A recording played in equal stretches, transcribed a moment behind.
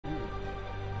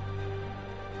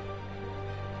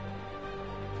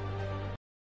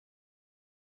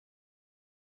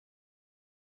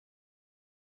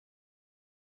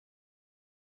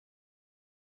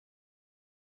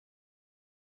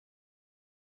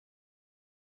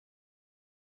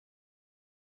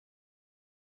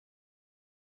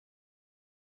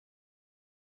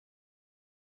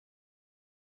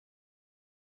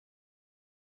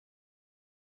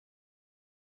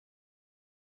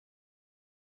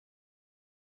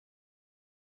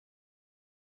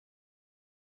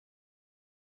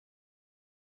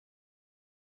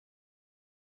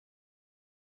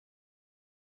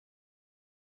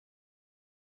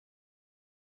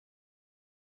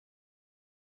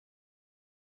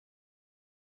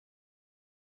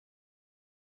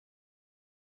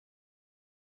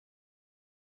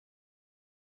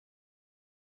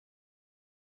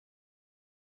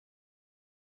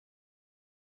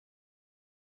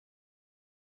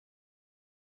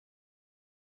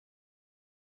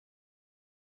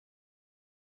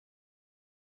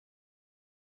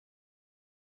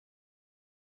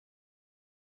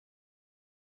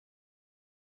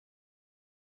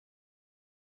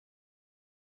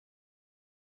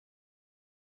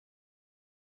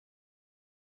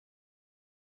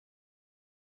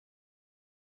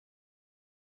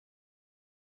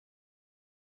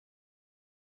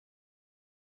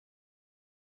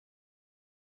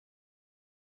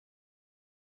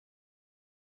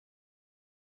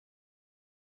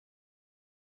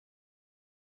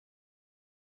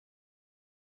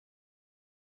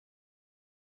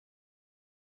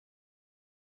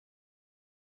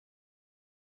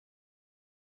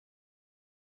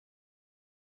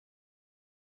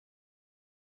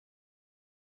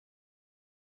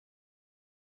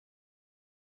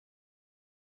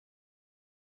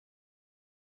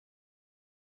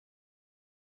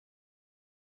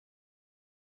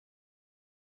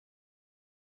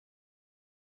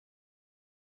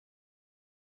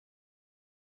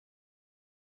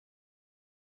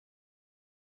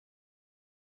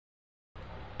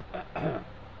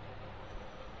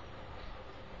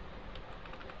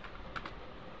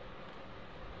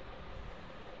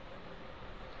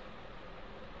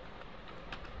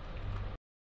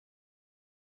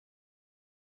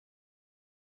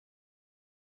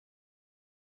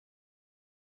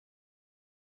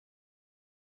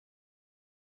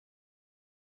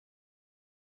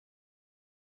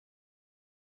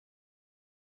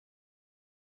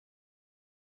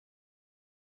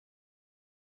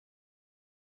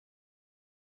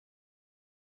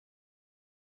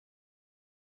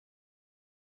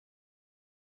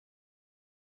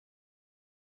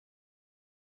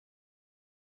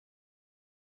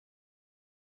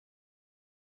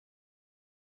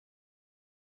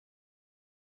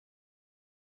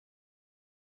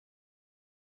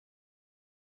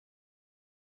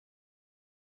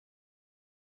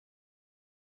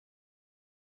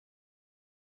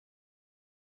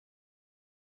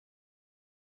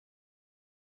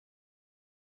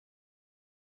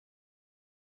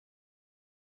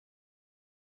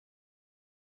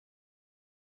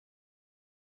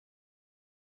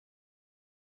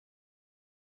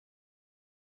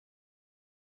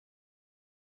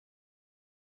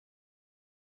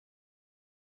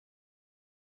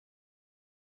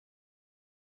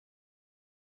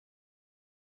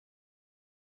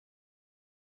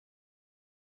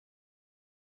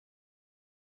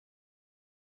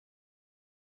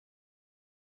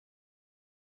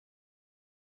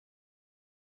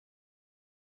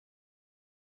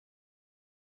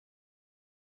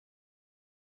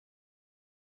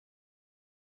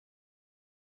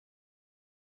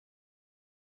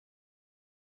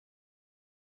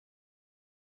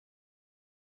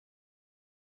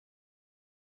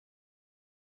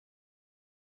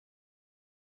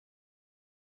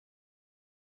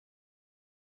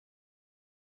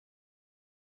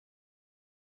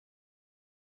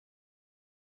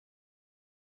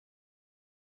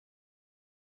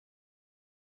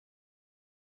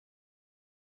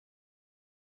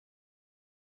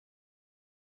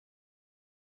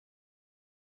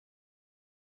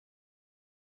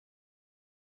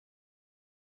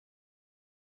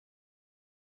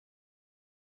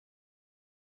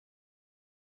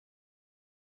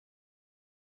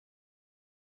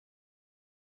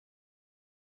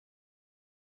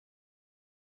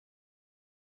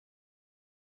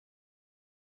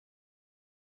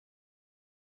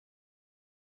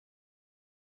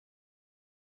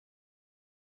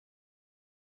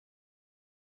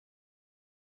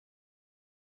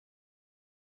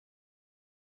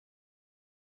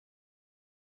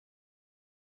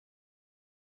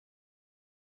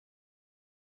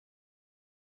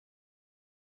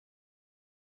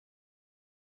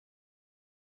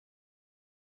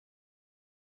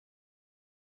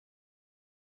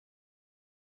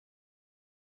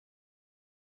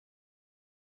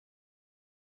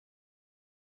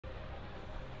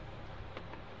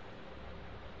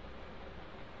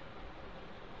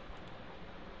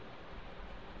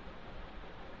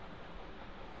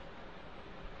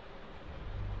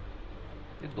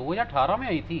2018 में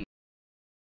आई थी।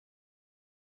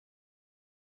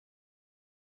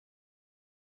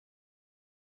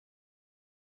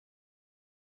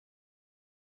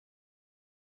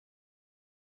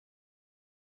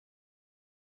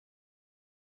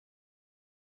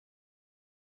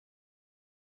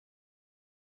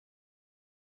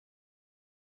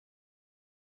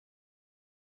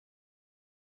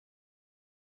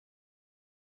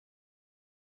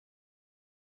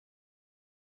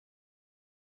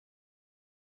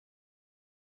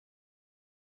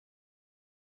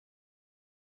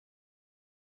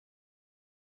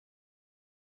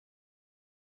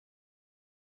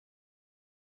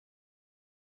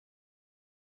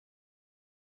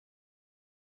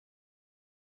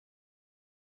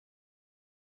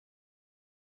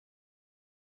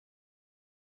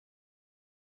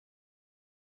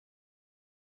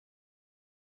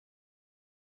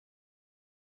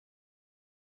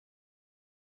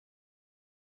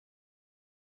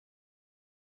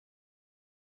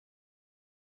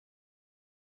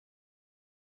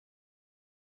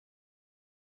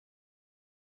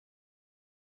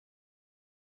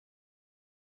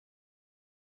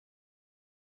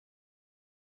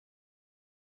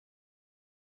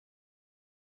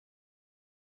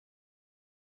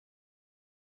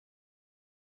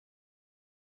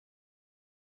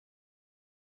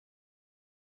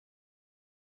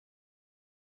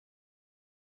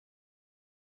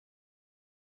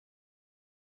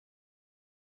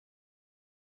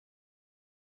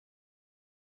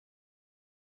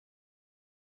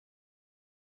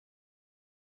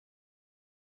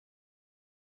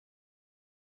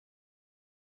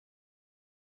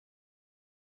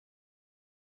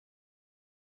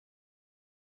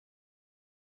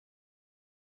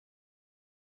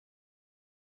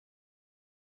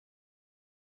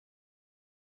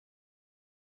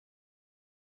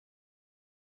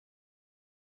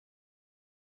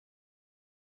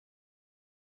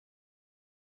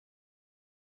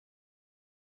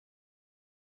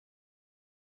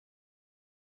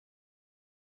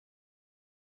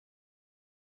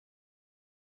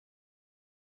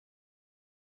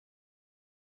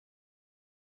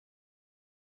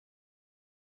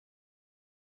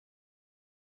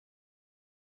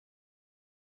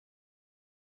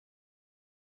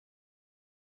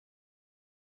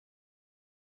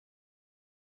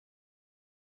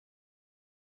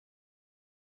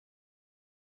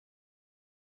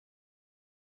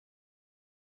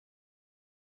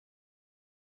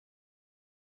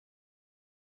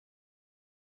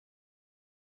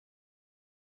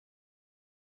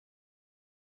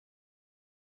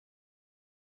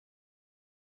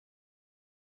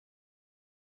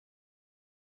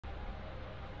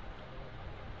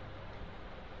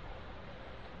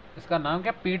 इसका नाम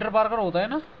क्या पीटर पार्कर होता है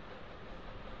ना?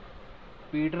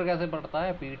 पीटर कैसे पढ़ता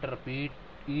है? पीटर,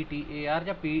 PETAR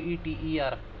या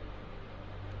PETER?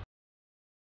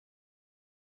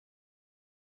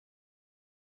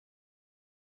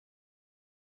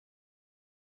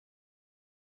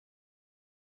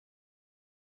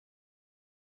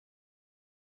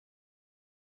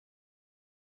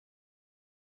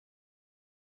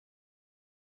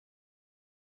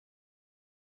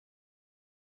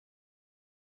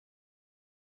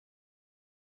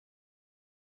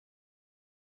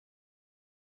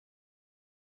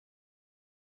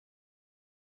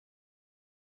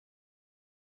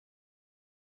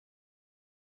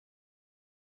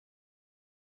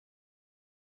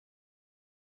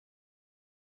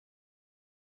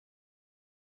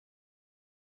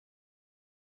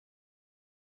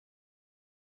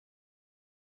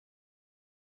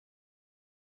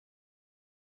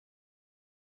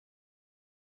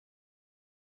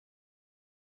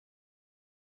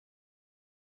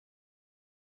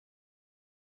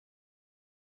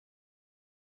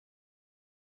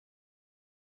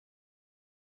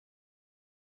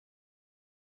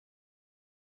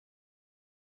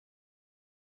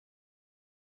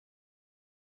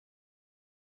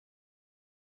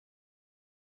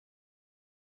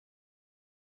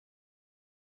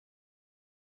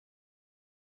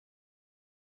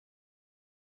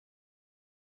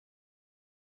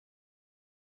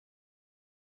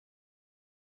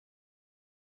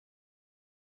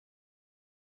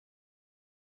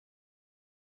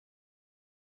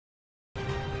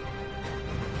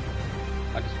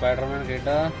 ਅੱਜ स्पाइडरमैन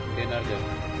केड़ा डिनर च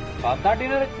खादा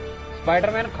डिनर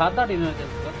स्पाइडरमैन खादा डिनर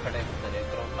च खड़े होंदे ने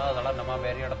कोरोना दा साला नवा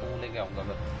वेरिएंट तू लेके आऊंगा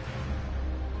फिर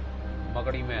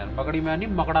मकड़ी मैन नहीं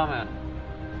मकड़ा मैन।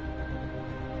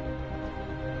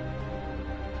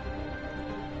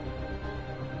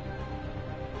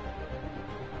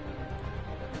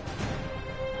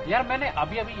 यार मैंने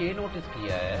अभी अभी ये नोटिस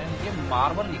किया है, ये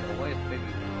मार्वल लिखा हुआ है इस पे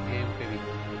भी, गेम पे भी,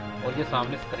 और ये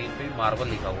सामने स्क्रीन पे भी मार्वल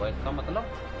लिखा हुआ है। इसका मतलब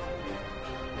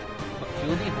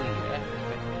चोरी हुई है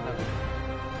इसमें ना कुछ।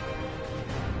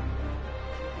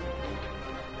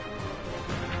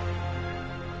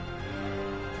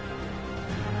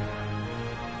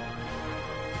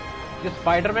 ये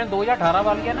स्पाइडरमैन 2018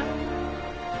 वाली है ना,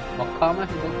 मक्खा में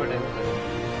बहुत बड़े हुए,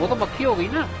 वो तो मक्खी हो गई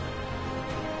ना।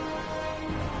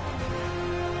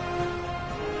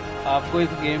 आपको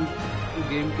इस गेम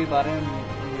गेम के बारे में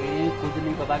कुछ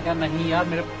नहीं पता क्या? नहीं यार,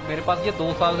 मेरे मेरे पास ये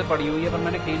 2 साल से पड़ी हुई है, पर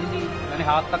मैंने खेली नहीं, मैंने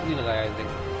हाथ तक नहीं लगाया इसे।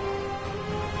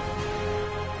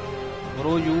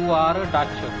 Bro you are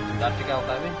Dutch. Dutch क्या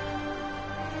होता है बे?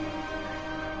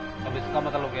 अब इसका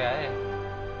मतलब क्या है?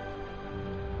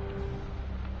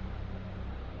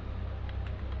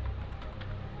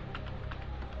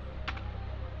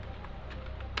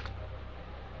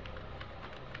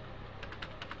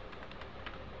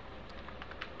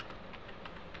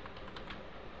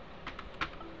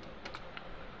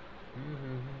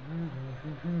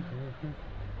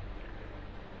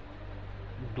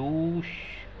 दूश?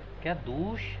 क्या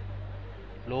दूश?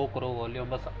 लो करो वॉल्यूम,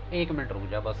 बस 1 मिनट रुक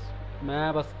जा बस,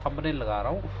 मैं बस थंबनेल लगा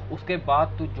रहा हूँ, उसके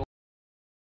बाद तू जो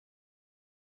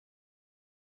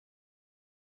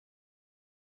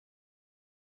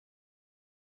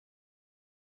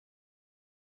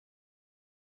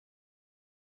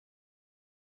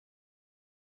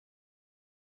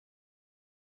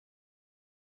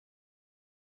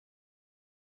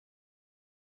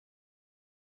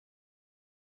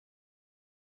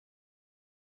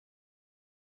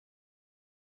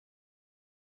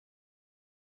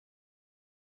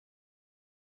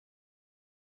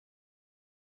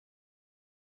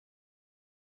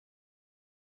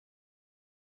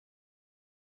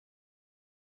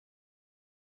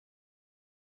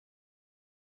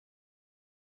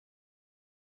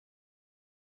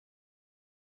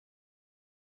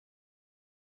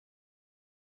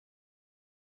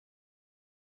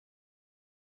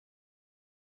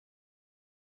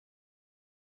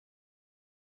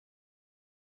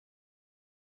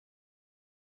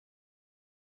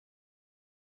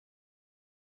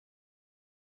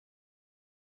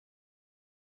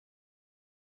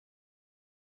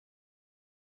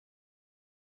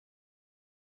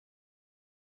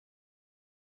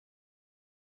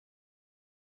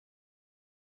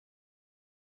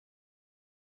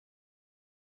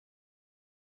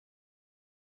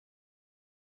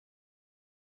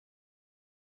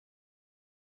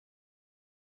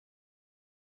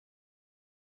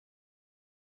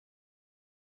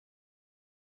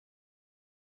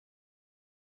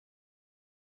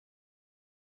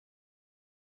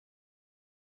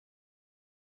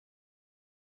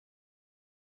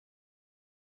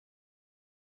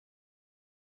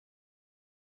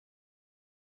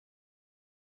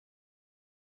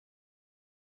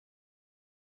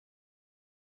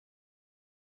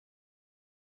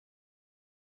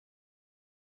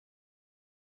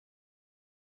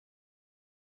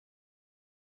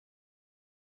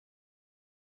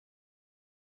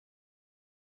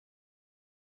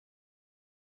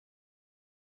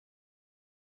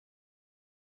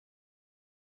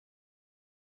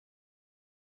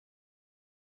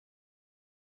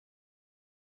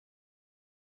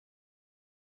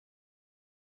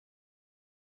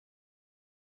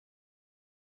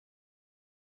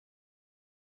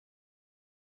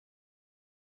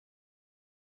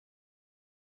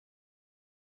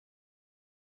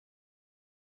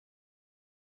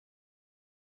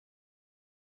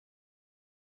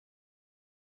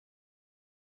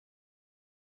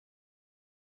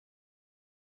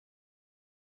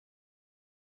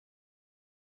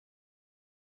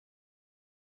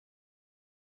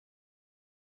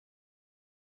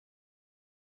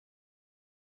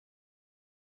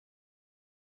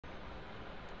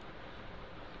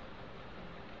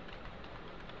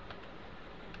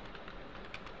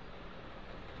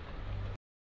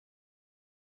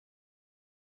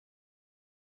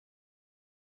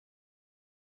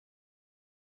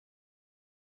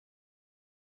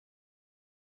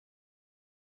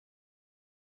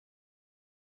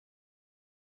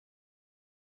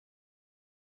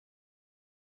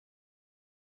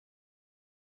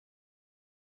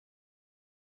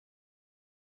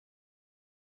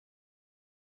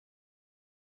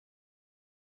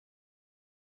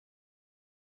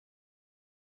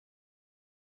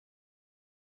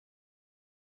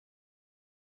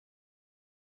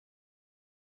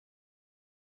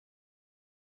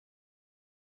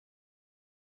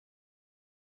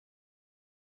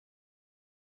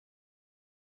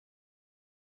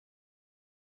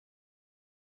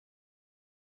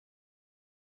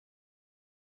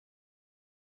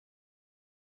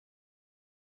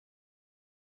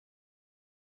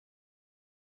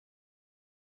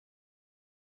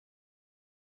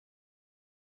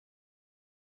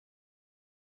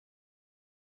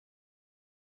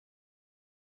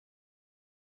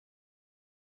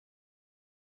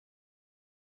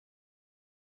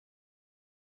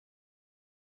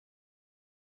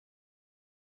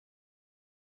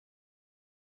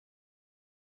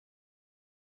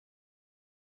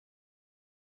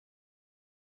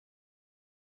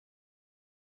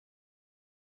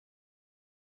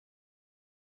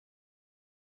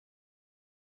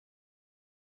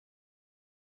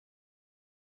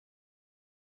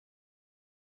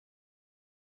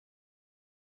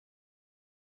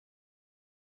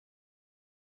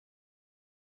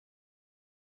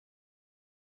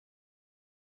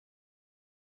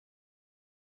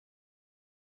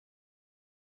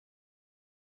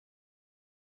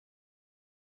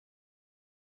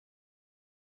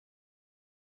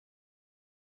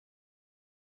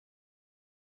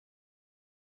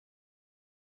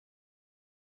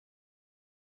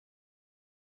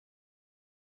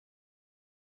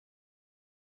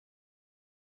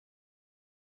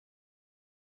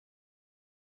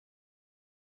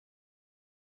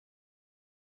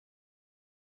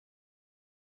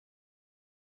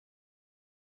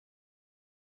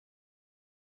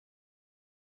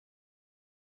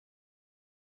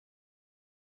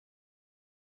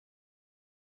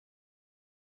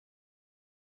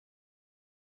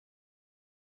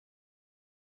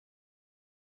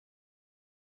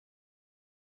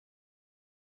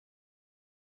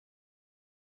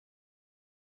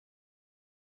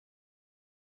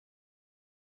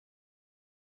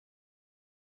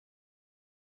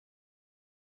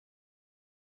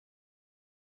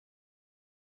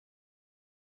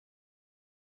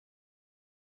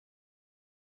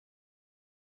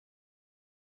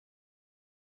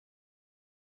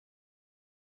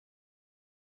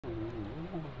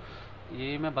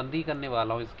ये मैं बंदी करने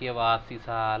वाला हूँ इसकी आवाज सी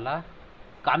साला।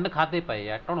 कान खाते पे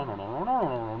यार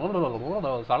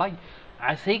साला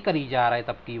ऐसे ही करी जा रहा है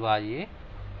तब की आवाज ये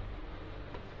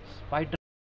स्पाइडर।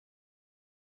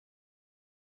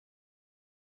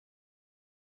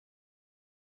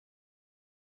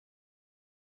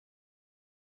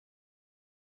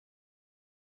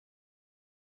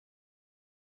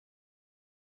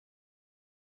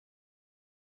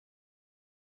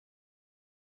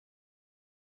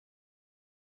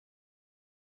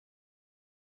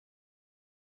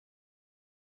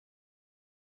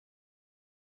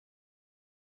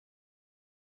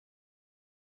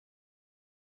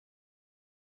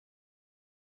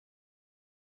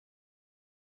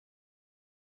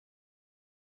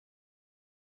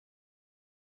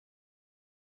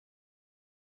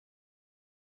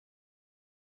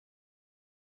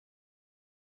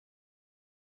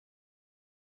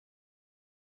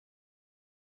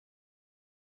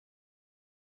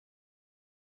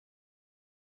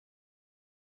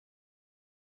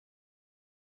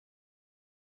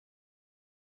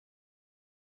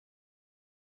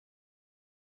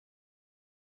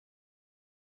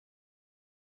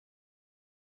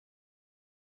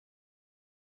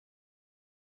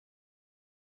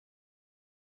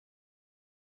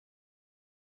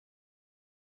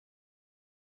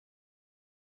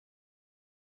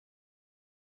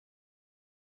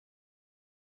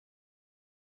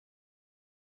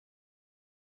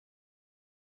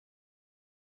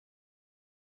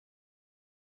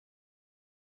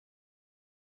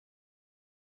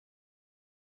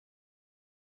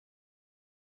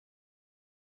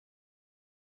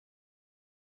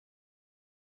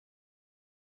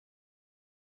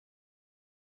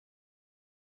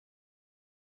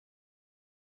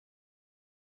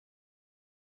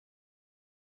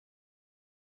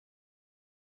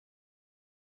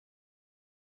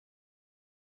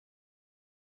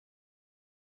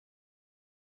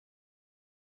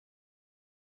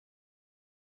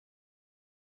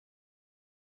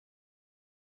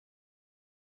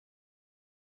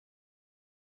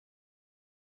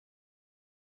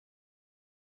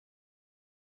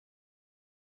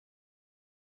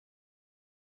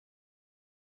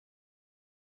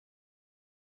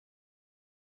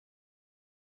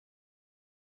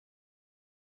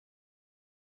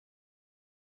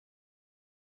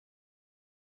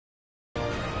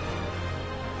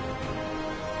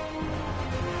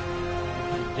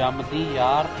 जमदी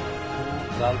यार तू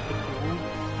गलत तू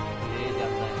ले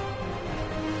जाता है।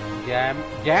 जैम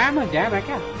जैम जैम है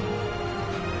क्या?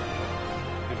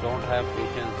 You don't have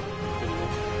patience.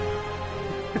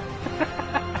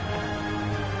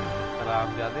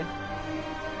 रामजादे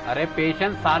अरे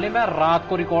पेशेंस साले मैं रात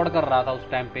को रिकॉर्ड कर रहा था उस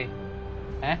टाइम पे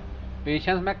हैं।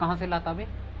 पेशेंस मैं कहाँ से लाता बे?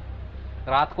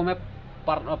 रात को मैं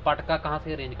पटका कहाँ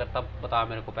से अरेंज करता बता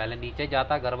मेरे को। पहले नीचे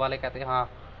जाता घर वाले कहते हाँ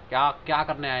क्या क्या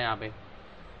करने आए यहाँ पे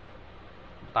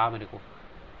बता मेरे को।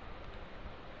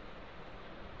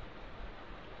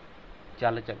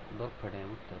 ਚੱਲ ਚੱਲ ਦੁਰ ਫੜੇ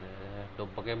ਉੱਤਰ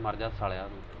ਡੁੱਬ ਕੇ ਮਰ ਜਾ ਸਾਲਿਆ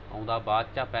ਤੂੰ ਆਉਂਦਾ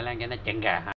ਬਾਅਦ ਚ ਪਹਿਲਾਂ ਕਹਿੰਦਾ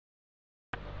ਚੰਗਾ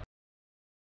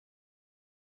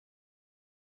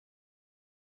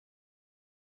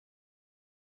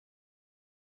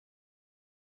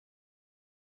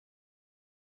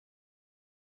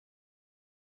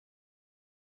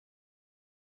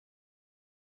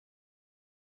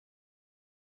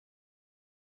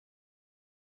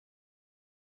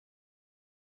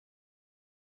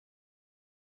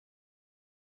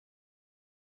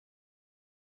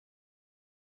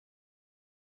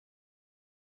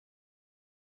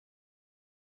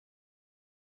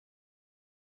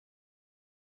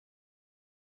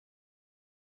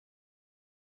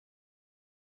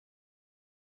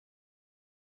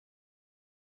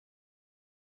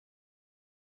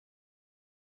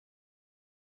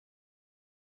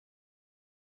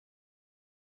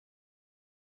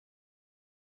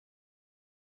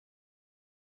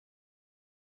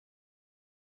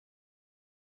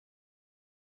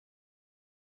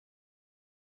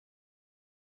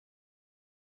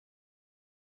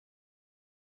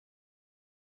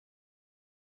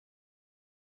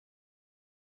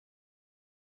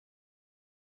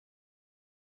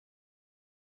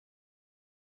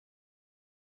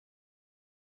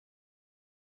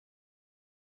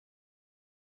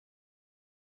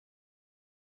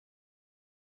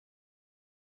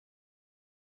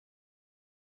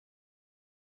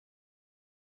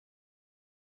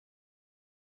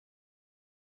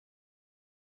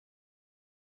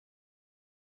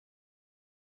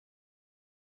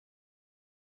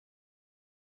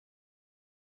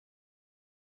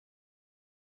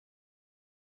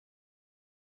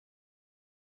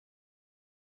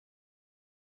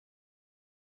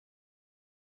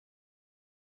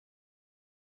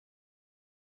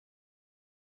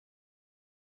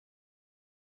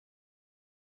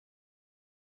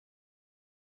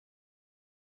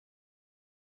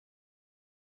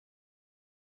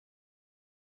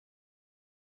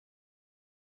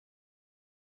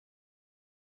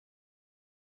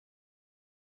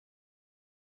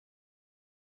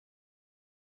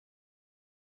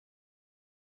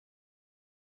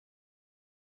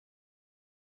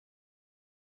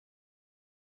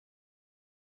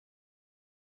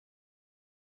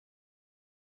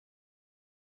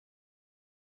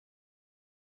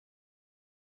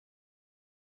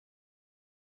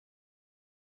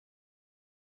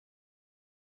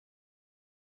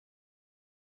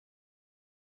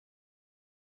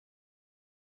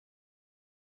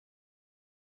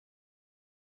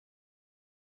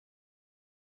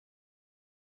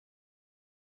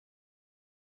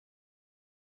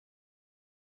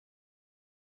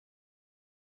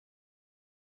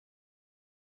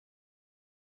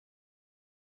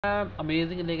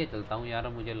अमेजिंग लेके चलता हूँ यार,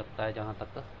 मुझे लगता है जहाँ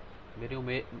तक मेरी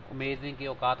अमेजिंग की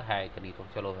औकात है इतनी, तो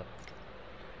चलो फिर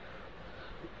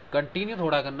कंटिन्यू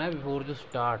थोड़ा करना है बिफोर जो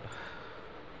स्टार्ट।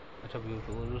 अच्छा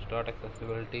बिफोर जो स्टार्ट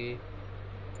एक्सेसिबिलिटी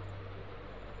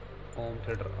होम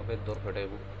थिएटर, अबे दूर फटे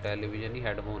वो टेलीविजन ही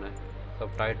हेडफोन है, सब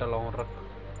टाइटल ऑन रख,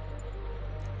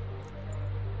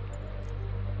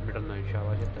 मिडल नहीं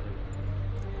शाबाश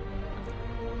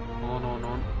ऑन ऑन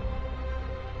ऑन।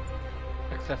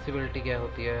 एक्सेसिबिलिटी क्या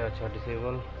होती है, अच्छा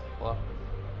डिसेबल और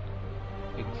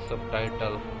एक सब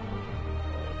title,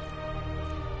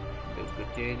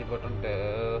 change button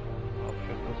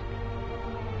option,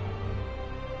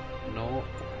 no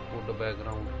food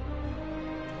background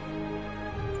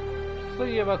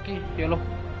सही है। बाकी चलो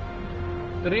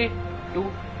 3 2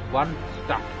 1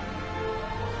 स्टार्ट।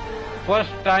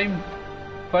 फर्स्ट टाइम,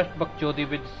 फर्स्ट बकचोदी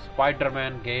विद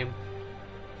स्पाइडरमैन गेम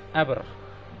एवर।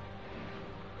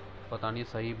 पता नहीं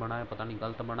सही बना है पता नहीं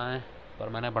गलत बना है, पर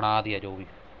मैंने बना दिया जो भी।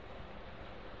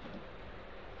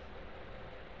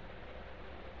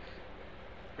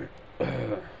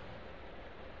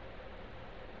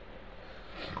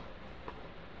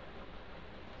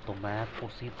 तो मैं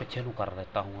उसी पीछे नु कर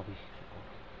देता हूँ अभी।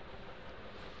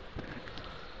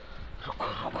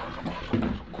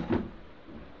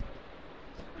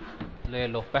 ले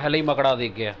लो, पहले ही मकड़ा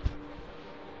दिख गया।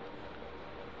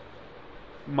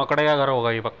 मकड़े का घर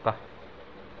होगा ये पक्का,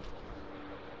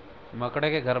 मकड़े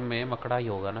के घर में मकड़ा ही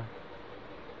होगा ना,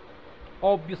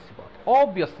 ऑब्वियस सी बात,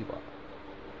 ऑब्वियस सी बात।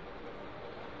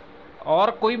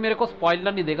 और कोई मेरे को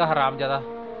स्पॉइलर नहीं देगा हरामजादा,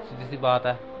 सीधी सी बात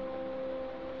है।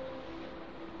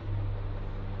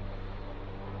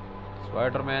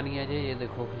 स्पाइडरमैन ही है जी, ये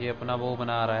देखो ये अपना वो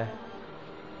बना रहा है,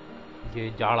 ये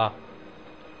जाड़ा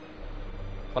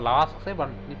प्लास से बन,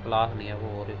 नहीं प्लास नहीं है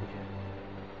वो, और कुछ है,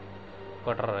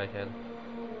 कटर है शायद।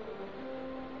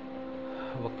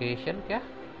 वोकेशन क्या,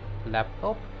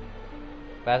 लैपटॉप,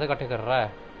 पैसे इकट्ठे कर रहा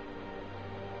है।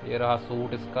 ये रहा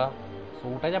सूट, इसका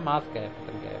सूट है या मास्क है पता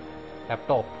नहीं क्या है।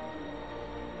 लैपटॉप,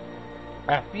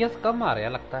 एफपीएस कम आ रहे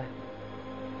हैं लगता है,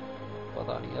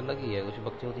 पता नहीं अलग ही है कुछ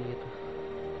बकचोदी है। तो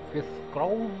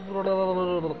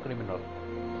क्रिमिनल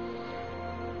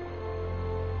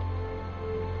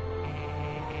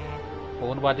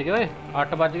फोन बज गए,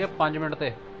 8 बज गए 5 मिनट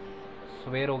थे,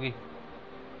 सवेर होगी।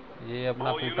 ये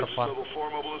अपना पीटर पार्क,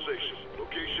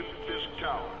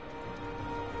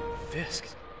 फिस्क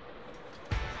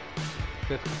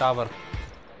टावर।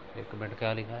 एक मिनट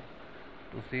क्या लिखा है,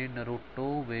 तुसी नरूटो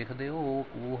वेख दे हो,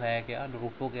 वो है क्या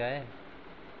नरूटो क्या है,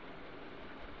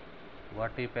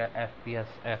 व्हाट इफ एफपीएस,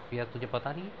 एफपीएस तुझे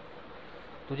पता नहीं है,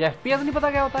 तुझे एफपीएस नहीं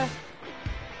पता क्या होता है,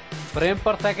 फ्रेम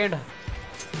पर सेकंड।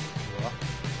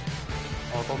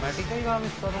 ऑटोमेटिक ही काम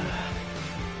इसका तो।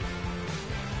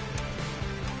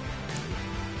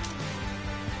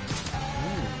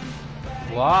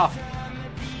 वाह,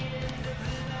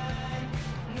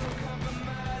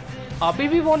 अभी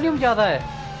भी वॉल्यूम ज्यादा है।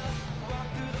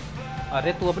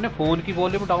 अरे तू अपने फोन की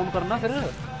वॉल्यूम डाउन करना फिर,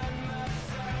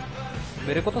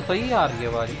 मेरे को तो सही आ रही है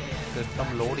आवाज।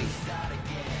 सिस्टम लोडिंग,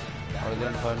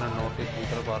 फाइनल नोटिस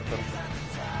दूसरा बार कर,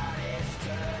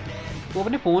 तू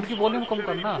अपने फोन की वॉल्यूम कम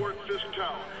करना। रुक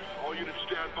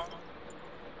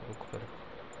कर,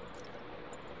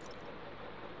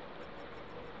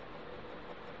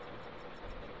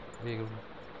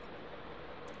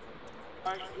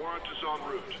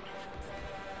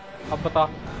 अब बता,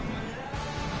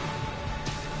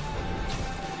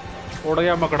 उड़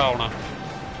गया मकड़ा होना,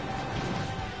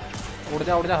 उड़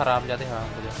जा हराम जाते, हाँ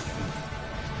उड़ जा।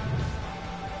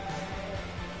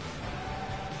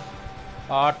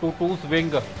 R2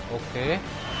 swing, okay.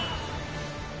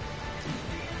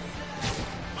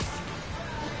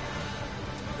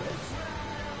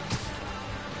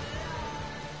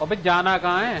 अबे जाना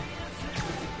कहाँ है,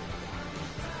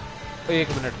 एक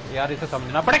मिनट यार, इसे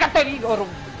समझना पड़ेगा तेरी। और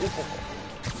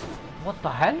what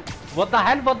the hell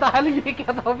ये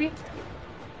क्या था अभी।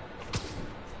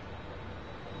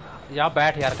 यहाँ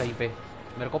बैठ यार कहीं पे,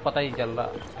 मेरे को पता ही चल रहा।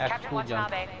 X2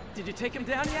 jump. Did you take him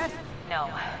down yet? No,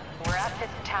 we're at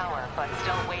this tower, but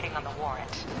still waiting on the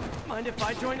warrant. Mind if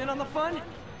I join in on the fun?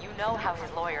 You know how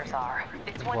his lawyers are.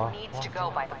 This one needs to go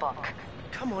by the book.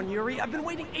 Come on, Yuri. I've been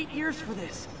waiting 8 years for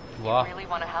this. You really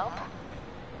want to help?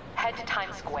 Head to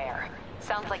Times Square.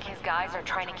 Sounds like his guys are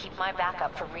trying to keep my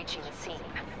backup from reaching the scene.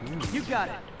 You got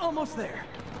it. Almost there.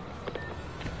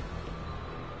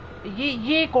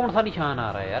 ये कौन सा निशान आ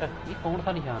रहा है यार, ये कौन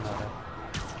सा निशान आ रहा है,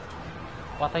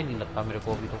 पता ही नहीं लगता मेरे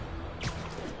को अभी तो।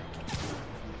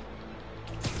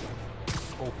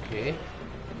 ओके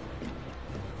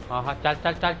हाँ चल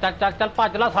चल चल चल चल चल,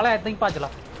 भज ला साला, ऐसे ही भज ला।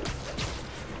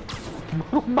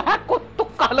 मैं को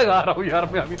तुक्का तुक्का लगा रहा हूँ यार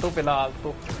मैं अभी तो फिलहाल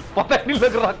तो पता ही नहीं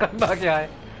लग रहा करना क्या है।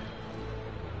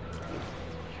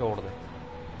 छोड़ दे,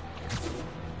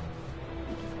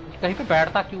 कहीं पे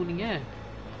बैठता क्यों नहीं है?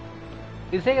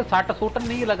 इसे सट सूट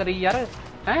नहीं लग रही यार,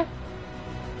 हैं?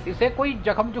 इसे कोई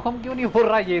जख्म जुखम क्यों नहीं हो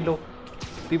रहा? ये लो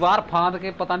दीवार फांद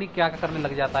के पता नहीं क्या करने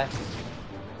लग जाता है।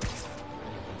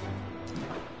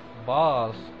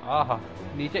 बस आहा,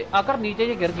 नीचे अगर नीचे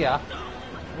ये गिर गया,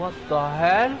 व्हाट द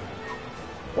हेल?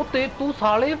 ओ तू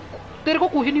साले, तेरे को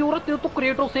कुछ नहीं हो रहा, तेरे तो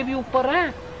क्रेटो से भी ऊपर है,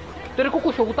 तेरे को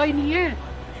कुछ होता ही नहीं है।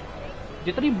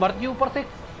 जितनी मर्जी ऊपर से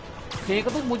फेंक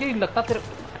दो, मुझे नहीं लगता तेरे।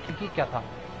 ये क्या था?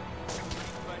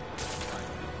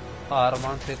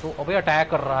 R1 से तो अबे अटैक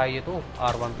कर रहा है ये तो।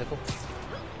 R1 से तो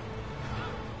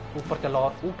ऊपर चलो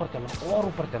और ऊपर चलो और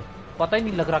ऊपर चल, पता ही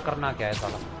नहीं लग रहा करना क्या है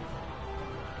साला।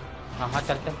 हाँ हाँ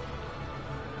चल चल।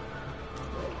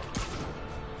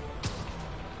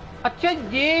 अच्छा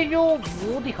ये जो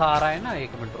वो दिखा रहा है ना,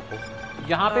 एक मिनट रुको,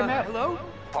 यहाँ पे मैं Hello?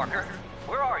 Parker,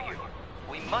 where are you?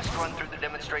 We must run through the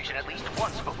demonstration at least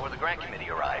once before the grant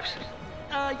committee arrives.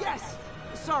 Yes.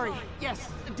 Sorry. Yes.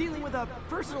 Dealing with a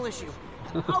personal issue.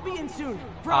 I'll be in soon.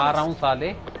 आ रहा हूँ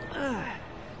साले।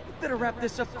 Better wrap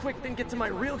this up quick than get to my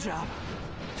real job.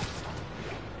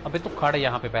 अबे तू खड़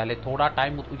यहाँ पे पहले थोड़ा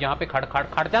टाइम, यहाँ पे खड़ खड़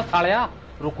खड़ जा सालिया।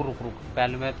 रुक रुक रुक,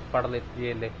 पहले मैं पढ़ ले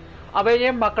ये ले। अबे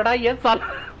ये मकड़ा ये साला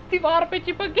दीवार पे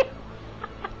चिपक गया।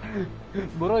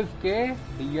 ब्रो इसके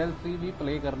DLC भी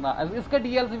प्ले करना, इसके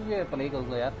DLC भी प्ले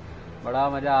करूँगा यार, बड़ा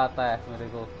मजा आता है मेरे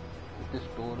को।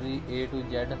 स्टोरी A to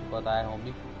Z पता है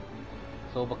होमी,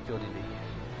 सो बकचोदी नहीं है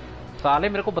साले,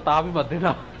 मेरे को बता भी मत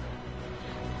देना,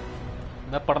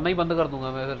 मैं पढ़ना ही बंद कर दूंगा,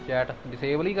 मैं फिर चैट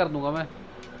डिसेबल ही कर दूंगा मैं।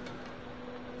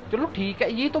 चलो ठीक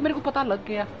है, ये तो मेरे को पता लग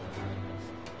गया,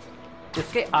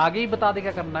 इसके आगे ही बता दे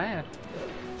क्या करना है।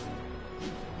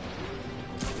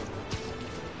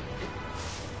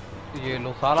 ये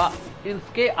लो साला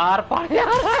इसके आर पार जा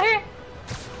रहा है।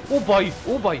 ओ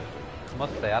भाई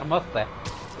मस्त है यार, मस्त है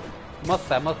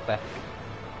मस्त है मस्त है।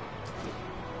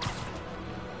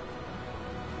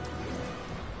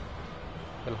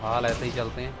 फिलहाल ऐसे ही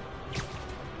चलते हैं।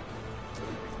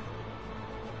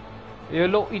 ये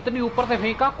लो इतनी ऊपर से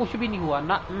फेंका, कुछ भी नहीं हुआ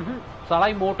ना। साला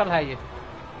इमोर्टल है ये।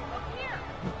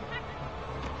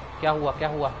 क्या हुआ क्या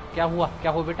हुआ क्या हुआ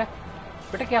क्या हुआ बेटा?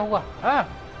 बेटा क्या हुआ? हाँ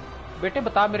बेटे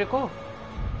बता मेरे को।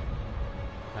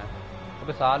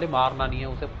 अबे साले मारना नहीं है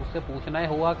उसे, उससे पूछना है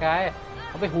हुआ क्या है।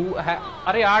 अबे है,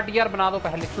 अरे RDR बना दो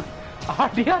पहले।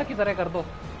 RDR की तरह कर दो,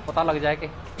 पता लग जाए कि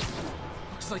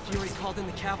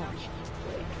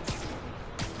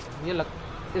ये लग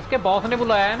इसके बॉस ने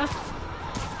बुलाया है ना।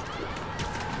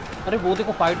 अरे वो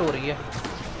देखो फाइट हो रही है।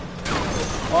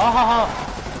 हाँ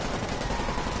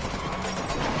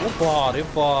वाह रे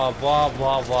वाह वाह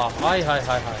वाह वाह, हाय हाय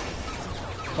हाय हाय।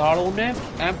 सालों ने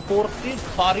M4 की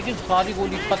सारी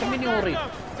गोली खत्म ही नहीं हो रही।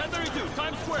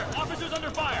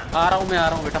 आ रहा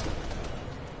हूँ बेटा।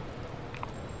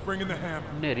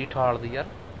 नेरी ठाड़ दी यार।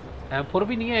 M4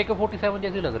 भी नहीं है, AK-47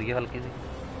 जैसी लग रही है हल्की सी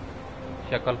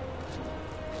शक्ल।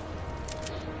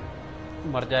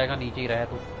 मर जाएगा नीचे ही रहे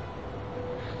तो।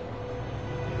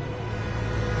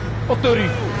 ओ तेरी।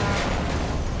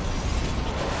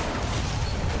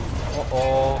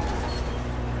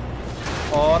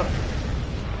 और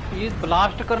ये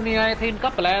ब्लास्ट करने आए थे, इनका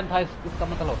प्लान था इसका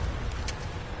मतलब।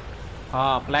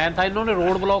 हाँ प्लान था, इन्होंने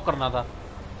रोड ब्लॉक करना था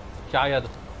शायद।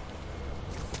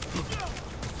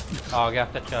 आ गया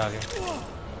चच्चा आ गया।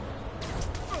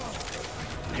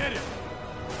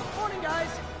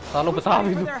 सालो बता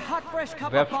भी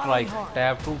web strike,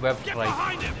 tab to web strike.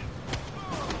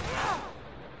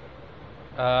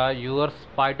 Your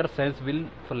spider sense will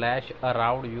flash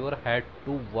around your head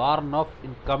to warn of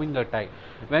incoming attack.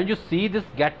 When you see this,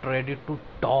 get ready to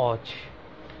dodge.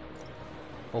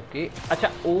 Okay. अच्छा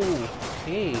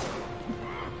okay.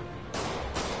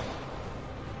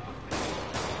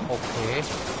 Okay.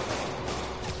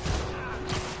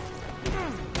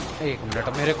 एक मिनट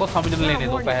मेरे को समझ लेने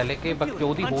दो पहले कि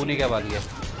बकचोदी होने क्या वाली है।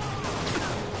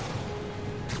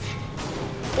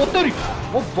 ओ तेरी,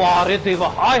 वो बारे देवा,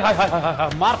 हाय हाय हाय हाय हाय,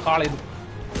 मार साले,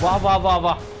 वाह वाह वाह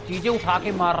वाह, चीजें उठा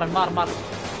के मार रहा है, मार मार।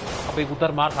 अबे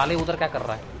उधर मार साले, उधर क्या कर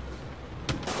रहा है?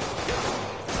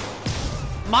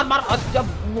 मार मार, जब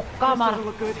मुक्का मार,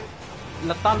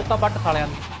 लत्ता लुत्ता बट साले।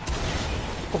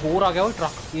 एक और आ गया वो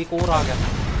ट्रक, एक और आ गया।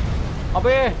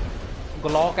 अबे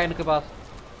ग्लॉक है इनके पास।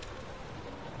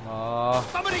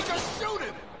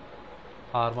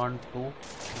 R1-2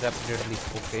 rapidly,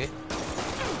 okay.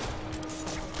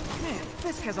 Man,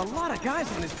 Fisk has a lot of guys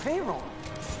on his payroll.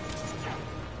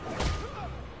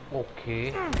 Okay.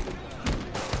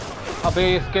 अबे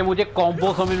इसके मुझे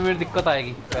कॉम्बो समझ में दिक्कत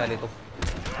आएगी पहले तो।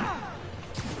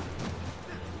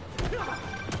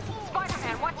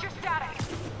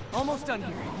 Almost done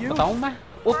here. You? बताऊं मैं?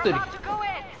 ओ We're तेरी about to go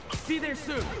in. Be there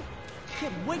soon.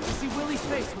 Can't wait to see Willie's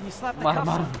face when you slap the मार cuffs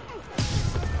मार on.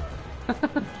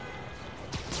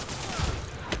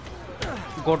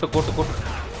 Good good good.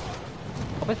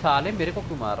 अबे साले मेरे को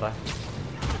क्यों मार रहा है?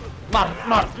 मार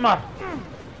मार मार।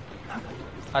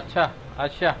 अच्छा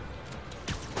अच्छा।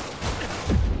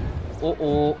 ओ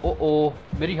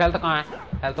मेरी हेल्थ कहाँ है?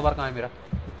 हेल्थ बार कहाँ है मेरा?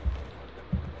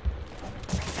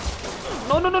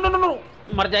 No no no no no,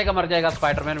 मर जाएगा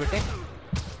स्पाइडरमैन बेटे।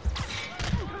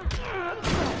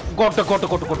 गोट गोट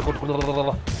गोट गोट गोट,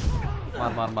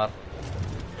 मार मार मार।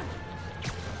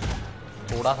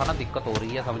 थोड़ा सा ना दिक्कत हो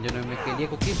रही है समझने में के लिए,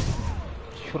 क्योंकि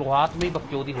शुरुआत में ही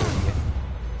बकचोदी हो रही है।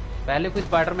 पहले कोई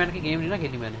स्पाइडरमैन की गेम नहीं ना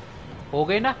खेली मैंने। हो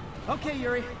गई ना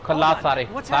खल्लास,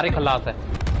 सारे खल्लास है।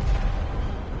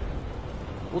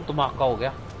 वो धमाका हो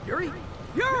गया।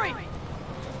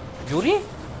 यूरी?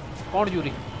 कौन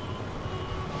यूरी?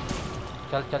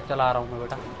 चल चल चल, आ रहा हूँ मैं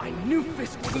बेटा।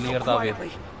 Clear the way,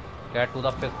 gate to the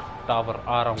fifth tower.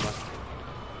 आ रहा हूँ मैं।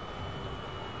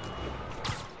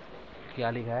 क्या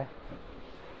लिखा है?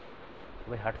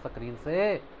 वे हट स्क्रीन से,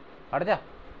 हट जा।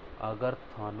 अगर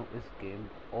थानू इस गेम,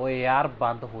 ओए यार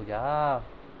बंद हो जा।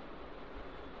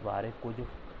 बारे कुछ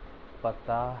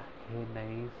पता है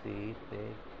नहीं सी ते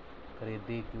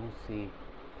खरीदी क्यों सी?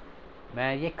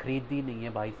 मैं ये खरीदी नहीं है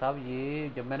भाई साहब।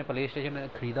 ये जब मैंने प्ले स्टेशन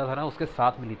खरीदा था ना, उसके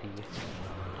साथ मिली थी ये।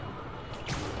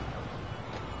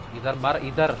 इधर मर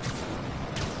इधर।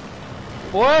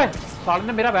 ओए साले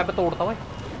ने मेरा वेब तोड़ता हुआ।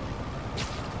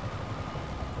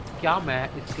 क्या मैं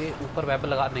इसके ऊपर वेब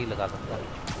नहीं लगा सकता?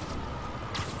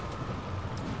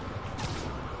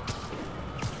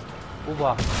 ओ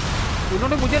वाह,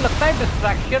 उन्होंने मुझे लगता है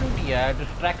डिस्ट्रैक्ट किया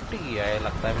है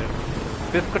लगता है मेरे को।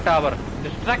 फिफ्थ टावर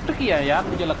डिस्ट्रैक्ट किया है यार,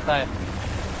 मुझे लगता है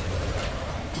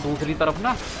दूसरी तरफ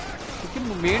ना, क्योंकि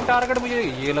मेन टारगेट मुझे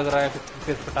ये लग रहा है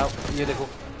फिफ्थ टावर। ये देखो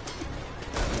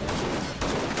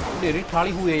मेरी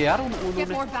ठाड़ी हुई है यार उन्होंने।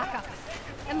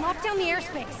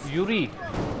 Yuri,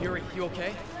 you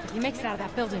okay? If he makes it out of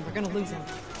that building, we're gonna lose him.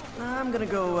 I'm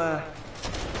gonna go,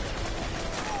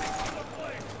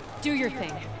 Do your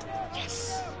thing.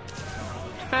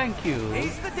 Thank you.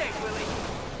 Ace the day, Willie.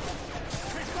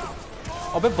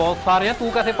 अबे बहुत सारे हैं, तू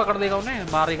कैसे पकड़ देगा उन्हें?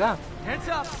 मारेगा? Heads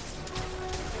up.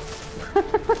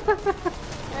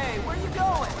 Hey, where you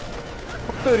going?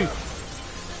 तेरी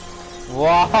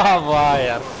वाह वाह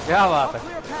यार, क्या बात है।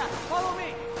 Clear path. Follow me.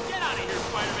 Get out of here,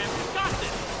 Spider-Man. We've got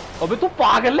this. अबे तू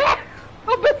पागल है?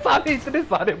 अबे साले इतने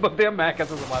सारे बंदे हैं, मैं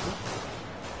कैसे संभालूं?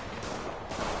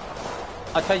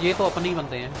 अच्छा ये तो अपने ही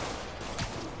बंदे हैं।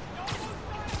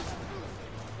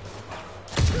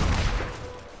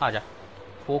 आजा।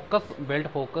 Focus, build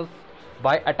focus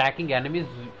bye attacking enemies,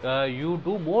 you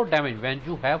do more damage when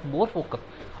you have more focus.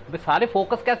 अबे सारे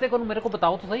फोकस कैसे करूं मेरे को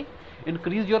बताओ तो सही।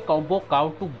 Increase your combo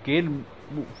count to gain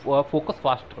focus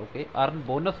faster. Okay, earn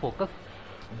bonus focus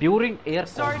during air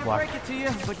Sorry to combat. break it to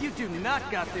you, but you do not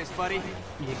got this, buddy.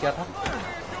 ये क्या था?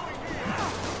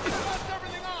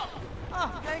 Oh,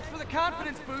 thanks for the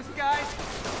confidence boost, guys.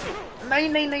 नहीं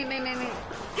नहीं नहीं नहीं नहीं नहीं,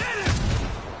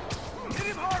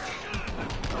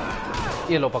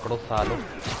 ये लो पकड़ो सालो। I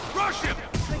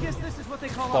guess this is what they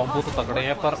call a combo तो hostile तगड़े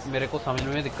हैं, पर workplace. मेरे को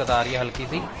समझने में दिक्कत आ रही है हल्की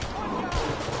सी।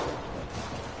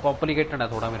 कॉम्प्लिकेटेड है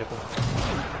थोड़ा मेरे को।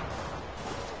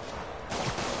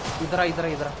 इधर इधर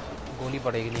इधर, गोली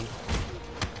पड़ेगी नहीं।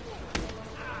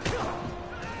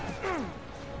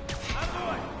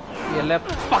 ये ले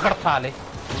पकड़ साले,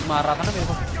 मार रहा था ना मेरे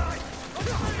को।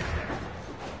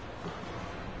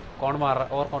 कौन मार रहा है?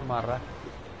 और कौन मार रहा है?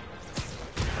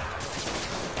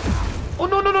 Oh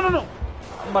no no no no,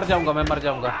 मर जाऊंगा मैं, मर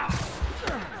जाऊंगा।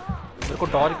 मेरे को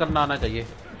डॉज करना आना चाहिए।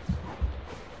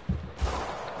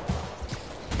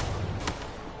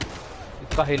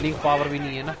 इसका हीलिंग पावर भी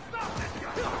नहीं है ना।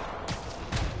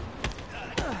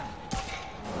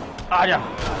 आजा,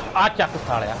 आ चक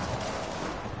साड़िया।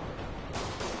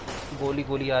 गोली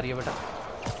गोली आ रही है बेटा।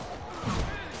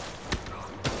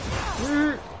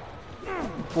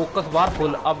 फोकस बार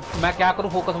फुल। अब मैं क्या करूं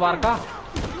फोकस बार का?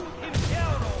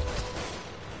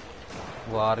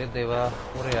 वारे देवा,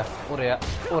 उरिया उरिया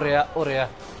उरिया उरिया,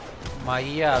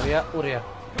 माइया आ गया उरिया।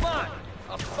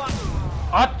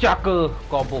 आ चक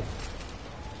कॉम्बो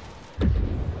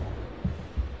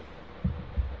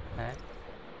है।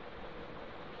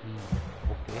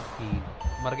 ओके,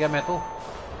 मर गया मैं तो।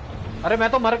 अरे मैं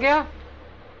तो मर गया।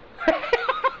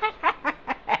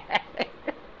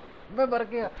 मैं मर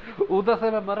गया, उधर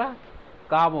से मैं मरा,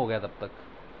 काम हो गया तब तक।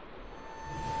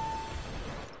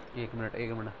 एक मिनट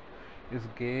एक मिनट, इस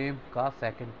गेम का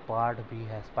सेकंड पार्ट भी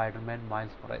है, स्पाइडरमैन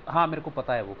माइल्स मोरालेस। हाँ मेरे को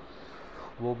पता है वो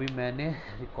वो भी मैंने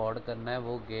रिकॉर्ड करना है,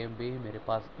 वो गेम भी मेरे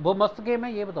पास। वो मस्त गेम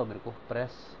है, ये बताओ मेरे को।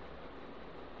 Press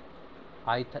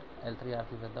L3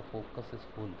 R3 the focus is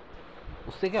full.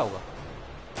 उससे क्या होगा?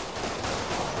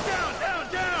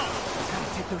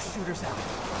 Take those shooters out.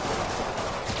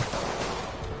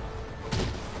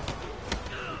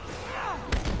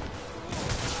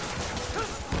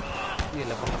 ये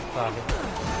ले साले।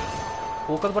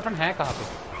 फोकस बटन है कहाँ पे?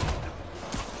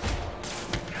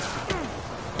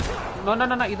 ना ना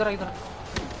ना ना, इधर इधर।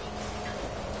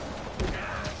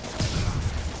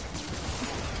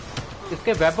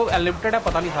 इसके वेब अनलिमिटेड है,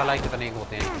 पता नहीं साला कितने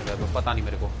होते हैं इसके वेब, पता नहीं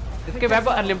मेरे को। इसके वेब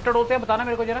अनलिमिटेड होते हैं, बताना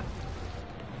मेरे को जरा।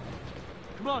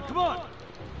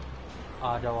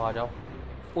 आ जाओ आ जाओ।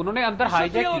 उन्होंने अंदर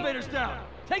हाईजैक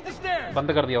की,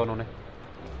 बंद कर दिया उन्होंने।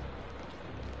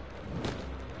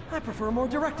 I prefer a more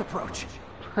direct approach.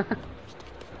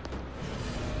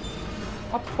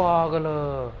 अब पागल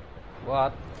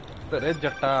बात तेरे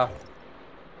जट्टा।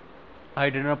 I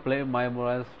did not play my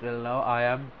mobile still now. I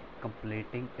am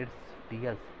completing its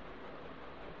DLC.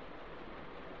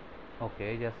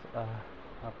 Okay, just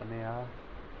अपने यहाँ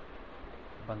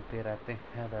बनते रहते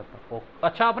हैं वेब।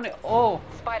 अच्छा अपने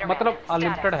मतलब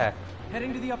अनलिमिटेड है।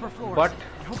 Heading to the upper floors. But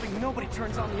hoping nobody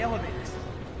turns on the elevators.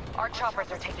 Our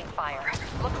choppers are taking fire.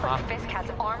 Looks like Fisk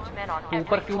has armed men on every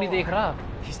ऊपर क्यों नहीं देख रहा?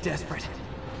 He's desperate.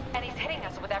 And he's hitting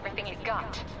us with everything he's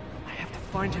got. I have to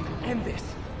find him and end this.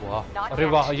 वाह, Not अरे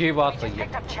yet. वाह, ये बात We सही just है।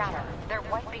 picked up chatter. They're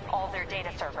wiping all their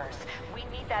data servers. We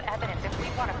need that evidence if we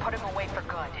want to put him away for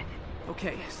good.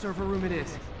 Okay, server room it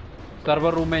is.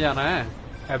 Server room में जाना है,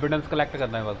 evidence collect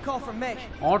करना है बस। Call from May.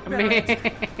 Aunt May.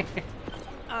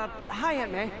 Hi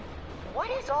Aunt May. What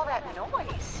is all that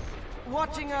noise?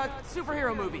 Watching a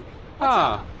superhero movie.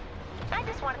 हाँ, I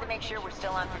just wanted to make sure we're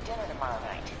still on for dinner tomorrow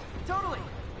night. Totally.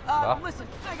 Wow. Listen,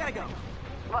 I gotta go.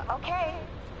 Well, okay.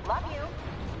 Love you.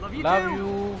 Love you love too. you,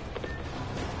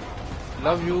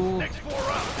 love you।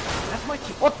 That's my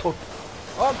key.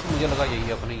 और मुझे लगा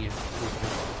यही अपने ये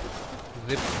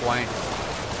zip point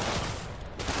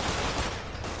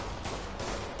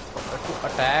two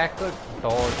attack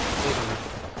Dodge.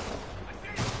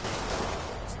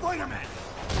 Spider-Man.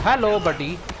 Hello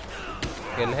बडी,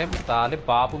 किल है ताले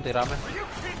बाप हूँ तेरा मैं।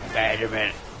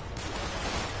 बैडमैन।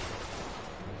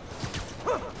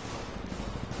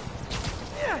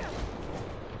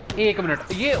 एक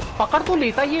मिनट, ये पकड़ तो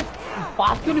लेता, ये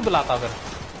पास क्यों नहीं बुलाता फिर?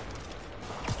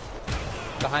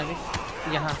 कहाँ है?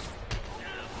 यहाँ।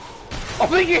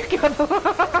 अबे ये क्या था?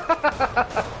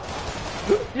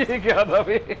 ये क्या था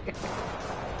बे?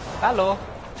 हेलो।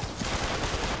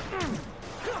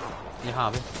 यहाँ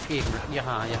पे एक मिनट,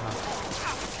 यहाँ यहाँ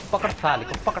पकड़ साले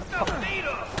को, पकड़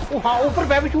पकड़। ओ हाँ, ऊपर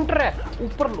वेब शूटर है,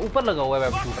 ऊपर ऊपर लगा हुआ है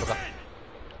वेब शूटर का।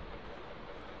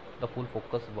 The full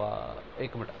focus bar,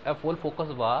 एक minute, a full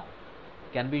focus bar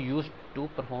can be used to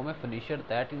perform a finisher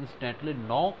that instantly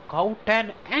knock out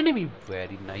an enemy.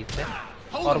 Very nice है।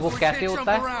 और वो कैसे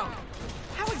होता है?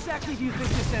 How exactly do you think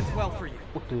this ends well for you?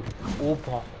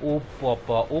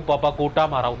 ओ बाबा गोटा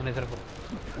मारा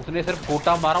उसने सिर्फ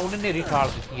गोटा मारा, उन्हें नेरी ठाड़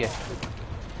दी है।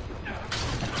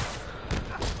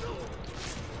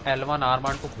 L1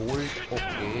 R1 को होल्ड।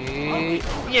 ओके,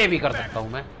 ये भी कर सकता हूँ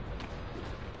मैं।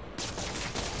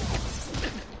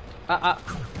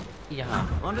 यहाँ।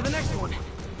 On to the next one.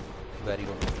 Very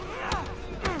good,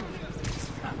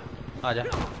 आजा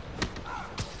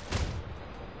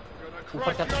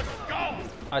ऊपर चल।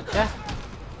 अच्छा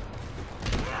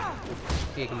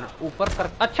एक मिनट, ऊपर कर।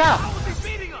 अच्छा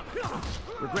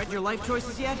Regret your life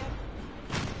choices yet?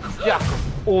 क्या?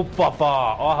 ओ पापा,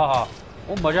 आहा,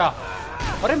 ओ मजा।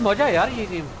 अरे मजा यार, ये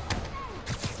गेम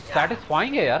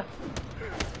सैटिस्फाइंग है यार।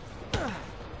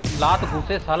 लात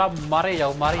घुसे साला, मारे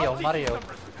जाओ मारे जाओ मारे जाओ।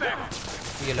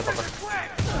 ये ले पकड़।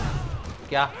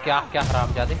 क्या क्या क्या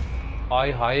हरामजादे।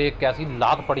 हाय हाय, कैसी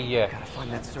लात पड़ी है।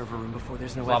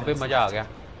 वहाँ पे मजा आ गया।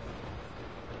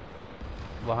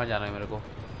 वहाँ जाना है मेरे को।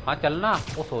 हाँ चलना।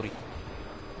 ओ सॉरी।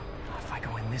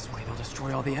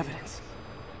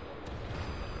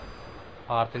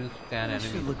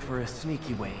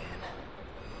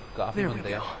 काफी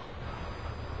बंदे हैं।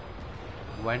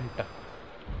 वेंट,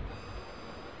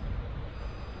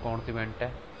 कौन सी वेंट है?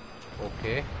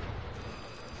 ओके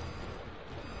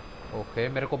ओके,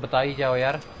 मेरे को बता ही जाओ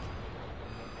यार।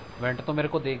 वेंट तो मेरे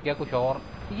को देख गया, कुछ और।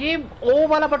 ये ओ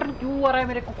वाला बटन क्यों आ रहा है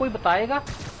मेरे को, कोई बताएगा?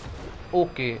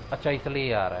 ओके, अच्छा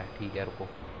इसलिए आ रहा है, ठीक है रुको,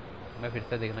 मैं फिर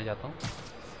से देखना चाहता हूँ।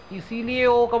 इसीलिए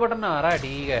ओ का बटन आ रहा है,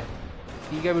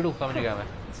 ठीक है बिडू, समझ गया मैं।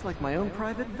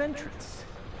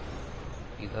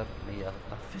 इधर नहीं जा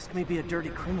सकता। Fisk may be a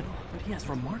dirty criminal, but he has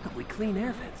remarkably clean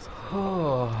air vents.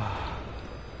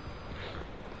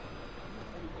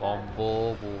 Combo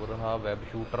बोल रहा, वेब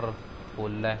शूटर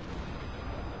फुल है,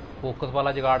 फोकस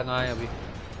वाला जुगाड़ कहाँ है अभी?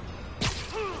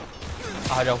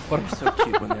 आ जाओ ऊपर। So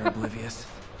cute when they're oblivious.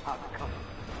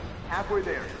 Halfway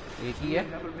there. एक ही है,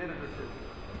 Another minute or two.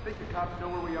 Think the cops know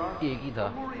where we are? एक ही था।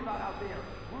 Don't worry about out there.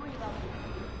 Worry about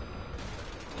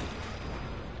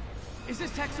Is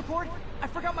this tech support? I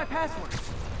forgot my password.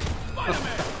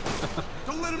 Spider-Man!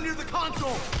 Don't let him near the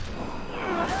console!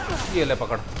 ये ले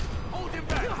पकड़। Hold him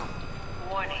back!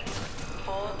 Warning.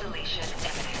 Full deletion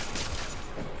imminent.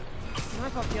 I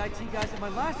thought the IT guys at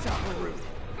my last job were rude.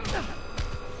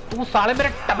 तू साले मेरे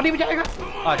टपली में जाएगा।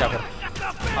 आ जा फिर,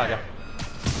 आ जा।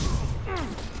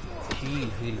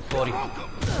 Heal sorry.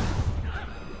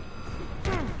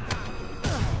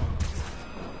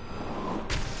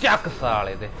 चक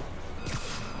साले दे।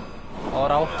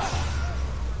 और आओ।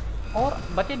 और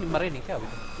बच्चे मरे नहीं क्या अभी?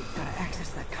 Gotta access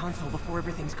that console before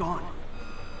everything's gone.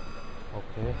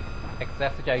 Okay,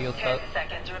 access चाहिए उसका। 10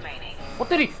 seconds remaining. ओ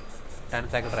तेरी 10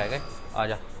 सेकंड रह गए। आ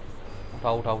जा,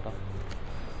 उठा उठा उठा।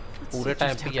 Let's पूरे see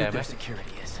टाइम just पे how क्या है good मैं? their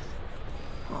security is.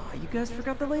 Oh, you guys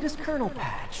forgot the latest kernel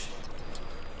patch.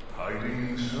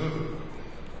 Hiding, sir.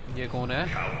 ये कौन है?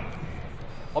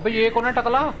 अबे ये कौन है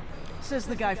टकला? Says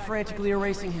the guy frantically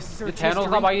erasing his ये search थैनोस का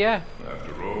history. भाई है।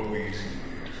 After all these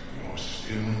years, you're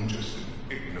still just an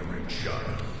ignorant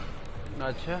child.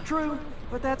 अच्छा, True,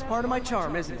 but that's part of my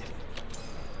charm, isn't it?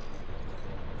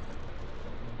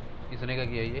 इसने क्या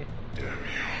किया ये? Damn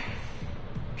you.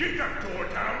 Keep that door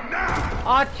down now!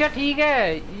 अच्छा ठीक है,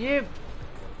 ये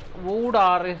वो उड़ा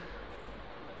रहे।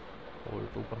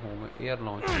 होल्ड ऊपर home air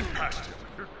launch. Past him.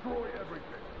 Destroy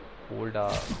everything. Hold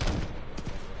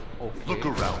okay. Look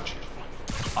around you.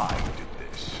 I did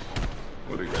this.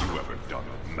 What have you ever done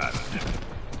with madman?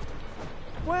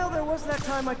 Well, there was that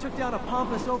time I took down a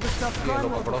pompous, overstuffed ये लो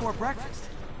crime lord पकड़ो। before breakfast.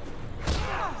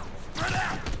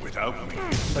 Without me,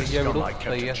 सही the है scum बिडू, I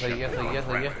kept सही है in सही है check सही है will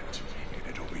सही है। rampant, and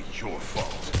it'll be your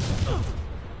fault.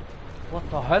 What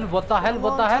the hell? What the hell?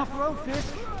 What the Long, hell? tough road,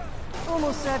 Fisk.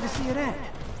 Almost sad to see it end.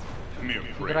 Mere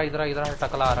इधर prey. इधर इधर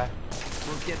टकला आ रहा है।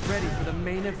 We'll get ready for the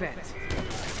main event.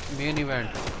 Main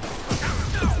event.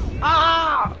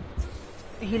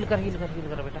 Heal कर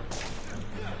बेटा।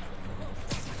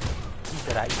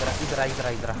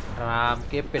 इधर राम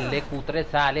के पिल्ले कूतरे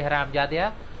साले हराम जा दिया।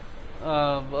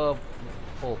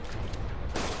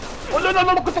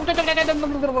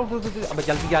 अबे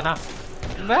जल्दी जाना,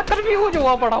 मैं कंफ्यूज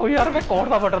हुआ पड़ा हूँ यार, मैं कौन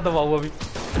सा बटन दबाऊँ अभी?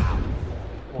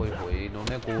 ओए होए,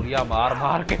 इन्होंने गोलियां मार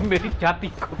मार के मेरी छाती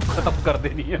को खत्म कर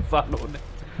देनी है सालों ने।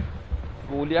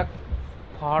 गोलियां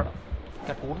फाड़,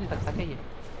 क्या तोड़ नहीं सकता क्या ये?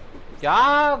 क्या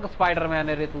स्पाइडरमैन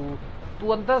है रे तू? तू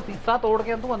अंदर शीशा तोड़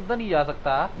के तू अंदर नहीं जा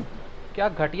सकता? क्या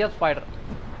घटिया स्पाइडर।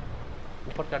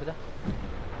 ऊपर चढ़ जा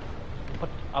ऊपर।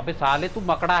 अबे साले तू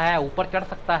मकड़ा है, ऊपर चढ़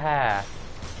सकता है।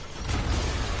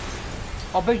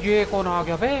 अबे ये कौन आ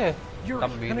गया बे?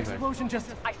 Yuri, an explosion just...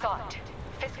 I saw it.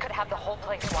 Fisk could have the whole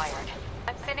place wired.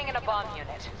 I'm sending in a bomb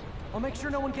unit. I'll make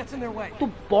sure no one gets in their way. तू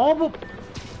बॉम्ब,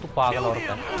 तू पागल औरत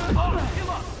है।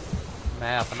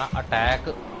 मैं अपना अटैक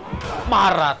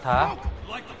मार रहा था।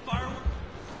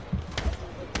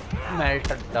 मेल्ट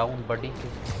डाउन बडी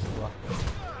हुआ।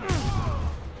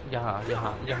 यहाँ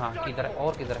यहाँ यहाँ किधर है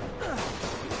और किधर है?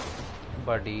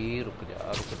 बडी रुक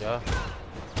जा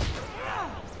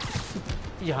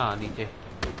यहाँ नीचे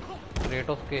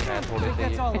क्रेटोस के हैं थोड़े से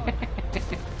ये।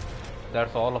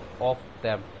 That's all of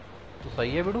them. तो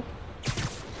सही है बिडू।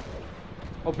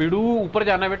 और बिडू ऊपर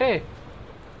जाना है बेटे।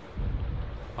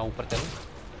 हाँ ऊपर चलो।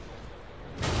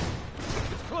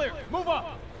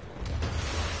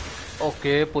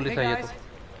 ओके पुलिस Hey है ये guys,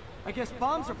 तो। I guess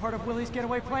bombs are part of Willie's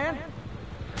getaway plan?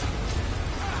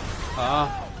 हाँ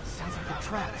Sounds like they're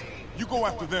trapped. You go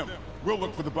after them. We'll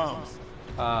look for the bombs.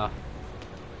 हाँ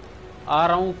आ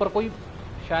रहा हूँ ऊपर। कोई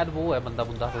शायद वो है बंदा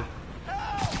कोई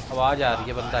आवाज आ रही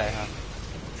है। बंदा है हाँ।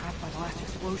 Trapped by the last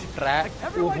explosion. Track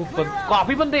Everyone clear!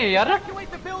 काफी बंदे हैं यार।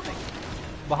 Evacuate the building!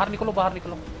 बाहर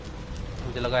निकलो।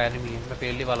 मुझे लगा एनिमी है, मैं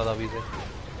पहले वाला था अभी से।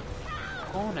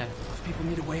 कौन है? Those people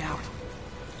need a way out.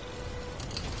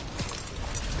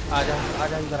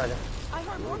 आजा इधर आजा। I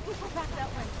heard more people back that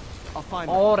way. I'll find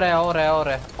them. और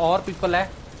है और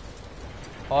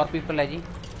पीपल है जी।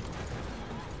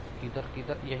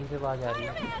 किधर यहीं से आवाज आ रही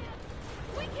है।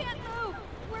 We can't move.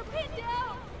 We're pinned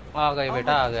down. आ गए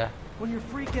बेटा आ गया। When you're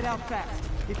free, get out fast.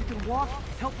 If you can walk,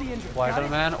 help the injured. Got it?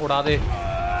 Spiderman उड़ा दे।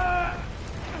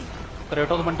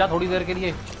 क्रेटोस बन जा थोड़ी देर के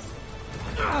लिए।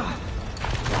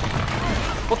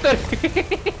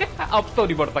 अब तो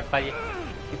नहीं बढ़ सकता ये,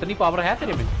 इतनी पावर है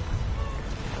तेरे में।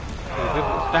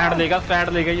 स्टैंड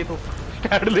लेगा ये तो।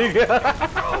 स्टैंड ले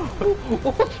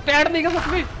गया सच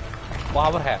में।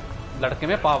 पावर है, लड़के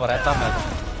में पावर है, दम है,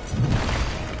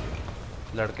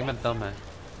 लड़के में दम है।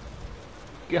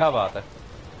 क्या बात है।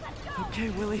 Okay,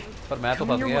 Willie. पर मैं तो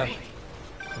Coming फंस your गया। way.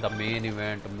 The main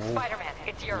event move Spider-Man,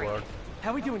 it's Yuri. Toward.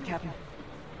 How we doing, Captain?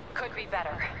 Could be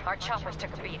better. Our choppers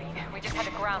took a beating. We just had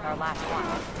to ground our last one.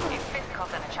 If Fitz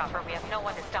calls in a chopper, we have no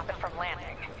one to stop it from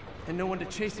landing. And no one to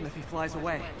chase him if he flies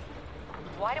away.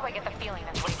 Why do I get the feeling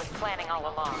that's what he was planning all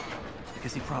along?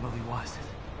 Because he probably was.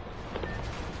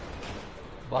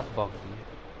 बात भागती है।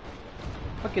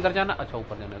 पर किधर जाना? अच्छा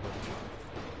ऊपर जाना है। तो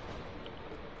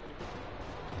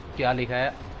क्या लिखा है?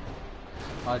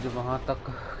 आज वहां तक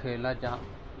खेला जहां।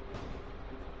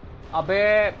 अबे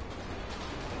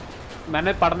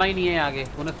मैंने पढ़ना ही नहीं है आगे,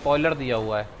 उन्हें स्पॉइलर दिया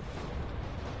हुआ है।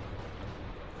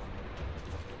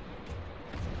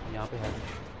 यहाँ पे है,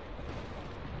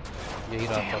 यही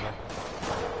रास्ता है।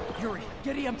 Yuri,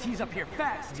 get EMTs up here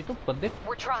fast. ये तो बंदे,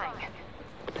 We're trying.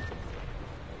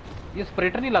 ये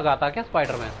स्प्रेटर नहीं लगाता क्या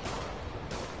स्पाइडरमैन?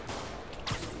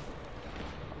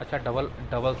 अच्छा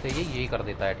डबल से ये यही कर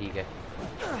देता है, ठीक है।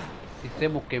 इससे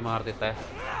मुक्के मार देता है,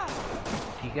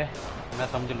 ठीक है, मैं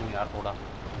समझ लूँ यार थोड़ा।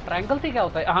 ट्रायंगल से क्या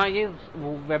होता है? हाँ ये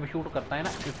वो वेब शूट करता है ना,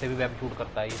 इससे भी वेब शूट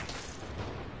करता है ये।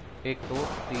 1 2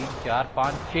 3 4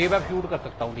 5 6 वेब शूट कर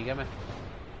सकता हूँ, ठीक है मैं।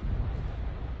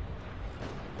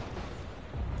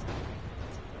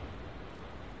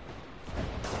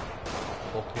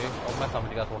 ओके, और मैं समझ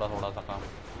गया थोड़ा थोड़ा सा काम।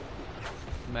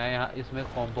 मैं यहाँ इसमें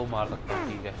कॉम्बो मार सकता हूँ,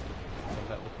 ठीक है। तो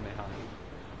मैं उसमें, हाँ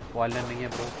वायलेंट नहीं है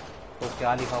तो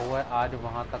क्या लिखा हुआ है? आज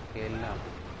वहाँ तक खेलना।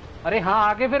 अरे हाँ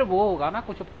आगे फिर वो होगा ना,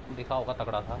 कुछ लिखा होगा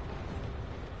तगड़ा था।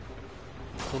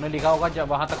 तूने लिखा होगा जब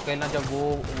वहाँ तक खेलना, जब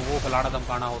वो फलाना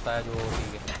धमकाना होता है जो,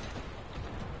 ठीक है।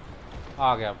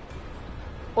 आ गया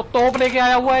वो तोप लेके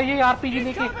आया हुआ है, ये आरपीजी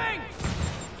लेके।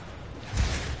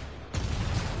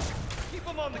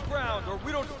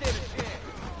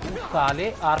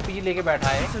 साले आरपीजी लेके बैठा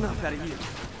है। That's enough out of you.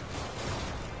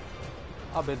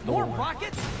 अबे दो More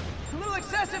rockets? A little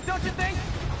excessive, don't you think?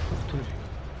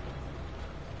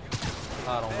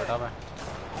 आ रहा हूँ बेटा मैं।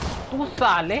 तू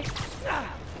साले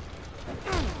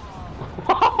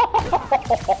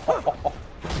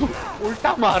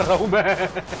उल्टा मार रहा हूँ मैं।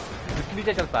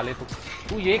 नीचे चल साले,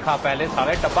 तू ये खा पहले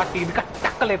साले, डब्बा टीन का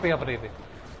टक ले पे अपने पे।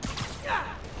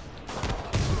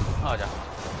 आ जा।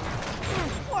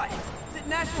 What? Is it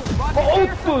National Rocket Day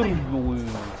or something?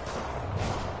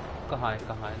 कहाँ है?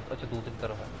 अच्छा दूसरी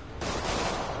तरफ है।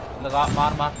 लगा,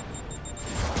 मार।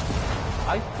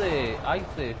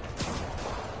 ऐसे।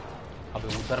 अबे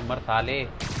उधर मर साले।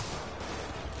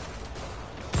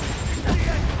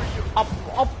 अब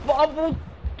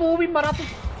तू भी मरा, तू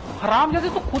हराम जैसे,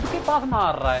 तू खुद के पास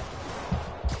मार रहा है।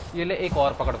 ये ले एक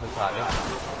और पकड़ पे साले।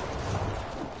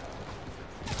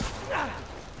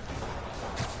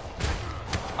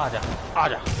 आजा।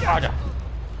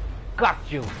 Got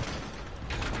you.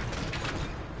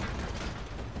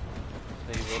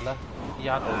 सही बोला,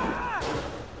 या तो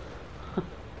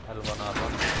हल बना दो।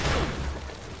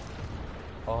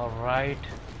 ऑलराइट,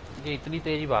 ये इतनी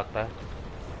तेजी भागता है।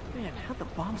 Man, how'd the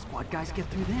bomb squad guys get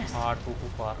through this? हाँ टू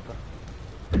पार कर।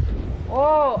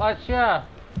 ओह अच्छा,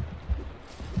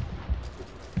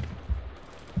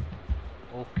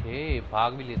 ओके भाग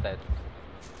भी लेता है।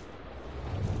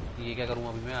 ये क्या करूं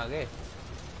अभी मैं आगे?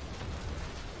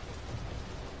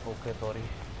 Okay sorry.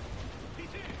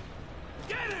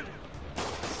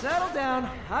 Settle down.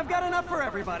 I've got enough for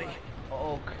everybody.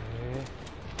 Okay,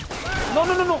 no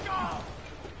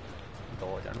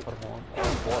Dodge and perform.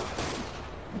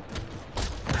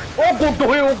 O good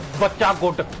हुए, ओ बच्चा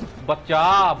गुड, बच्चा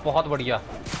बहुत बढ़िया।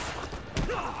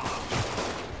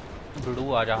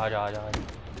 बिड़ू आजा।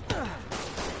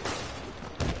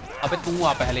 अबे तू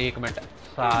आ पहले, 1 मिनट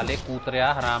साले कूतरिया,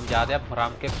 हरामजादे,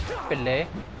 हराम के पिल्ले।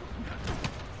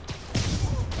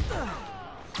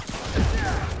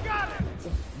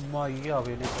 मैया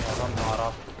अबे ने क्या मारा।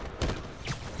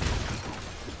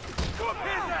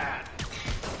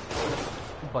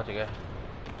 बच गए।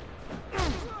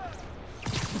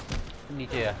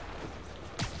 नीचे है,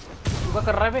 तू क्या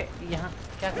कर रहा है बे? यहाँ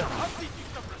क्या कर रहा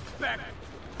है?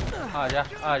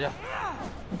 आजा।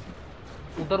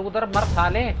 उधर मर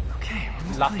साले।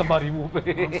 लात मारी मुंह पे।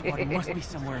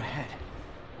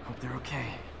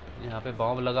 यहाँ पे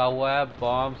बॉम्ब लगा हुआ है,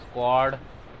 बॉम्ब स्क्वाड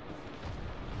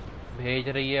भेज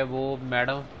रही है वो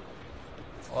मैडम,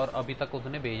 और अभी तक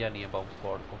उसने भेजा नहीं है बॉम्ब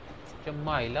स्क्वाड को।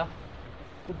 चम्माइला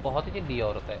तो बहुत ही जल्दी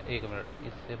औरत है। 1 मिनट,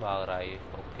 इससे भाग रहा है ये।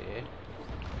 ओके,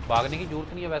 भागने की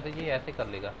जरूरत नहीं है वैसे, ये ऐसे कर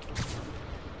लेगा,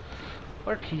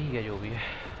 पर ठीक है जो भी है।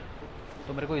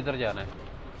 तो मेरे को इधर जाना है।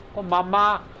 ओ मामा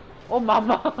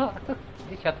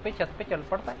ये छत पे चल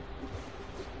पड़ता है।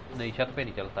 नहीं छत पे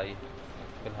नहीं चलता ये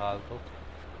फिलहाल तो।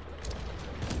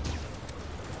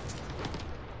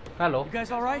 Hello You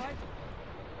guys all right?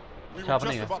 We were Chop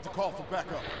just nahi hai. about to call for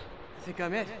backup. I think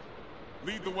I'm it.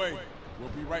 Lead the way.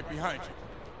 We'll be right behind you.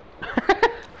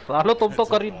 सालो तुम तो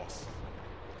Heads up, करी boss.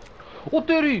 ओ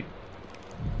तेरी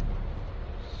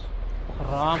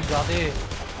राम जादे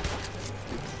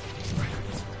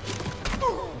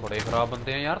बड़े खराब बनते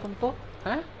हैं यार तुम तो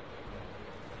हैं।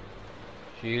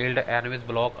 Shield enemies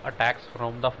block attacks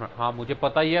from the front. हाँ मुझे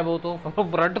पता ही है वो तो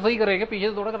फ्रंट से ही करेंगे पीछे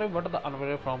से थोड़ा करेंगे but the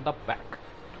unaware from the back.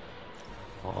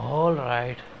 All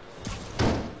right.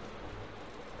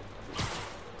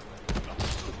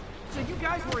 So you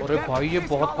guys were अरे भाई ये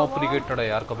बहुत all along? कॉम्प्लिकेटेड है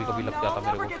यार कभी कभी लग No, जाता I'll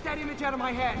मेरे never को। get that image out of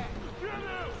my head.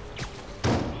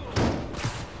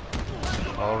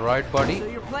 All right, buddy. So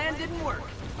your plan didn't work.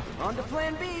 On to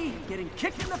plan B, getting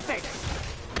kicked in the face.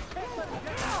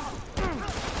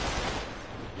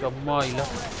 चम्मा इला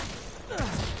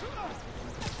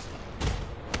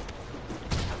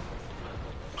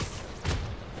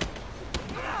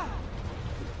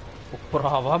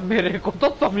भरावा मेरे को तो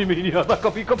समझ में ही नहीं आता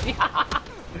कभी कभी।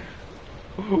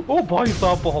 ओ भाई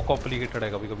साहब बहुत कॉम्प्लिकेटेड है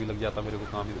कभी कभी लग जाता मेरे को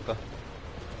काम इसका।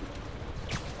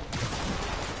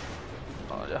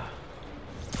 आजा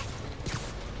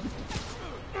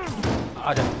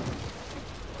आजा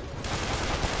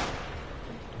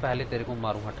पहले तेरे को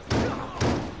मारूं हट।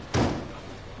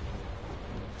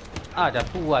 आजा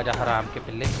तू आजा हराम के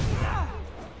पिल्ले।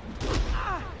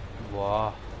 वाह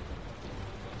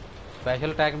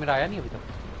स्पेशल अटैक मेरा आया नहीं अभी तक।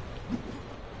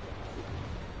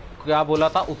 क्या बोला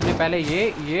था उसने पहले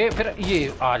ये फिर ये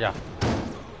आजा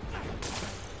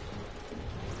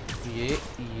ये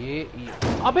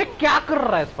अबे क्या कर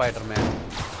रहा है स्पाइडरमैन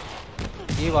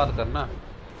ये बात करना।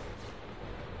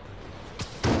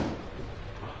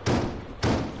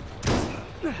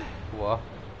 वाह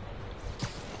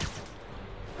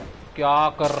क्या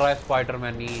कर रहा है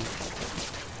स्पाइडरमैन ये।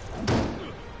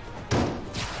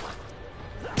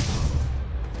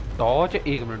 डॉज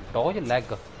एक minute Dodge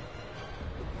leg.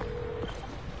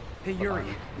 Hey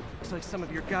Yuri, looks like some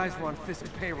of your guys were on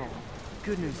Fisk's payroll.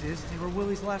 Good news is they were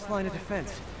Willie's last line of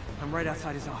defense. I'm right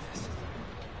outside his office.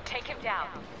 Take him down,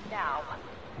 now.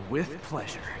 With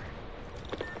pleasure.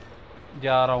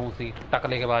 जा रहा हूँ उसी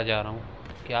टकले के पास जा रहा हूँ।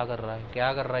 क्या कर रहा है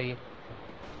क्या कर रहा है ये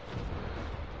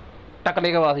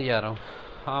टकले के पास ही जा रहा हूँ।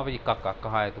 हाँ भाई काका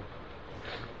कहाँ है तू।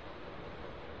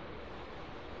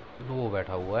 वो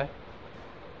बैठा हुआ है।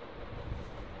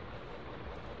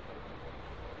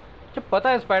 जब पता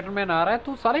है स्पाइडरमैन आ रहा है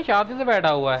तू सारी शादी से बैठा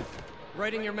हुआ है।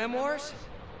 Writing your memoirs?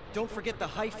 Don't forget the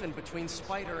hyphen between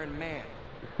spider and man.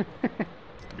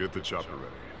 Get the chopper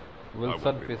ready.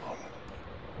 Wilson fish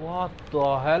what the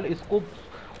hell इसको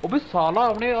अबे साला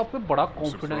अपने आप पे बड़ा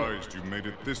Surprised you made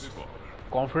it this far.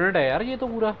 Confident है यार ये तो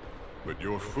पूरा। But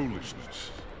your foolishness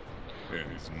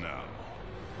ends now.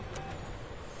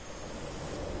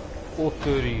 ओ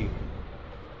तेरी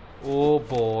oh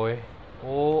boy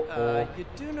O You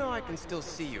do know I can still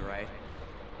see you, right?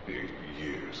 8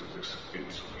 years of this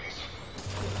insolence.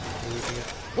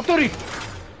 ओ तेरी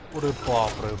अरे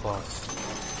बाप रे बाप।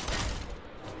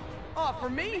 Oh, for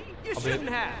me? You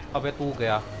shouldn't have. अबे तू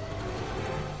गया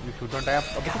यू शूडंट है।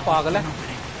 अबे तू पागल है।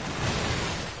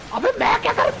 अबे मैं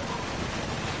क्या कर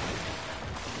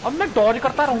अब मैं डॉज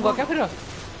करता रहूंगा क्या फिर।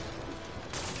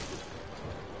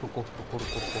 रुको रुको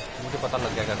रुको रुको मुझे पता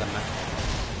लग गया क्या करना है।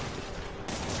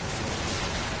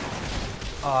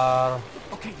 और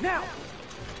Okay, now.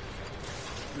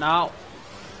 Now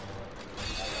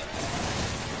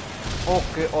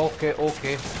okay okay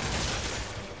okay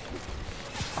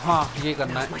हाँ ये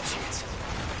करना है। My chance.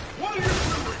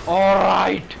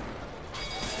 ऑलराइट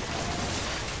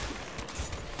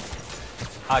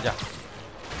आजा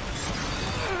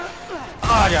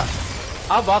आजा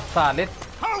अब आप साले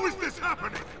How is this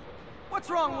happening? What's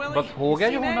wrong, Willie? बस हो गया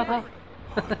You जो seem होना था। angry.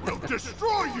 We'll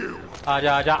destroy you!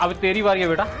 आजा आजा अब तेरी बारी है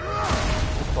बेटा।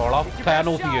 थोड़ा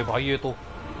थैनोस ही है भाई ये तो।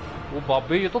 वो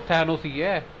बाबे ये तो थैनोस ही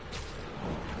है।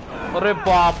 अरे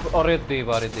बाप अरे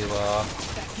देवा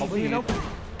अब ये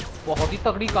बहुत ही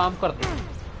तगड़ी काम करते हैं।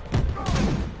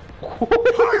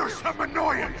 Tiresome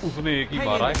annoyance! उसने एक ही Hang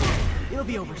मारा in है। there. It'll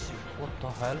be over soon. What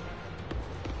the hell?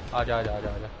 आजा आजा आजा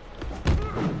आजा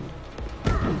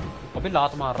अबे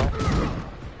लात मार रहा है।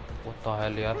 What the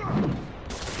hell यार।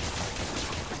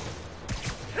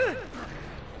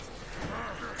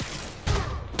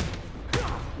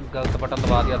 गलत बटन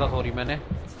दबा दिया था सॉरी मैंने।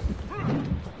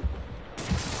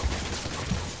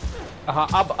 हाँ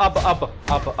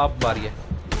अब बारी है।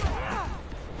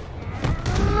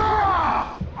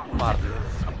 मार दिया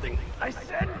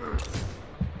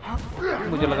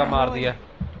मुझे लगा मार दिया।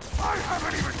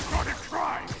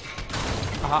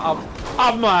 हाँ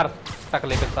अब मार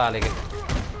टकले के साले के।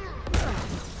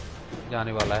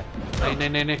 जाने वाला है। नहीं नहीं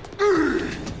नहीं नहीं।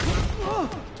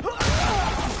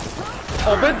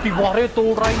 अबे दीवारें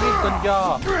तोड़ रहा है ये गंजा।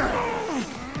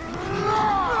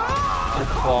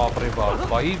 बाप रे बाप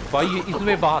भाई भाई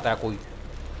इसमें बात है कोई,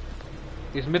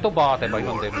 इसमें तो बात है भाई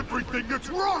बंदे में।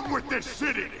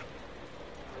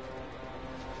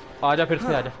 आजा फिर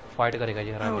से आजा, फाइट करेगा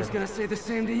ये हराम।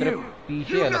 तेरे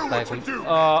पीछे है लगता है कोई।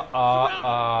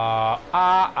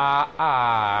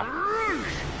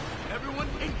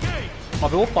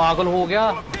 अबे वो पागल हो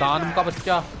गया दानव का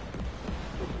बच्चा।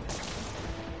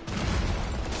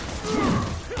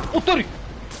 उतरी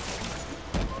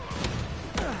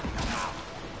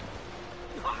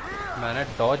मैंने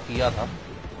डॉज किया था।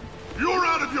 You're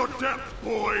out of your depth,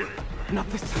 boy. Not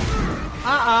this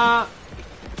time.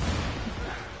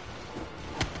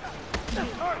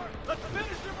 Let's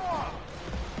finish him off.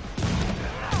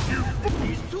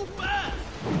 He's too fast.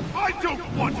 I don't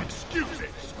want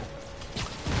excuses.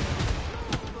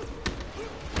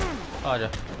 आजा।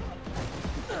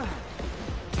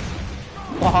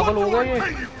 पागल हो गया ये।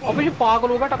 अबे ये पागल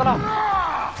हो गया टकला।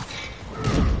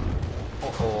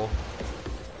 ओहो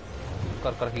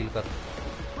कर कर हील कर।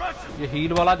 ये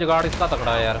हील वाला जुगाड़ इसका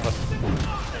तगड़ा है यार। बस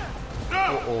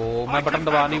ओ मैं बटन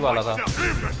दबाने ही वाला था।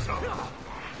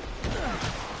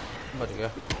 बच गया।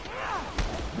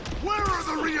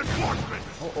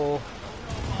 ओ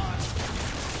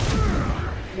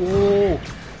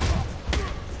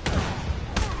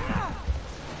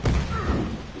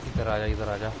इधर आजा ये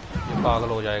पागल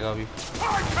हो जाएगा अभी।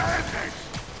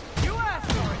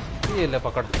 ये ले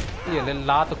पकड़, ये ले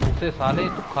लात घुसे साले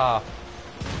तू खा।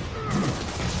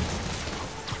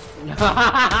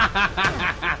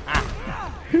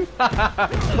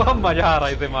 बहुत मजा आ रहा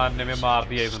है इसे मारने में। मार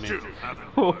दिया इसने।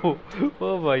 ओ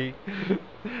भाई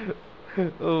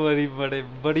ओ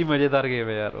बड़ी मजेदार गेम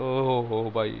है यार। ओहो हो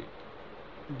भाई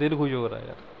दिल खुश हो रहा है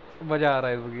यार, मजा आ रहा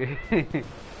है इसमें।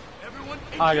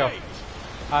 आ जाओ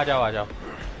आ जाओ आ जाओ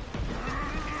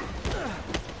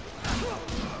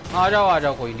आ जाओ आ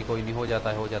जाओ। कोई नहीं हो जाता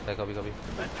है कभी कभी।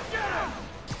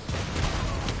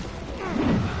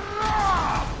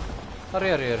 अरे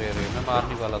अरे अरे अरे मैं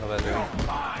मारने वाला था वैसे।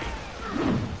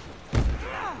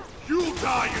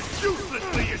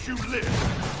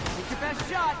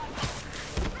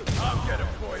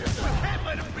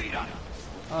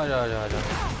 आजा आजा आजा।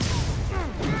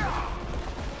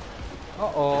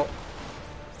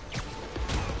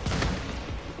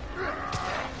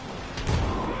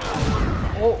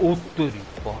 ओ उत्तरी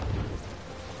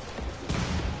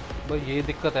भाई ये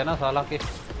दिक्कत है ना साला के।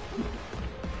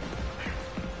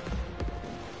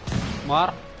 मार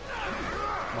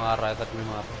रहा है सच में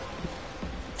मार रहा है।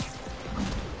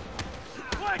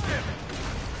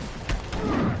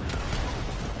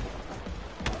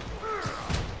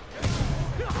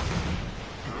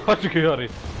 बच गया। अरे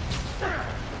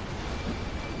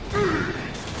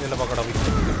ये लो पकड़ा भी।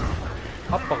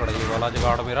 अब पकड़ा ये वाला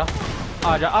जुगाड़ मेरा।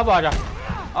 आजा अब आजा।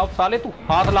 अब साले तू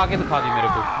हाथ लाके दिखा दी मेरे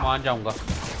को, मान जाऊंगा।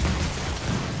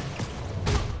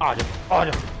 आजा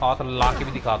आजा हाथ लाके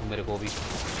भी दिखा दू मेरे को भी।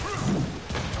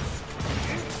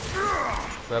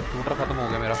 वेब शूटर खत्म हो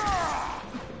गया मेरा।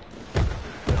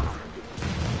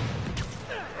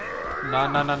 ना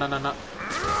ना ना ना ना ना।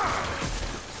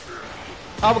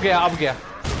 अब गया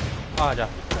आजा।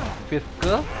 फिस्क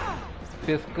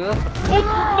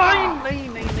नहीं नहीं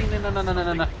नहीं नहीं ना ना ना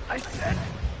ना ना।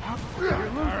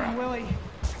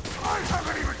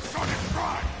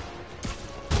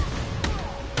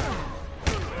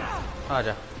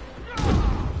 आजा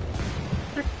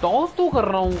टॉस तो कर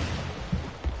रहा हूँ।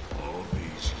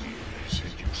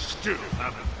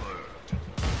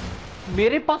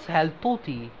 मेरे पास हेल्थ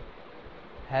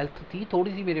थी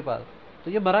थोड़ी सी मेरे पास,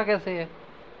 तो ये मरा कैसे है?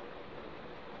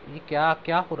 ये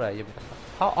क्या हो रहा है ये मेरे साथ?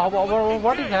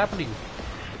 What is happening?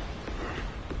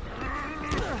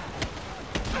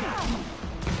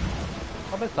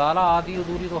 अबे साला आधी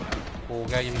अधूरी तो हो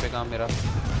गया यहीं पे काम मेरा।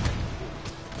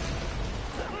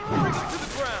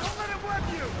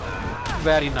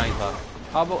 Very nice.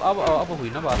 अब हुई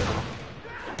ना बात।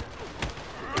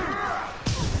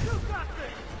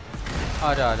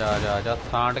 आजा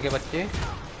सांड के बच्चे।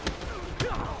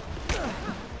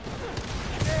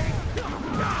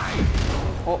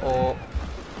 ओ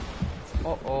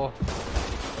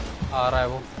आ रहा है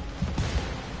वो।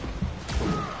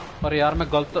 पर यार मैं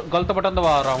गलत बटन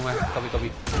दबा रहा हूँ मैं कभी कभी।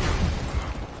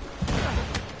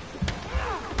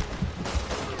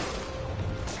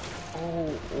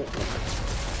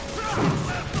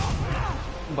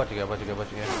 बच गया बट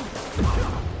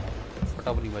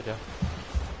अब नहीं बचा।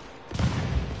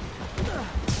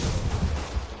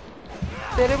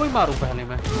 तेरे को ही मारूं पहले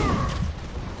मैं।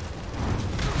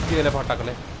 ये ले फटक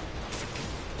ले।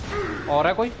 और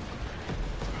है कोई?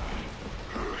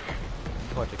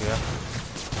 बच गया।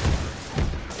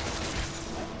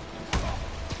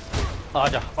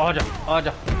 आजा आजा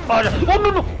आजा आजा। ओ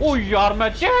नो नो, ओ यार मैं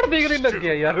चैट देखने लग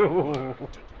गया यार।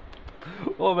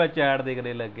 ओ मैं चैट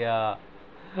देखने लग गया।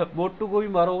 मोटू को भी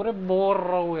मारो। अरे मार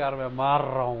रहा हूँ यार, मैं मार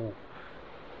रहा हूँ,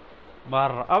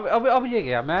 मार रहा। अब ये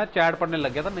गया, मैं चैट पढ़ने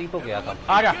लग गया था, नहीं तो गया था।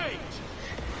 आजा।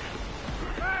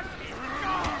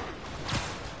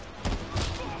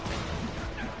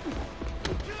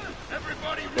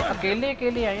 अकेले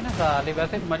अकेले आई ना साले,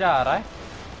 वैसे मजा आ रहा है।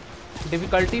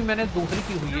 डिफिकल्टी मैंने दूसरी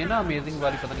की हुई है ना, अमेजिंग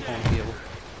वाली, पता नहीं कौन सी है वो।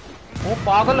 ओ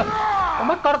पागल, ओ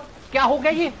मैं कर, क्या हो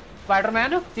गया ये?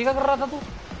 स्पाइडरमैन ठीक कर रहा था तू,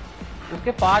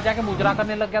 उसके पास जाके मुजरा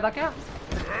करने लग गया था क्या?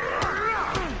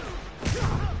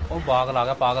 ओ पागल आ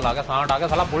गया, पागल आ गया, सांड आ गया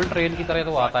साला, बुल ट्रेन की तरह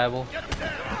तो आता है वो।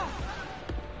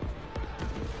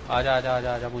 आजा आजा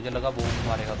आजा आजा, मुझे लगा वो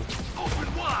मारेगा तू।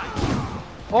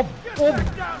 ओ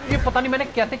ये पता नहीं मैंने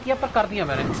कैसे किया, पर कर दिया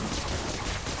मैंने।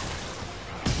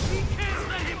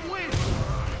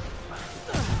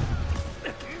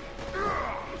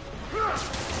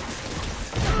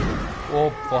 ओ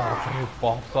बाप रे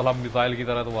बाप, साला मिसाइल की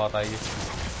तरह तो आता है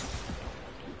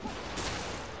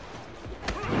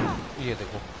ये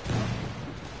देखो,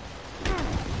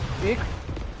 एक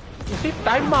उसी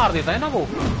टाइम मार देता है ना वो,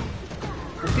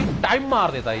 उसी टाइम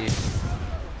मार देता है ये।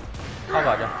 अब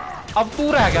आजा, अब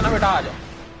तू रह गया ना बेटा, आजा।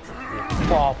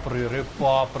 बाप रे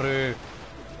बाप रे।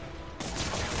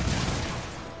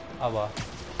 अब आ,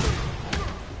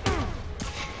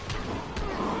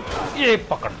 ये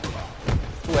पकड़,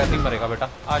 तू ऐसे ही मरेगा बेटा।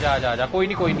 आजा आजा आजा, कोई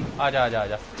नहीं कोई नहीं, आजा आजा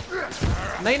आजा।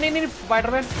 नहीं नहीं नहीं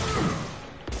स्पाइडरमैन,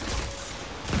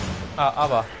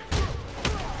 अब आ,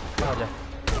 आजा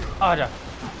आजा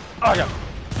आजा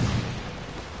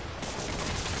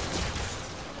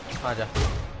आजा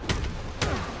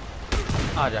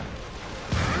आजा,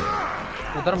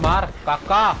 उधर मार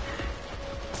काका।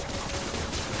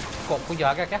 कोई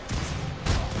आ गया क्या?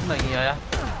 नहीं आया।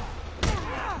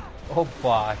 ओ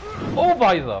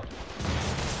भाई साहब,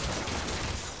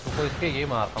 तो इसके ये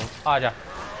मारता हूँ। आजा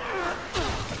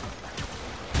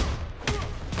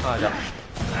आजा,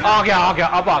 आ गया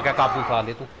अब आ गया काबू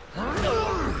साले तू।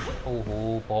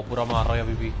 ओहो बहुत बुरा मार रहा है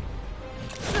अभी भी।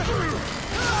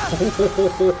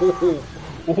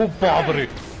 ओह बाप रे,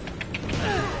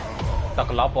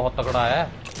 टकला बहुत तगड़ा है।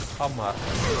 अब मार।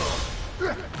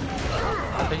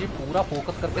 अच्छा ये पूरा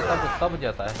फोकस करके तब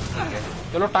जाता है, ठीक है।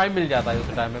 चलो टाइम मिल जाता है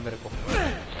उस टाइम में मेरे को।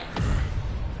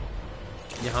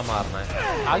 यहाँ मारना है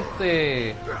आइसे।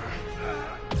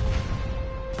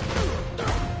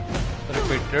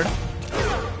 रिपीटेड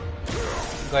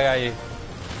गया, ये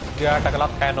गया टकला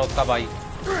थैनोस का भाई,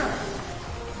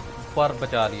 पर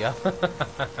बचा लिया।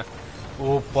 ओ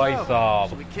भाई साहब।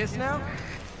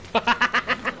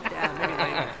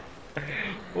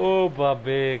 ओ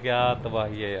बाबे क्या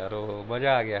तबाही है यार, ओ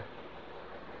मजा आ गया,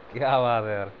 क्या बात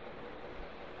है यार।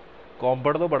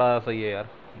 कॉम्बट तो बड़ा सही है यार,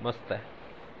 मस्त है।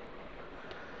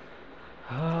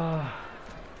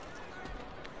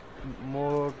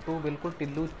 मोटू बिल्कुल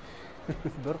टिल्लू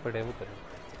दूर पड़े वो करे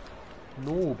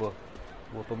नूब,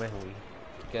 वो तो मैं हूँ ही।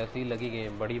 कैसी लगी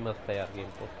गेम? बड़ी मस्त है यार गेम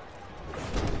तो।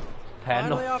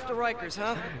 Finally off to Rikers,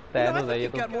 huh? You know, I think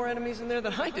you've got more enemies in there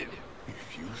than I do.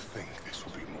 If you think this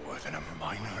will be more than a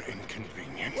minor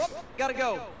inconvenience... Whoop, gotta go.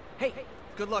 Hey,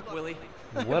 good luck, Willie.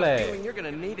 I have a feeling you're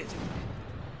gonna need it.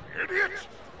 Idiot!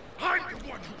 I'm the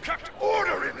one who kept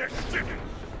order in this city!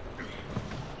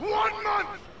 1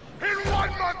 month! In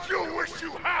 1 month you'll wish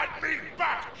you had me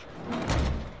back!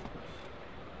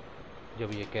 जब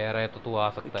ये कह रहा है तो तू आ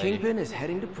सकता है। Kingpin is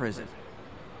heading to prison.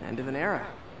 End of an era.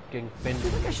 Kingpin. I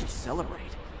think I should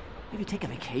celebrate. Maybe take a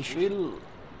vacation.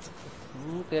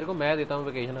 तेरे को मैं देता हूँ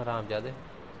वेकेशन आराम ज्यादा।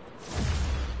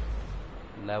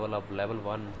 लेवल अप, लेवल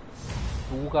 1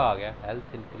 2 का आ गया।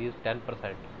 Health increase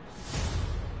 10%।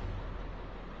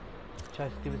 अच्छा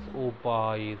इसकी भी, ओ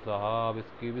भाई साहब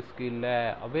इसकी भी स्किल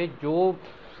है। अबे जो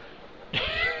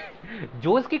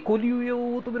इसकी खुली हुई है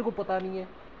वो तो मेरे को पता नहीं है।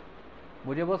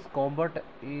 मुझे बस कॉम्बट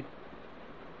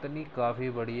इतनी काफी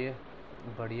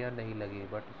बढ़िया नहीं लगी,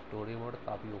 बट स्टोरी मोड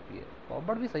काफी ओपी है।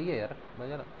 कॉम्बट भी सही है यार,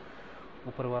 मजा ना।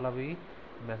 ऊपर वाला भी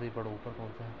मैसेज पढ़ो, ऊपर कौन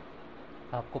सा है?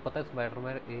 आपको पता है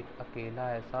स्पाइडरमैन एक अकेला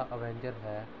ऐसा अवेंजर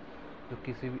है जो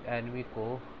किसी भी एनिमी को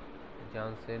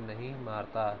जान से नहीं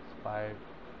मारता।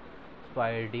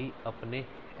 स्पाइडी अपने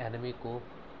एनिमी को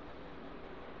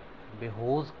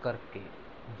बेहोश करके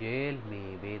जेल में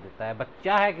भेज देता है।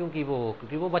 बच्चा है क्योंकि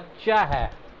वो बच्चा है।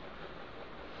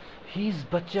 He's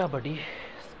बच्चा बड़ी.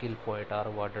 Skill point are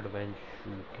awarded when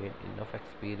you gain enough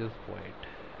experience point.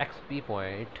 XP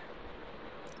point.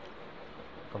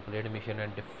 Complete mission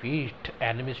and defeat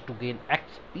enemies to gain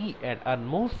XP and earn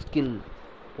more skill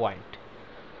point.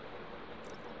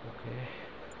 Okay.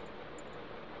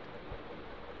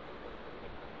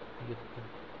 ये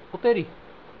तेरी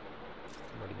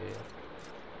बढ़िया यार.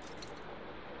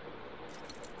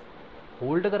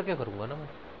 होल्ड करके करूँगा ना मैं.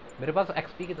 मेरे पास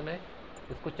XP कितना है?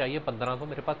 इसको चाहिए 1500,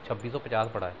 मेरे पास 2650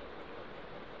 पड़ा है.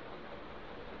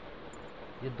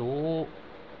 ये दो,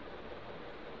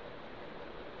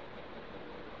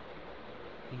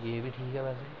 ये भी ठीक है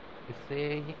वैसे. इससे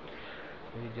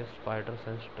ये just spider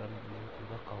sense turn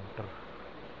blue counter.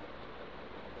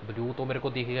 Blue तो मेरे को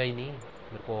दिखेगा ही नहीं,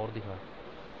 मेरे को और दिखा.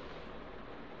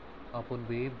 अपन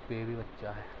बेबी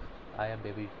बच्चा है. आया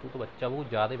बेबी. तू तो बच्चा बहुत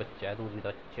ज़्यादा ही बच्चा है. तू भी तो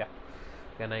बच्चा.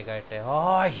 कहना ही कहते हैं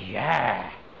ओह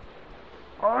ये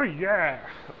ओह ये.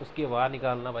 उसकी आवाज़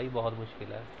निकालना भाई बहुत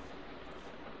मुश्किल है.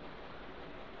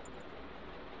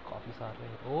 काफ़ी सारे.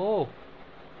 ओह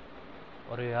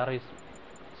अरे यार, इस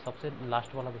सबसे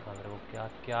लास्ट वाला दिखा मेरे को. क्या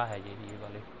क्या है ये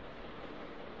वाले.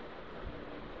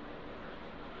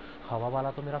 हवा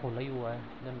वाला तो मेरा खुला ही हुआ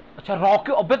है. अच्छा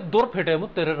रॉकेट. अबे दूर फिटे मुझ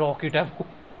तेरे रॉकेट है वो.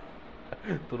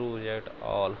 Through jet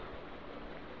all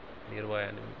near by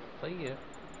enemy. सही है.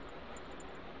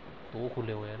 दो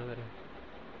खुले हुए हैं ना मेरे.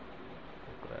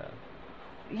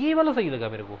 ये वाला सही लगा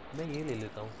मेरे को. मैं ये ले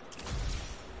लेता हूँ.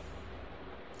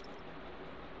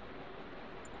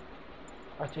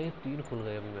 अच्छा ये 3 खुल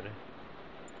गए अभी मेरे.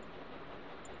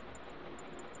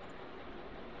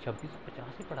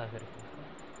 2650 ही पड़ा है मेरे को.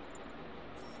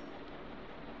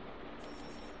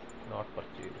 Not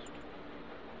purchased.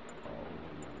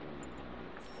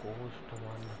 कोस्ट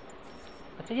 1.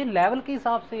 अच्छा ये लेवल के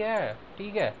हिसाब से है.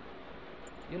 ठीक है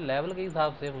ये लेवल के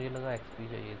हिसाब से. मुझे लगा XP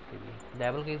चाहिए इसके लिए.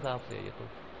 लेवल के हिसाब से है ये तो.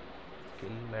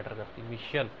 स्किल मैटर करती.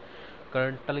 मिशन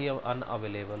करंटली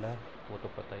अनअवेलेबल है वो तो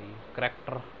पता ही है.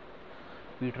 Character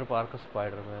Peter Parker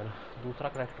Spiderman. दूसरा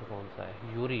करैक्टर कौन सा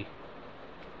है? यूरी.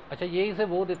 अच्छा ये इसे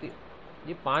वो देती.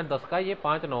 ये 5-10 का है, ये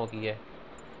 5-9 की है.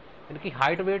 इनकी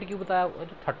हाइट वेट क्यों बताया?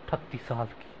 38 साल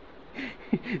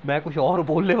की. मैं कुछ और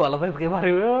बोलने वाला था इसके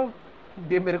बारे में.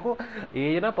 ये मेरे को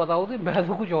एज ना पता होती मैं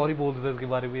तो कुछ और ही बोल देता इसके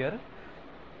बारे में यार.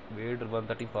 वेट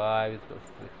 135. इसका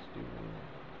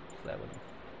 67.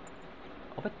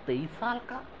 अबे 23 साल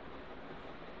का.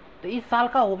 23 साल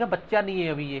का हो गया. बच्चा नहीं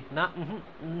है अभी ये ना.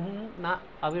 ना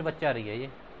अभी बच्चा रही है ये.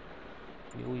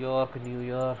 New York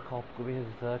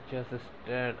research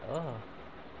assistant.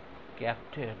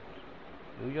 Captain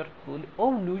New York police.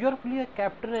 ओह न्यूयॉर्क पुलिस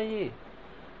कैप्टन है ये.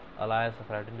 Alliance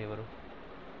friend never.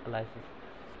 Alliance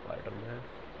Spiderman.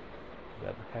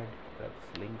 Web head web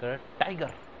slinger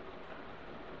tiger.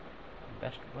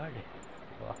 Best bird.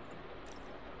 वाह.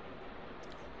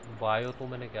 बायो तो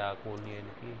मैंने क्या खोलनी है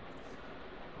इनकी.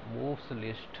 Moves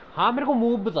list. हाँ मेरे को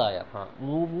मूव बताया. हाँ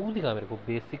मूव दिखा मेरे को.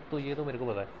 बेसिक तो ये तो मेरे को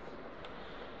पता है.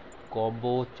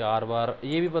 कॉम्बो 4 बार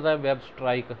ये भी पता है. Web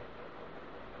strike.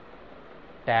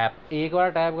 टैप एक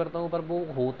बार टैप करता हूँ पर वो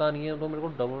होता नहीं है तो मेरे को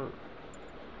डबल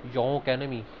यॉन्क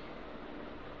एनिमी.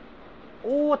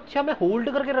 ओ अच्छा मैं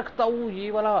होल्ड करके रखता हूँ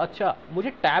ये वाला. अच्छा मुझे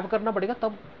टैप करना पड़ेगा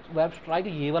तब वेब स्ट्राइक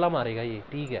ये वाला मारेगा ये.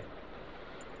 ठीक है.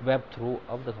 वेब थ्रो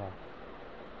अब दिखा.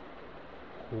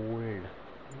 होल्ड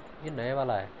ये नए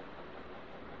वाला है.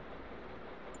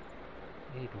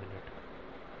 एक मिनट.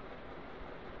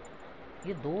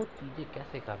 ये दो चीजें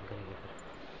कैसे काम करेंगे फिर?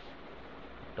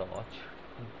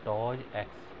 Dodge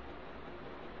x.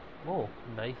 वो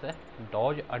नाइस है.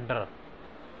 Dodge under.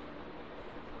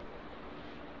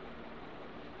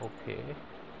 Okay.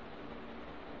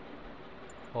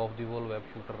 Of the wall web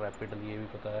shooter rapidly ये भी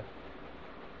पता है.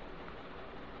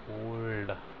 होल्ड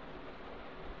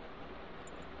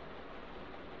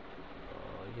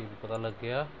ये भी पता लग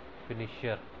गया.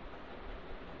 फिनिशर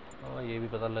हाँ ये भी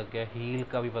पता लग गया. हील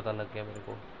का भी पता लग गया मेरे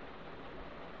को.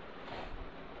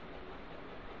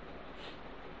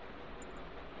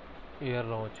 Air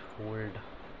launch. होल्ड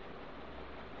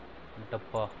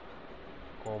डब्बा.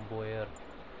 Combo air.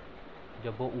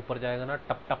 जब वो ऊपर जाएगा ना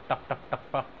टप टप टप टप टप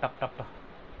टप टप टप टप.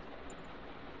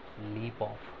 Leap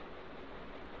of.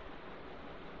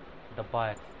 डब्बा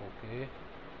एक्स. ओके.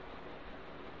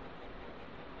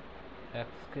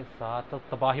 एक्स के साथ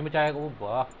तबाही मचाएगा वो.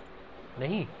 वाह.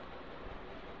 नहीं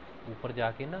ऊपर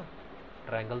जाके ना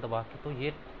ट्रायंगल दबा के तो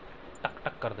ये टक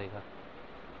टक कर देगा.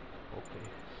 ओके.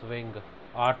 स्विंग.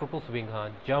 R2 swing. हाँ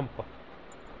जंप.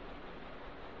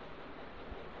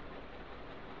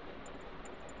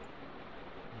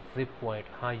 Zip point.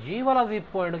 हाँ ये वाला जिप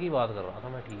पॉइंट की बात कर रहा था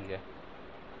मैं. ठीक है.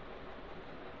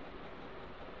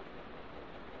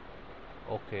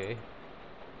 Okay okay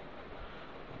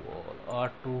wall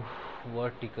R2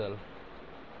 vertical.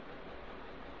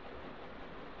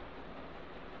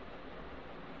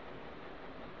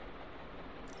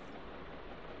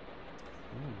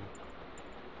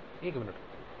 एक मिनट।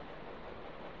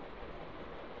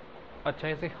 अच्छा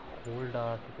इसे होल्ड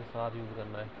R2 के साथ यूज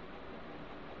करना है।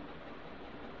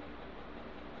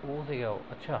 O से क्या हो?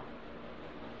 अच्छा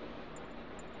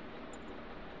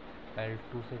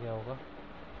L2 से क्या होगा?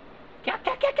 क्या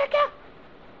क्या क्या क्या क्या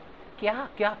क्या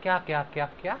क्या क्या क्या क्या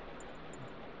क्या?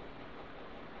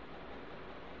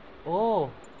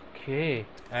 ओके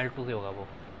L2 से होगा वो।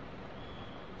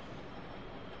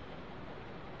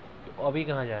 तो अभी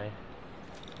कहाँ जाएं?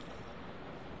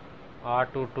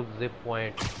 R2 to zip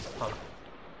point. हाँ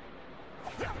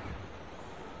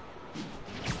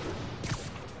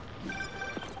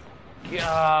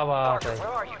क्या बात है।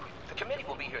 Where are you? The committee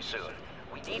will be here soon.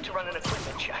 We need to run an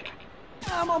equipment check.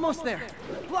 I'm almost there.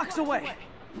 Blocks away.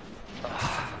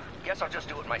 Guess I'll just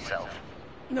do it myself.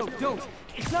 No, don't.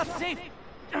 It's not safe.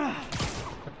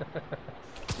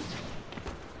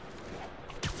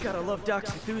 Gotta love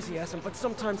Doc's enthusiasm, but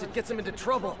sometimes it gets him into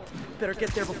trouble. Better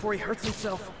get there before he hurts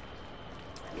himself.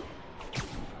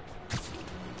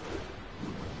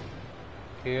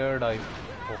 Air dive.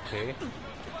 Okay.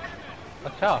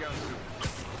 अच्छा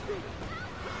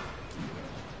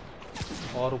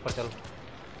और ऊपर चल।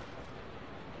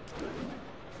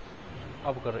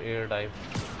 अब कर air dive.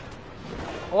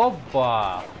 ओ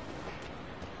वाह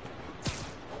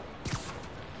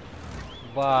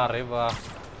वाह रे वाह,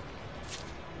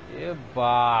 ये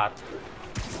बात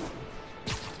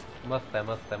मस्त है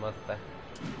मस्त है मस्त है।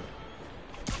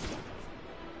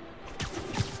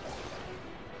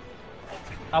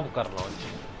 अब कर लॉन्च।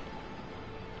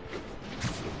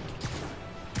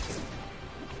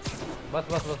 बस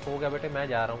बस बस हो गया बेटे, मैं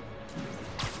जा रहा हूँ।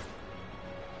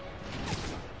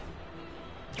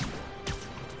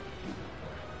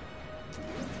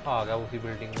 आ गया उसी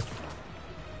बिल्डिंग में।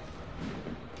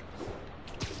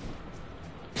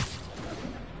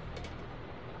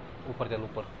 ऊपर चल,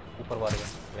 ऊपर ऊपर वाले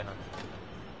यहाँ।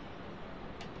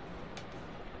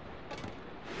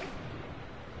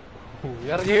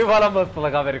 यार ये वाला मस्त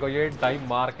लगा मेरे को, ये टाइम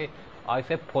मार के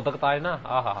ऐसे फुदकता है ना,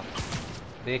 आहा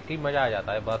देख के मजा आ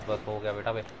जाता है। बस बस हो गया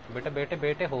बेटा, बेटे बेटे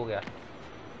बेटे हो गया।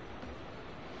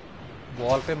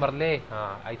 वॉल पे मर ले,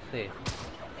 हाँ ऐसे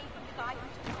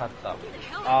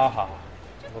खत्म। आहा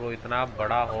ब्रो इतना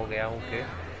बड़ा हो गया हूँ कि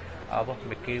अब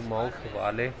मिक्की माउस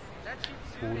वाले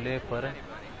झूले पर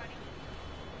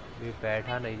भी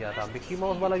बैठा नहीं जाता। मिक्की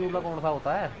माउस वाला झूला कौन सा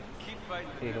होता है?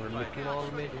 एक मिनट, मिक्की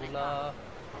माउस में झूला,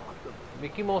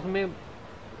 मिक्की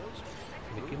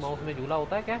माउस में झूला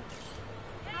होता है क्या?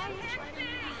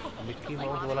 मिक्की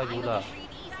माउस वाला झूला,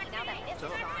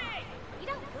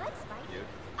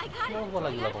 माउस वाला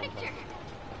झूला कौन सा?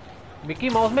 मिक्की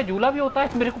माउस में झूला भी होता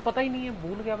है, मेरे को पता ही नहीं है,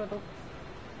 भूल गया मैं तो।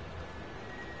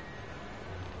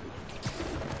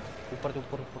 ऊपर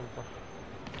ऊपर ऊपर ऊपर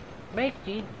मैं एक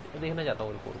चीज देखना चाहता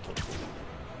हूँ। ऊपर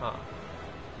हाँ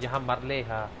यहाँ मर ले,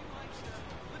 हाँ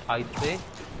ऐसे,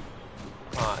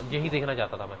 हाँ यही देखना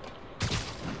चाहता था मैं।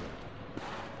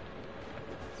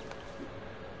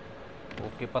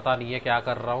 ओके पता नहीं है क्या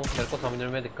कर रहा हूँ, मेरे को समझने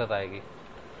में दिक्कत आएगी।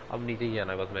 अब नीचे ही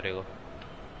जाना है बस मेरे को।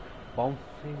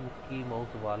 बाउंसी मिक्की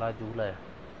माउस वाला झूला है,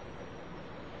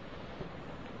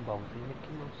 बाउंसी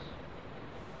मिक्की माउस।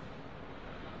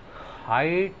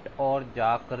 हाइट और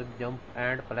जाकर जंप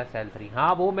एंड प्लस L3,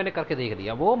 हाँ वो मैंने करके देख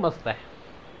लिया, वो मस्त है।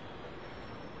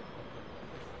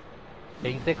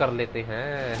 यहीं से कर लेते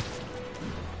हैं,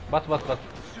 बस बस बस।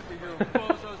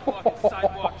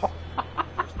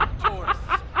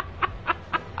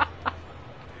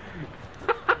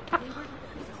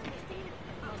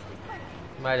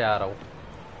 मैं जा रहा हूँ,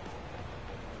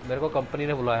 मेरे को कंपनी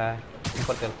ने बुलाया है।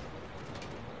 ऊपर चल।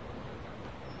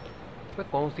 तो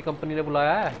कौन सी कंपनी ने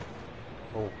बुलाया है?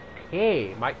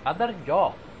 Okay my other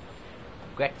job,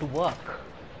 gate to work.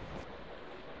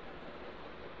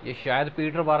 ये शायद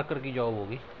पीटर पार्कर की जॉब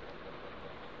होगी,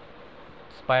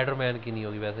 स्पाइडरमैन की नहीं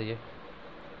होगी वैसे ये,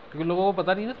 क्योंकि लोगों को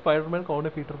पता नहीं ना स्पाइडरमैन कौन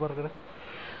है, पीटर पार्कर है।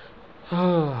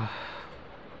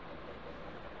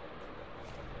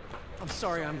 I'm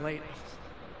sorry I'm late.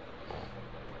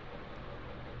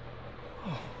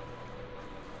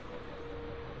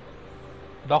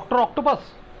 Doctor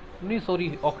octopus नहीं,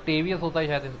 सॉरी ऑक्टेवियस होता है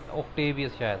शायद,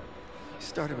 ऑक्टेवियस शायद।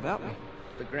 Started without me.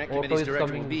 The grant committee's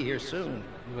director will be here soon.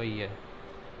 वही है,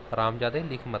 रामजादे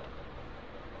लिख मत।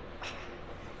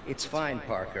 It's fine,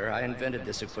 Parker. I invented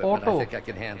this equipment. I think I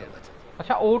can handle it.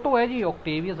 अच्छा ऑटो है जी,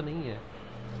 ऑक्टेवियस नहीं है,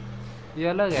 ये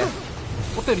अलग है।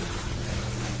 वो तेरी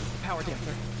Power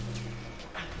damper.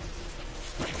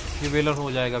 ये विलन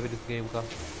हो जाएगा फिर इस गेम का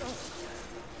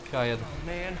शायद।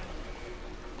 Man.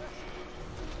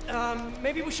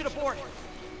 Maybe we should abort.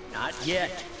 Not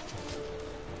yet.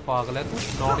 पागल है तू,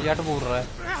 नॉट येट बोल रहा है।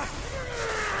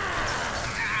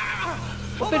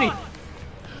 तेरी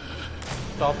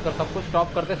स्टॉप कर, सब कुछ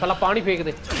स्टॉप करते। साला पानी फेंक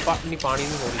दे। नहीं पानी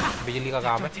नहीं हो रही, बिजली का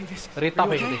काम है। रेता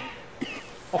फेंक दे।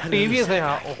 ऑक्टेवियस है,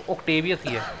 हाँ ऑक्टेवियस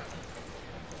ही है।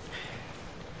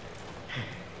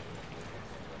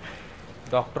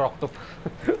 डॉक्टर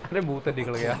ऑक्टोपस अरे मुंह से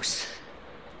निकल गया।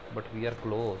 But we are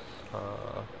close.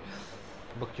 हाँ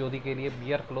बकचोदी के लिए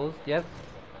we are close. Yes.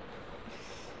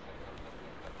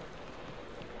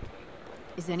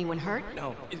 Is anyone hurt? No,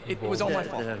 it was all my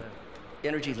fault. The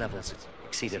energy levels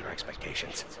exceeded our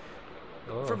expectations.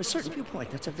 From a certain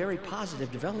viewpoint, that's a very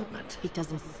positive development. It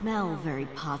doesn't smell very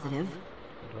positive.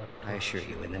 I assure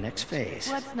you, in the next phase...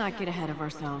 Let's not get ahead of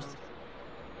ourselves.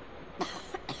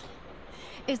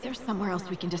 Is there somewhere else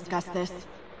we can discuss this?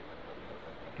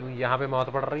 क्यों यहाँ पे मौत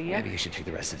पड़ रही है? Maybe you should take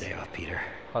the rest of the day off, Peter.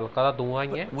 हल्का सा धुआं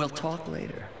ही है। We'll talk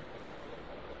later.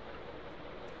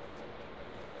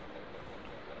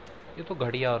 ये तो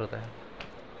घड़िया औरत है।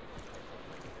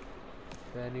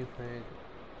 पानी फेंक,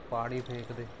 पानी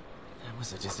फेंक दे। That was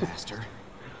a disaster.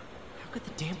 How could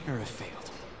the dampener have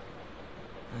failed?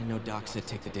 I know Doc said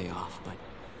take the day off, but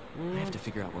I have to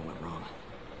figure out what went wrong.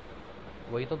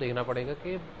 वही तो देखना पड़ेगा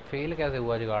कि फेल कैसे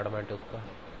हुआ जुगाड़मेंट उसका।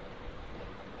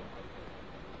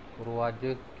 और वो आज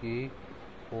की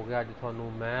हो गया आज थानू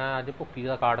मैं आज भुक्की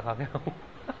का कार्ड खा गया हूँ।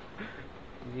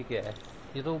 ये क्या है?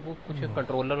 ये तो वो कुछ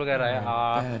कंट्रोलर वगैरह है।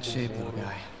 Bad shape, little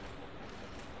guy.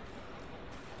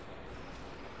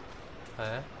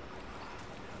 है?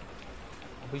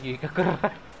 अब ये क्या कर रहा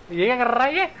है? ये क्या कर रहा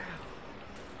है ये?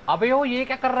 अबे ओ ये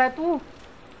क्या कर रहा है तू?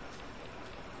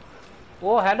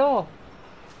 ओ हेलो।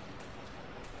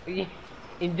 ये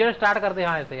इंजन स्टार्ट कर दे।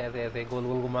 हाँ ऐसे ऐसे ऐसे गोल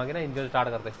गोल घुमा के ना इंजन स्टार्ट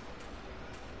कर दे।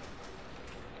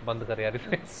 बंद कर यार इसे।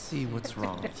 Let's see what's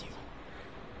wrong with you.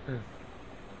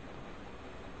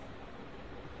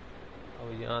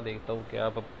 अब यहाँ देखता हूँ क्या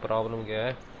प्रॉब्लम क्या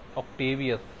है।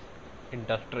 Octavius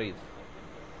industries,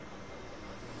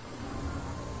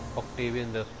 Octavius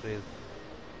industries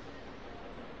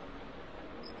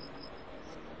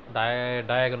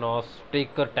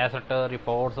diagnostic test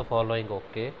reports following.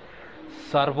 Okay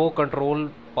servo control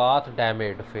path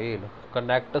damage fail,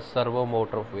 connect servo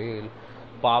motor fail,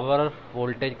 power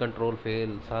voltage control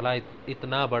fail. साला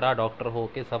इतना बड़ा डॉक्टर हो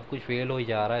के सब कुछ फेल हो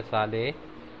जा रहा है साले।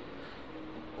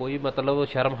 कोई मतलब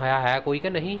शर्म हया है कोई का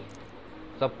नहीं?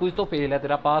 सब कुछ तो फेल है।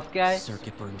 तेरा पास क्या है?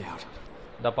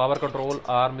 The power control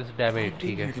arm is damage.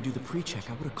 ठीक है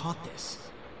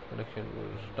connection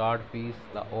start piece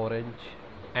the orange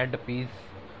and piece.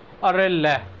 अरे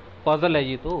ले पजल है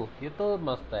ये तो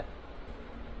मस्त है।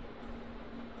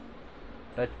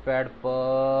 टच पैड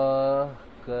पर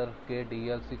करके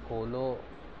डीएलसी खोलो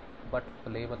बट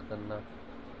प्ले मत करना।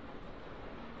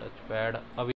 टच पैड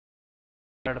अभी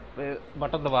पे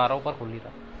बटन दबा रहा हूँ पर खुल नहीं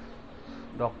रहा।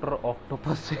 Doctor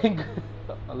octopus Singh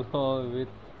along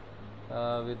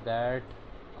with that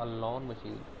alone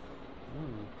machine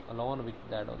alone with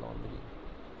that alone machine।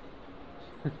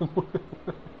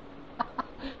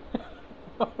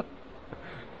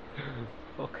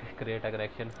 Okay create a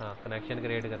connection. हाँ कनेक्शन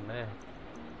क्रिएट करना है।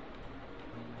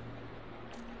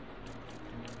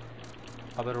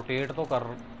 अबे रोटेट तो कर।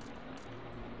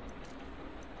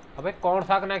 अबे कौन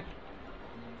सा कनेक्ट?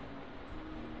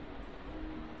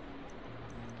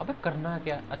 अबे करना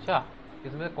क्या? अच्छा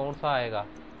इसमें कौन सा आएगा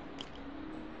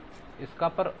इसका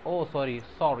पर? ओ सॉरी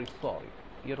सॉरी सॉरी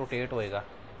ये रोटेट होएगा।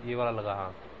 ये वाला लगा।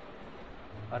 हाँ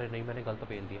अरे नहीं मैंने गलत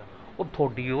पेल दिया। ओ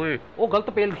थोड़ी ओए ओ गलत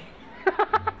पेल दी।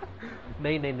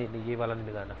 नहीं नहीं नहीं नहीं ये वाला नहीं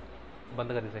लगाना।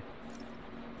 बंद कर इसे।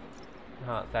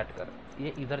 हाँ सेट कर।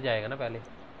 ये इधर जाएगा ना पहले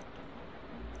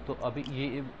तो अभी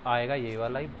ये आएगा ये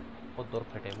वाला ही। और दूर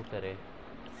फटे वो तेरे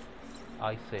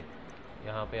आज से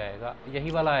यहाँ पे आएगा।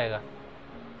 यही वाला आएगा।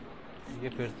 ये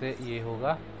फिर से ये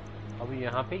होगा। अभी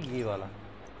यहाँ पे ये वाला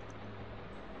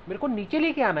मेरे को नीचे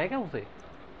लेके आना है क्या उसे?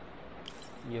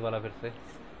 ये वाला फिर से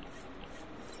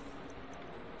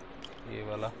ये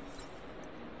वाला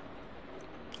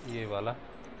ये वाला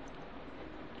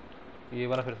ये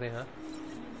वाला फिर से। हाँ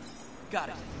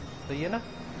सही है ना?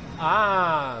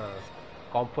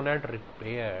 कंपोनेंट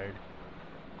रिपेयर्ड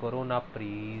करो ना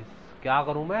प्लीज। क्या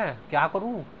करूं मैं? क्या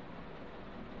करूं?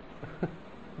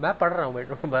 मैं पढ़ रहा हूँ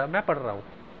मैं पढ़ रहा हूँ।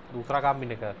 दूसरा काम भी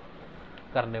नहीं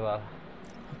करने वाला।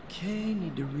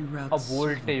 अब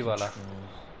वोल्टेज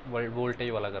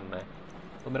वाला करना है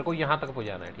तो मेरे को यहाँ तक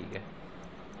पहुँचाना है। ठीक है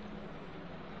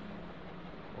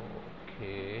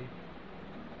ओके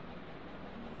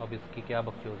अब इसकी क्या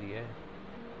बकचोदी है?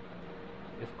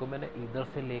 इसको मैंने इधर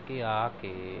से लेके आके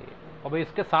अबे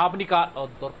इसके सांप निकाल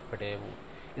और फटे वो।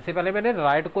 इससे पहले मैंने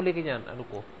राइट को लेके जाना।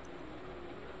 रुको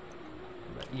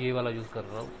मैं ये वाला यूज कर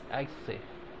रहा हूँ ऐसे,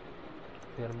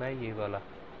 फिर मैं ये वाला।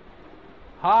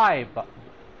 हाय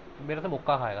मेरे से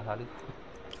मुक्का खाएगा साली।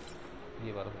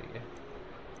 ये वाला सही है।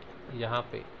 यहाँ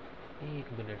पे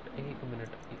एक मिनट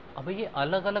अबे ये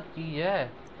अलग अलग चीज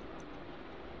है,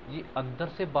 ये अंदर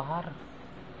से बाहर।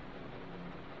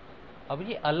 अब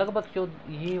ये अलग बक्सो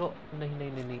ये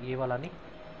नहीं ये वाला नहीं,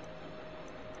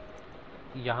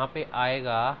 यहाँ पे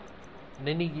आएगा।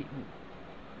 नहीं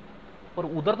और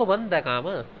उधर तो बंद है काम,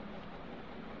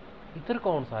 इधर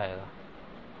कौन सा आएगा?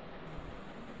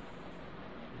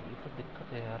 ये तो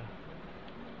दिक्कत है यार।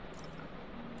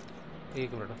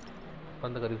 एक मिनट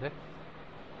बंद करी से।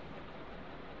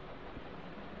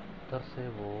 इधर से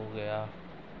वो हो गया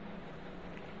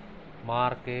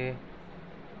मार के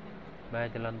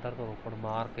मैं जलंधर तो रोपड़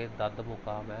मार के दद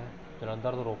मुका मैं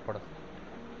जलंधर तो रोपड़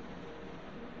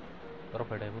और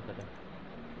फटे वो तेरे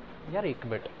यार। एक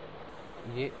मिनट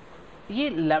ये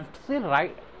लेफ्ट से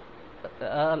राइट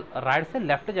से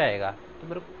लेफ्ट जाएगा तो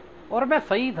मेरे और मैं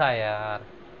सही था यार,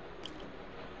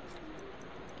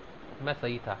 मैं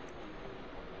सही था।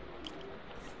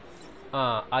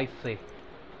 हाँ ऐसे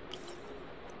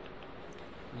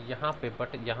यहाँ पे,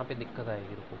 बट यहाँ पे दिक्कत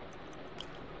आएगी। रुको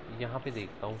यहाँ पे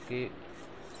देखता हूँ कि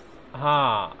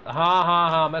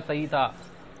हाँ मैं सही था,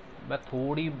 मैं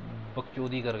थोड़ी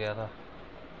बकचोदी कर गया था।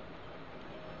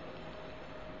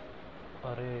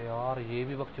 अरे यार ये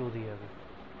भी बकचोदी है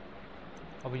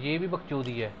अब ये भी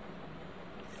बकचोदी है।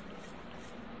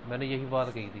 मैंने यही बात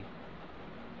कही थी।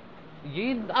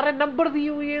 ये अरे नंबर दी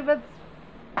हुई है बस।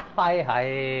 हाय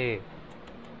हाय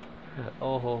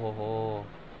ओहो हो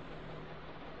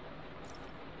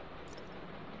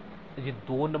ये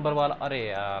 2 नंबर वाला। अरे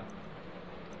यार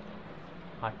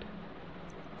हट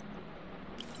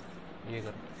ये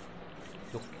कर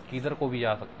जो किधर को भी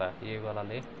जा सकता है। ये वाला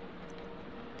ले,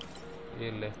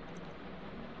 ये ले,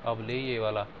 अब ले ये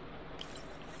वाला।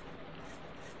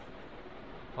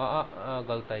 हाँ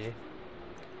गलत है ये।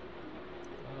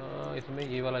 इसमें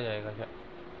ये वाला जाएगा क्या?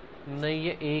 नहीं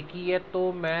ये एक ही है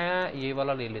तो मैं ये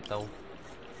वाला ले लेता हूँ।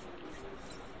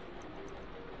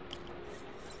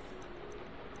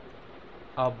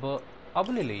 अब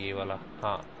ले ले ये वाला।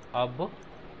 हाँ अब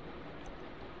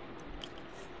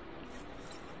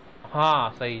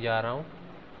हाँ सही जा रहा हूँ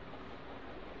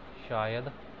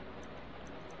शायद।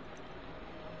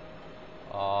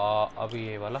 अब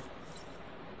ये वाला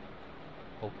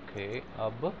ओके,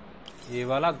 अब ये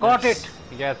वाला got it.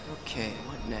 Yes okay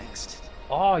what next?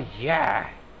 ओह या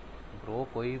ब्रो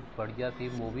कोई बढ़िया सी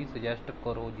मूवी सजेस्ट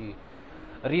करो जी।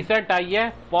 रिसेंट आई है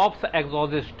पॉप्स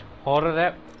एग्जॉस्ट, हॉरर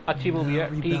है, अच्छी मूवी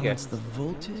है। ठीक है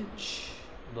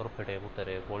दौर फटे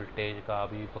तेरे वोल्टेज का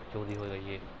अभी बकचोदी हो गई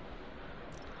है।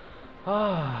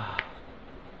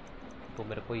 तो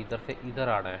मेरे को इधर से इधर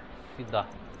आना है सीधा।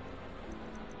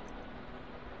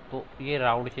 तो ये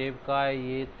राउंड शेप का है,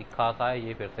 ये तिखा सा है,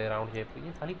 ये फिर से राउंड शेप।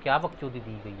 ये साली क्या बकचोदी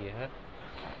दी गई है।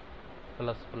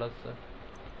 प्लस प्लस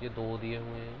ये 2 दिए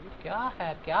हुए हैं। ये क्या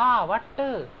है? क्या व्हाट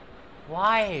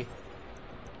व्हाई?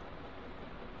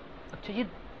 अच्छा ये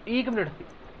 1 मिनट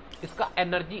इसका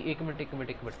एनर्जी 1 मिनट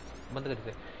बंद कर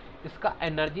इसे। इसका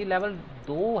एनर्जी लेवल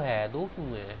 2 है। 2 क्यों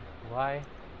है? व्हाई?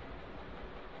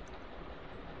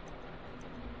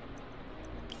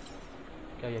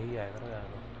 क्या यही आएगा ना यार?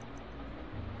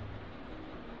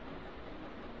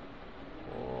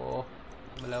 ओह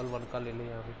लेवल 1 का ले ले।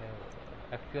 यहाँ पे क्या है?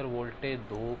 एक्चुअल वोल्टेज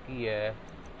 2 की है।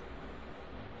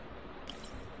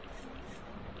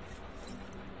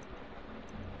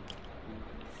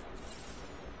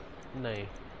 नहीं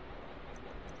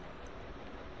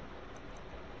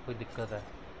कोई दिक्कत है।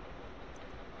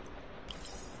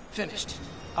 फिनिश्ड।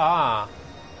 हाँ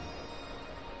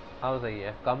सही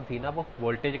है। कम थी ना वो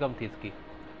वोल्टेज, कम थी इसकी।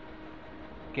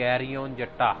 कैरियन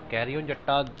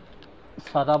जट्टा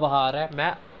सदाबहार है।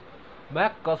 मैं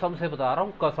कसम से बता रहा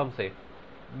हूँ, कसम से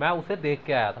मैं उसे देख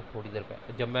के आया था थोड़ी देर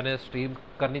पहले जब मैंने स्ट्रीम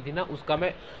करनी थी ना, उसका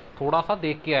मैं थोड़ा सा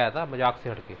देख के आया था मजाक से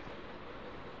हटके।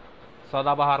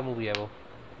 सदाबहार मूवी है वो।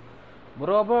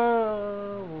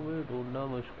 बराबर मूवी ढूंढना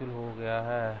मुश्किल हो गया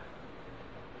है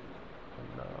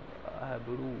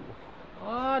बिड़ू।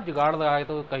 जुगाड़ लगा के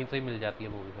तो कहीं से ही मिल जाती है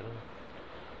मूवी है ना।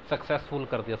 सक्सेसफुल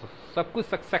कर दिया सब कुछ।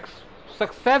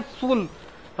 सक्सेसफुल।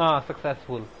 हाँ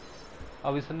सक्सेसफुल।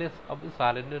 अब इस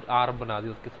साले ने आर्म बना दी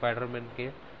उसके स्पाइडरमैन के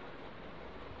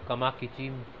कमा किची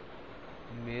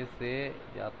में से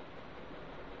जा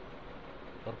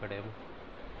और खड़े ये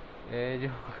जो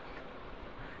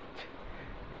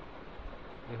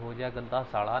ये हो जाए गंदा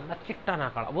साड़ा ना चिट्टा ना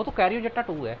काड़ा। वो तो कैरियो जट्टा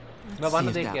 2 है। मैं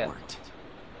 1 देख के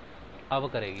अब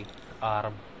करेगी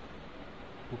आराम,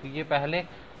 क्योंकि ये पहले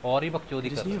और ही बकचोदी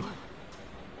कर रही है।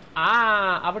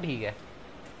 अब ठीक है।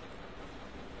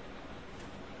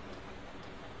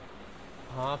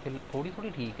 हाँ फिर थोड़ी थोड़ी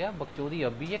ठीक है, बकचोदी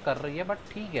अब भी ये कर रही है बट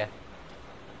ठीक है।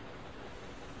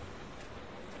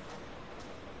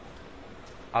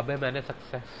 अबे मैंने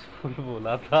सक्सेसफुल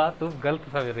बोला था, तुम गलत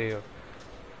समझ रहे हो।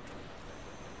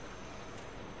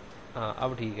 हाँ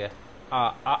अब ठीक है।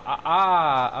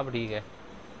 अब ठीक है।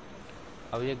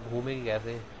 अब ये घूमेगी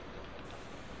कैसे?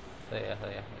 सही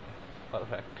है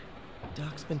perfect.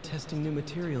 Doc's been testing new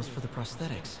materials for the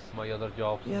prosthetics. My other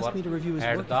jobs He asked me to review his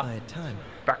at work the if I had time.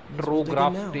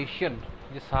 spectrograph station.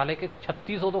 ये साले के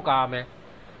 3600 तो काम है,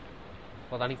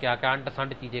 पता नहीं क्या क्या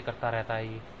अंट चीजें करता रहता है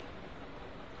ये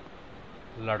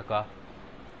लड़का।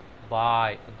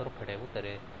 बाय अंदर फटे वो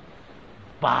तेरे।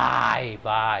 बाय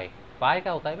बाय बाय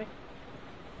क्या होता है बे?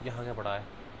 यहाँ क्या पड़ा है?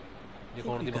 ये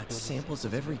कौन सी got samples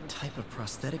of every type of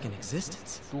prosthetic in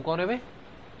existence. तू कौन है बे?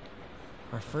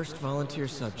 Our first volunteer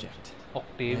subject.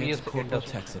 Octavius Corporal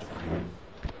Texidor.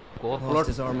 Lost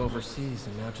his arm overseas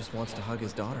and now just wants to hug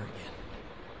his daughter again.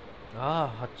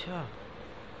 अच्छा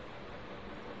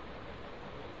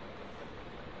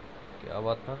क्या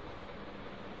बात था?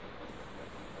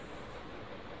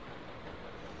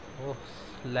 ओह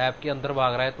लैब के अंदर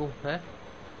भाग रहा है तू, हैं?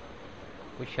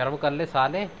 कोई शर्म कर ले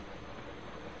साले।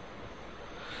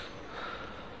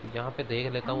 यहाँ पे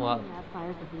देख लेता हूँ।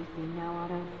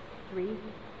 3,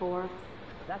 4.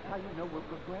 That's how you know we're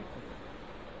progressing.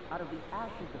 Out of the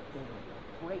ashes of failure,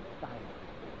 great science.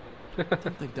 I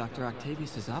don't think Dr.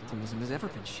 Octavius's optimism has ever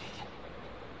been shaken.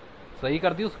 सही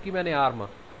कर दी उसकी मैंने आर्म।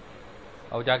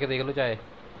 अब जाके देख लो चाहे।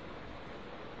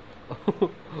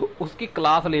 उसकी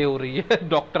क्लास ले हो रही है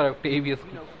डॉक्टर ऑक्टेवियस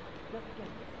की।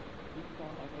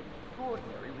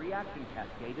 Extraordinary reaction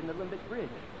cascade in the limbic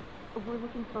bridge. We're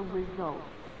looking for results,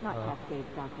 not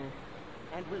cascades, Doctor.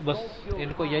 बस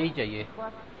इनको यही चाहिए।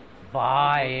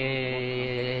 Bye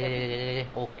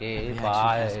okay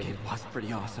bye.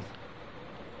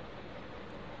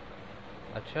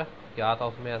 अच्छा क्या था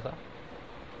उसमें ऐसा?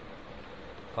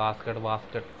 कास्केट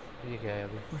वास्केट ये क्या है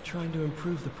अभी? We're trying to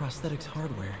improve the prosthetics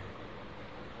hardware.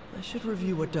 I should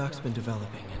review what Doc's been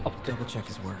developing and double check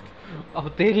his work. अब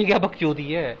तेरी क्या बकचोदी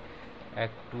है?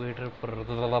 एक्चुएटर पर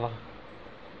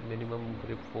minimum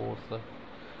grip force.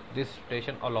 This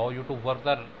station allow you to work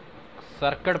the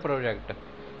circuit project,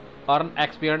 earn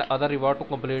XP and other reward to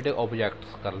complete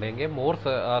objects। कर लेंगे। More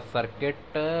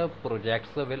circuit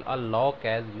projects will unlock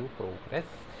as you progress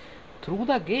through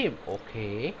the game।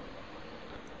 Okay।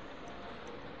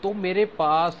 तो मेरे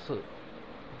पास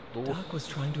Doc was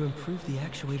trying to improve the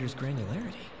actuator's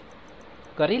granularity.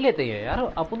 कर ही लेते हैं यार,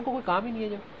 अपन को कोई काम ही नहीं है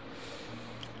जब।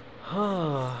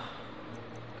 हाँ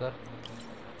कर।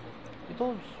 ये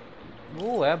तो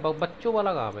वो है बच्चों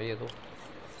वाला काम है ये तो।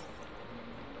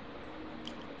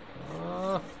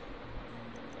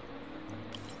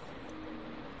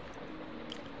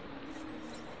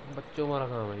 बच्चों वाला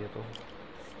काम है ये तो।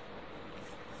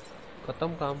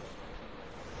 खत्म काम।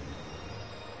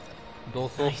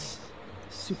 200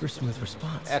 super smooth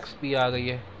response. XP आ गई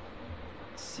है।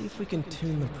 See if we can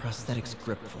tune the prosthetics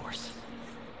grip force.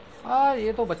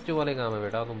 ये तो बच्चों वाले काम है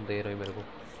बेटा, तुम दे रहे हो मेरे को।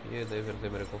 ये दे फिर से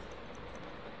मेरे को,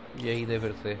 यही दे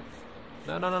फिर से।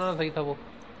 ना ना ना ना सही था वो।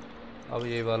 अब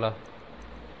ये वाला,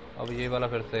 अब ये वाला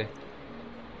फिर से,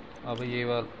 अब ये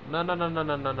वाला। ना ना ना ना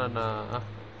ना ना ना ना।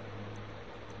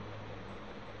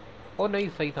 ओ नहीं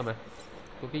सही था मैं,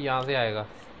 क्योंकि यहाँ से आएगा।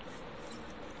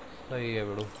 सही है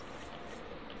बेड़ू।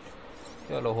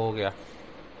 चलो हो गया,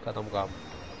 खत्म काम।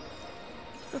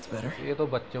 ये तो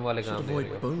बच्चों वाले काम दे रहे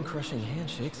हो।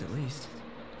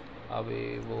 अब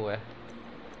ये वो है,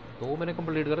 2 मैंने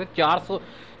कंप्लीट कर रहे।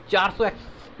 400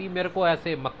 एक्सपी मेरे को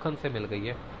ऐसे मक्खन से मिल गई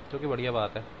है, जो कि बढ़िया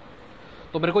बात है।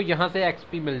 तो मेरे को यहाँ से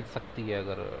एक्सपी मिल सकती है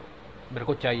अगर मेरे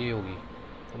को चाहिए होगी।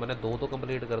 तो मैंने 2 तो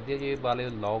कंप्लीट कर दिया। ये वाले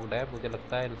लॉग्ड है, मुझे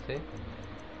लगता है इनसे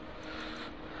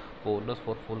bonus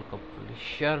for full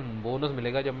completion bonus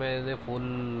मिलेगा जब मैं इन्हें फुल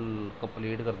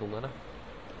कंप्लीट कर दूंगा ना।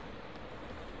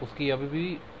 उसकी अभी भी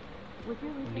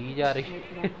ली जा रही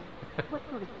है। What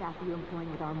sort of staff are you employing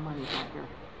with our money, Doctor?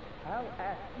 I'll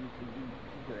ask you to leave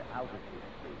Peter out of this,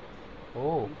 please.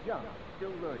 Oh. He's young,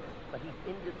 still learning, but he's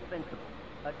indispensable.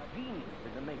 A genius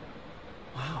in the making.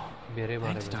 Wow. मेरे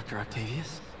बारे में। Thanks, Dr.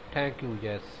 Octavius. Thank you,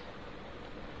 yes.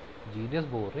 Genius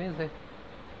बोल रहे हैं इसे।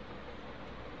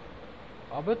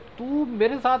 अबे तू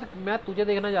मेरे साथ, मैं तुझे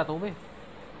देखना चाहता हूँ मैं।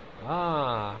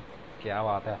 हाँ क्या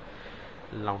बात है,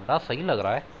 लौंडा सही लग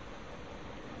रहा है।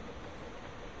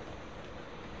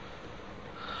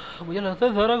 मुझे लगता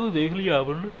है सारा कुछ देख लिया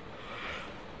अपन ने।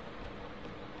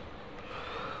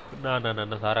 ना ना ना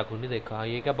ना सारा कुछ नहीं देखा।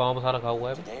 ये क्या बॉम्ब सा रखा हुआ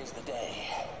है? Today's the day.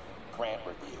 Grant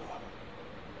review.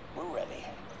 We're ready.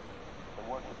 The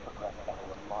work has progressed at a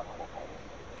remarkable pace.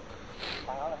 I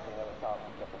honestly never thought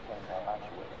we'd get the tensile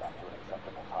actuator back to an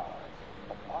acceptable tolerance.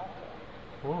 But Plaese,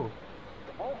 Oh.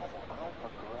 the boy has an eye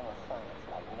for guerrilla science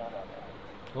like none other.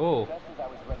 Oh. Just as I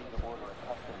was ready to order a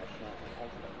custom machine to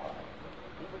taste the part,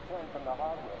 he returned from the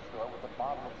hardware store with a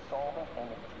bottle of solvent and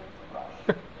a toothbrush.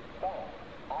 Bang!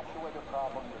 Actuator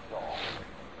problem resolved.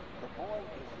 The boy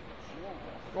is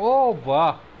genius. Oh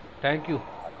wow. Thank you. A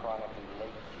chronically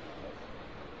late genius.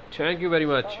 Thank you very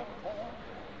much.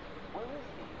 Where is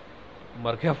he?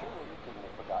 मर गया। Surely you couldn't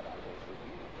have forgotten today's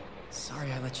review. Sorry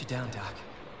I let you down, Doc.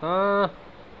 हाँ,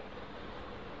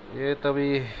 ये तभी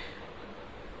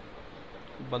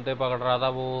बंदे पकड़ रहा था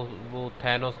वो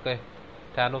थैनोस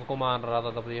को मान रहा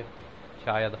था तब ये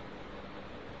शायद।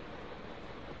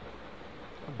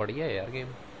 बढ़िया है यार गेम।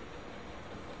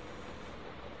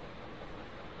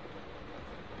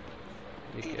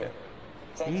 ये क्या है?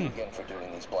 Thank you again for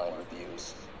doing these blind reviews.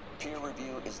 Peer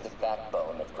review is the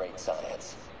backbone of great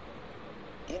science.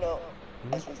 You know,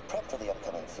 as we've prepped for the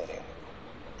upcoming fitting,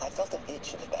 I felt an itch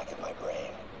in the back of my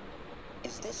brain.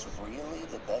 Is this really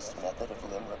the best method of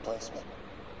limb replacement?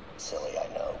 Silly, I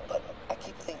know, but I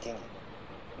keep thinking,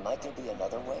 might there be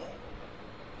another way?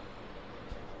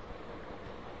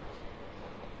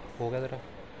 हो गया तेरा?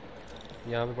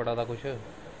 यहाँ पे पड़ा था कुछ,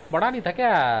 बड़ा नहीं था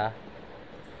क्या?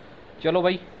 चलो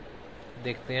भाई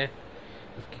देखते हैं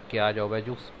इसकी क्या जॉब है।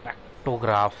 जो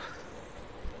spectrograph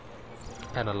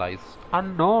analyse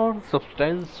unknown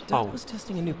substance found. was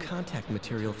testing a new contact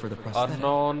material for the prosthetic.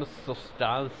 Unknown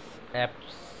substance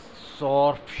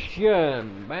absorption.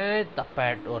 Match the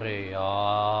pattern. अरे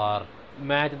यार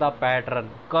मैच द पैटर्न।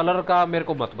 कलर का मेरे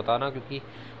को मत बताना क्योंकि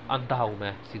अंधा हूँ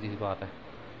मैं, सीधी सी बात है।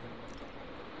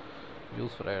 Use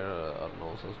for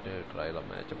unknown substance try the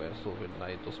match where so will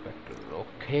night the spectral.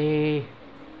 Okay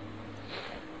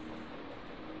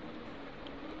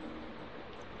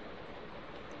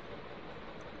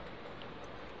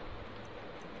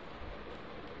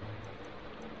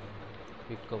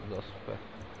pick up the spectral.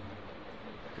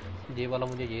 ये वाला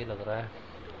मुझे ये लग रहा है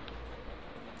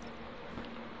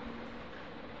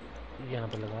यहाँ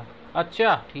पे लगा।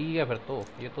 अच्छा ठीक है फिर तो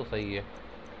ये तो सही है।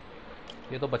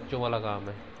 ये तो बच्चों वाला काम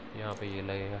है। यहाँ पे ये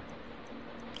लगेगा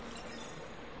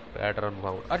पैटर्न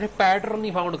फाउंड। अरे पैटर्न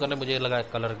ही फाउंड करने मुझे लगा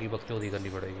कलर की बकचोदी करनी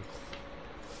पड़ेगी।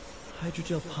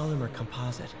 Hydrogel polymer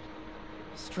composite.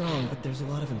 Strong, but there's a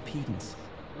lot of impedance.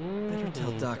 Better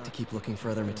tell Doc to keep looking for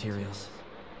other materials.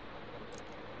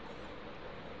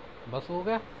 बस हो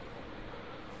गया।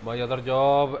 My other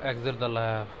job, exit the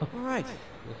lab. All right.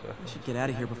 We should get out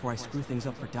of here before I screw things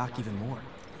up for Doc even more.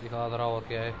 दिखा रहा और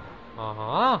क्या है? हाँ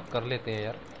हाँ कर लेते हैं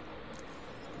यार।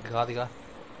 दिखा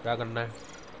क्या करना है?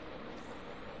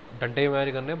 डंडे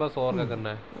मैच करने बस, और क्या करना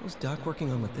है? What was Doc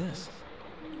working on with this?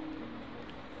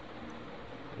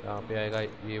 यहाँ पे आएगा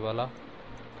ये वाला।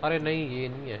 अरे नहीं ये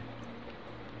नहीं है,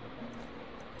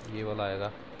 ये वाला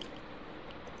आएगा।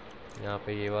 यहाँ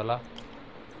पे ये वाला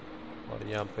और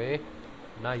यहाँ पे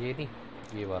ना ये नहीं,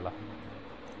 ये वाला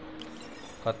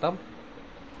खत्म।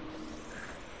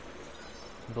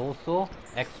 200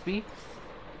 XP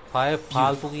 5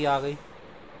 फालतू की आ गई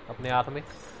अपने हाथ में।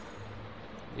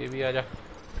 ये भी आ जा।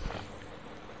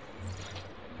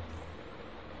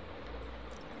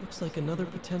 Looks like another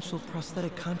potential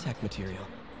prosthetic contact material.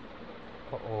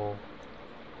 Oh,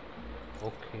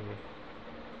 okay.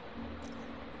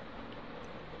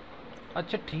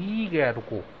 अच्छा ठीक है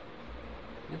रुको,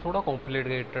 ये थोड़ा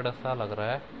कॉम्प्लिकेटेड सा लग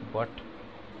रहा है बट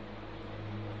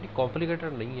ये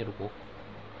कॉम्प्लिकेटेड नहीं है। रुको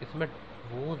इसमें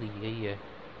वो दी गई है।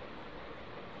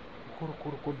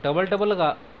 रुको डबल लगा।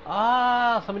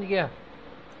 समझ गया।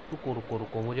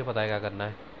 रुको मुझे पता है क्या करना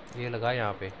है। ये लगा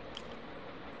यहाँ पे।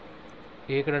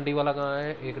 एक डंडी वाला कहाँ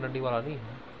है? एक डंडी वाला नहीं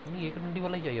एक डंडी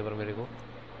वाला ही चाहिए पर मेरे को।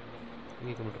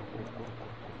 एक मिनट रुको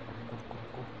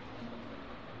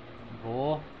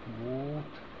वो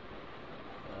बूथ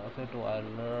ऐसे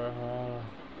टॉयलर।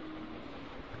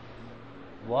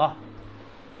 वाह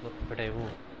बेटे वो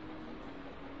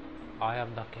आई एम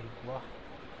द किंग। वाह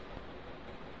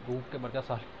डूब के मर जा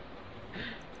साल।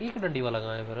 एक डंडी वाला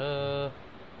कहाँ है फिर?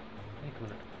 एक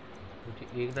मिनट, मुझे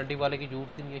एक डंडी वाले की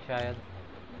जरूरत नहीं है शायद।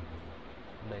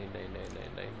 नहीं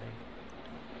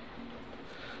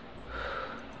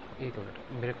एक मिनट,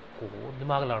 मेरे को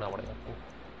दिमाग लगाना पड़ेगा आपको।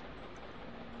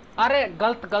 अरे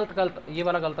गलत ये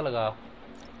वाला गलत लगा।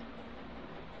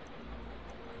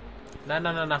 ना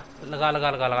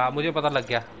लगा मुझे पता लग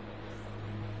गया।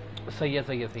 सही है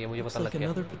मुझे पता लग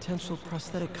गया।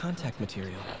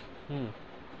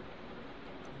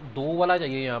 दो वाला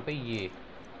चाहिए यहाँ पे। ये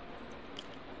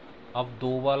अब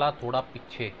 2 वाला थोड़ा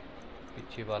पीछे,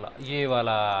 पीछे वाला ये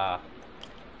वाला।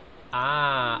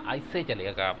 ऐसे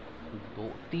चलेगा। 2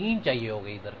 3 चाहिए होगा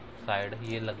इधर साइड,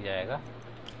 ये लग जाएगा।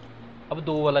 अब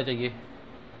 2 वाला चाहिए,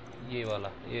 ये वाला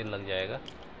ये लग जाएगा।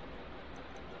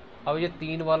 अब ये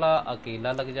 3 वाला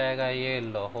अकेला लग जाएगा। ये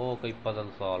लो हो कोई पजल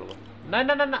सॉल्व। ना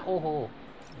ना ना ना, ओहो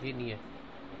ये नहीं है।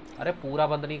 अरे पूरा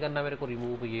बंद नहीं करना मेरे को,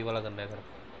 रिमूव ये वाला करना है। फिर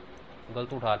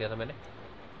गलत उठा लिया था मैंने।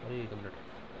 अरे 1 मिनट।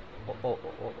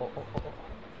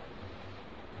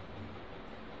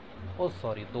 ओ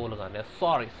सॉरी, 2 लगाने हैं।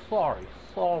 Sorry sorry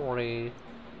sorry.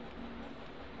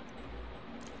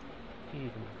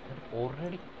 1 minute,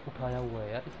 already उठाया हुआ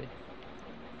है यार इसे।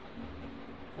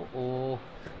 ओ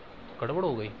गड़बड़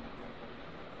हो गई,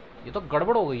 ये तो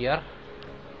गड़बड़ हो गई यार।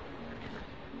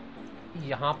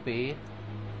 यहाँ पे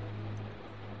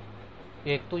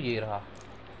एक तो ये रहा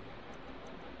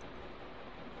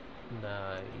ना,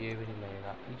 ये भी नहीं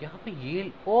लगेगा। यहाँ पे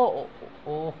ये ओ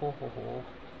हो।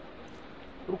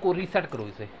 रुको, रीसेट करो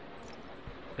इसे,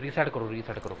 रीसेट करो,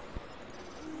 रीसेट करो।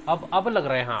 अब लग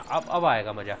रहा है। हाँ अब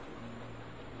आएगा मजा।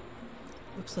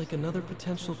 Looks like another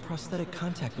potential prosthetic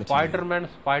contact material.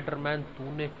 Spiderman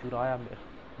तूने चुराया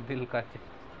मेरा दिल का।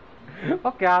 ओ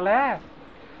क्या हाल है,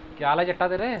 क्या हाल है जट्टा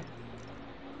तेरे।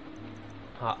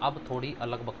 हाँ अब थोड़ी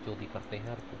अलग बकचोदी करते हैं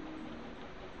यार।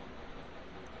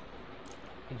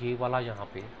 ये वाला यहाँ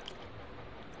पे,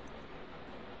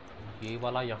 ये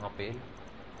वाला यहाँ पे।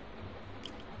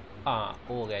 हाँ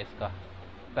हो गया इसका।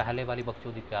 पहले वाली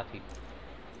बकचोदी क्या थी,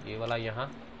 ये वाला यहाँ,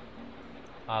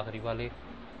 आखिरी वाले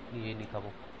ये नहीं था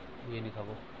वो, ये नहीं था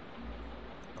वो।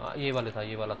 हाँ ये वाले था,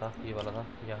 ये वाला था, ये वाला था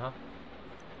यहाँ,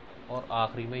 और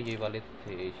आखिरी में ये वाले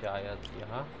थे शायद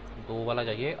यहाँ। 2 वाला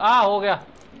चाहिए। हो गया,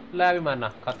 ले भी मानना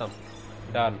खत्म,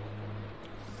 डन।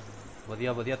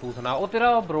 बढ़िया बढ़िया, तू सुना। ओ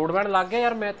तेरा ब्रॉडबैंड लग गया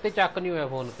यार, मैं ते चेक नहीं होया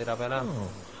फोन तेरा पहला।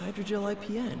 Hydrogel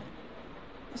IPN.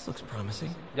 This looks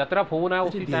promising. जब तेरा फोन आया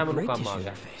उसी टाइम उन्होंने काम आ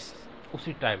गया,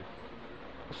 उसी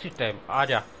टाइम आ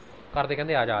जा कर दे,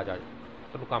 कहते आ जा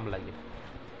तेन काम लाइए।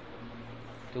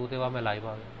 तो उसके बाद मैं लाइव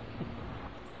आ गया।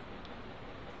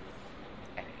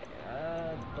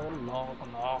 तो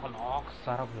लॉक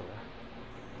सारा हो गया।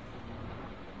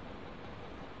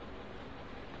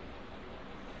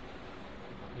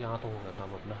 यहाँ तो हो गया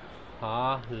काम अपना।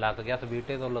 हाँ लग गया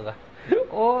सबीटे तो लगा।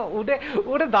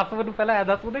 उन्हें 10 मिनट पहले आया।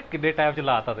 10 उन्हें किन्ने टाइम च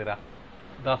लाता तेरा?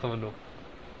 10 मिनट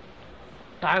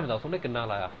टाइम 10 उन्हें किन्ना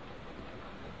लाया?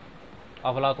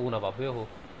 अफला तू ना बाबे हो।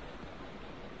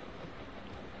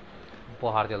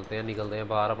 बाहर चलते हैं, निकलते हैं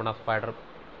बाहर। अपना स्पाइडर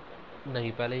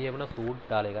नहीं, पहले ये अपना सूट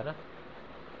डालेगा ना,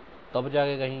 तब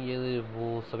जाके कहीं ये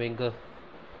वो स्विंग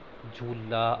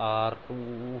झूला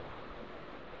R2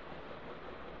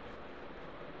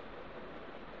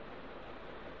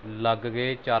 लग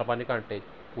गए 4-5 घंटे।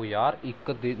 वो यार एक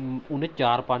दिन उन्हें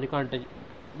 4-5 घंटे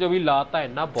जो भी लाता है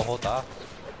ना, बहुत आ।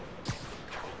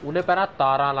 उन्हें पहला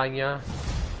तारा लाइया,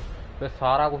 फिर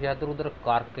सारा कुछ इधर उधर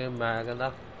करके मैं कहना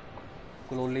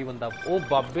कलोली बंदा। ओ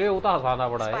बाबे वो तो हसाना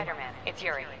बड़ा है। Spider-Man, it's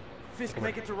Yuri. Fisk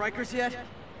make it to Rikers yet?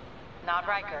 Not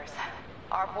Rikers.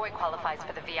 Our boy qualifies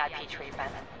for the VIP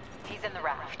treatment. He's in the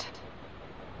raft.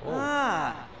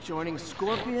 Joining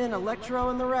Scorpion, Electro,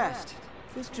 and the rest.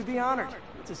 Fisk should be honored.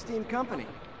 It's a steam company.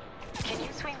 Can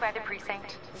you swing by the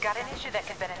precinct? Got an issue that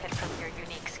could benefit from your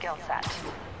unique skill set.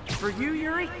 For you,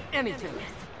 Yuri, anything.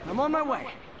 I'm on my way.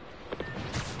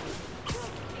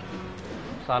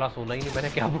 साला सुना ही नहीं मैंने,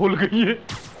 क्या बोल गई है?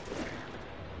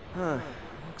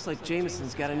 Looks like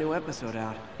Jameson's got a new episode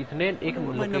out. इसने एक My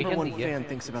number लोकेशन one दी है। fan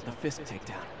thinks about the Fisk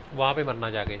takedown. वहाँ पे मरना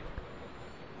जाके।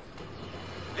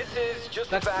 This is Just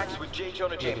the Facts with J.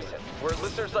 Jonah Jameson, where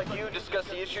listeners like you discuss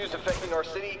the issues affecting our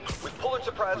city with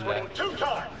Pulitzer Prize-winning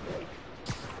two-time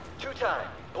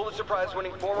Pulitzer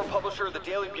Prize-winning former publisher of the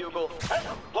Daily Bugle.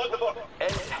 Plug the book.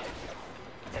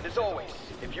 And as always,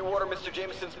 if you order Mr.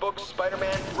 Jameson's books,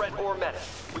 Spider-Man, Threat, or Menace,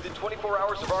 within 24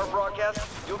 hours of our broadcast,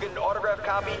 you'll get an autographed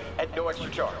copy at no extra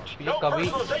charge. No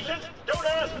personalizations. Don't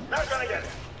ask. Not gonna get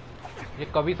it. ये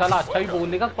कभी साला अच्छा ही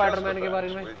बोल देगा Spiderman के बारे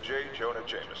में। With J. Jonah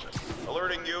Jameson,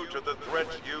 alerting you to the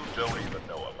threats you don't even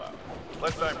know about.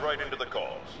 Let's dive right into the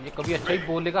calls. ये कभी अच्छा ही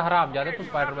बोलेगा हरामजादा तू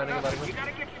स्पाइडरमैन के बारे में। You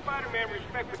gotta give Spider-Man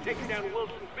respect for taking down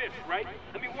Wilson Fisk, right?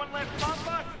 I mean, one less bomb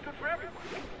boss is good for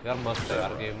everyone. यार मस्त है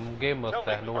यार, गेम मस्त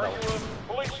है, no doubt. Are you a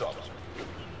police officer?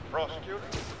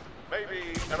 Prosecutor? Maybe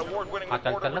an award-winning चल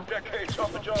reporter चल with decades on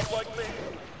the job like me?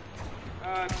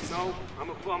 No, I'm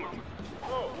a plumber.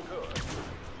 Oh, good.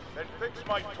 Then fix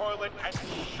my toilet and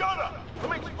shut up! Let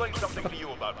me explain something to you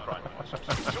about crime bosses.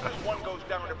 As soon as one goes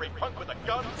down, every punk with a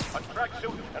gun, a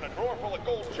tracksuit, and a drawer full of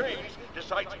gold chains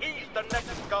decides he's the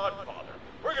next godfather.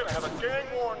 We're gonna have a gang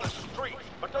war in the street.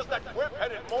 But does that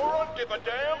whip-headed moron give a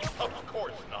damn? Of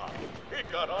course not. He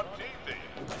got on TV.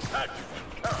 That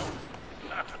should count.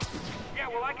 Yeah,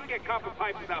 well, I can get copper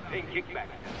pipe without paying kickback.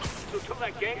 So till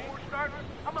that gang war starts,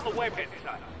 I'm on the webhead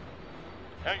side.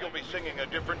 And you'll be singing a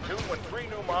different tune when 3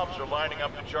 new mobs are lining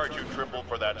up to charge you triple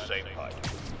for that same pipe.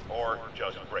 Or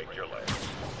just break your legs.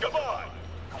 Goodbye!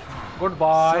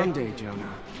 Goodbye. Someday,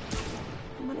 Jonah,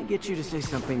 I'm gonna get you to say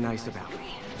something nice about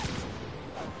me.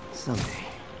 Someday.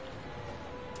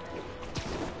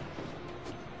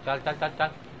 चल चल चल चल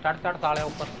चढ़ चढ़ साले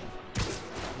ऊपर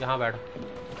यहाँ बैठ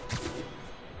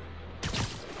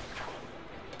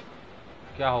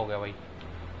क्या हो गया भाई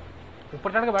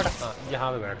ऊपर चढ़ के बैठ हाँ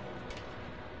यहाँ पे बैठ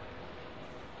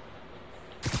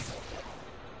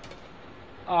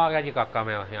आ गया जी काका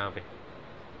मैं यहाँ पे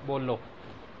बोल लो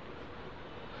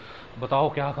बताओ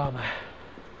क्या काम है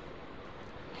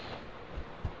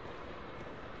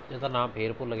इसका नाम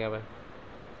फेर भूल गया मैं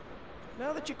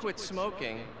Now that you quit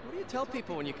smoking, what do you tell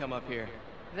people when you come up here?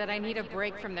 That I need a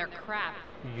break from their crap.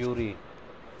 Yuri.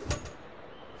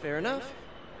 Fair enough.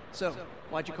 So,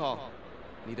 why'd you call?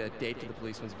 Need a date to the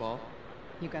policeman's ball?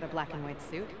 You got a black and white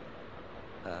suit?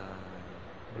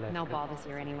 No ball this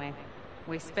year anyway.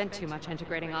 We spent too much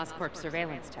integrating Oscorp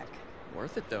surveillance tech.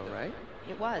 Worth it though, right?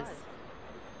 It was.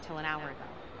 Till an hour ago.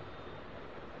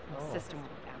 The system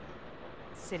went down.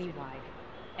 Citywide.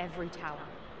 Every tower.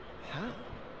 How?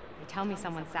 They tell me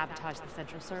someone sabotaged the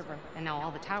central server, and now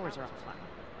all the towers are offline.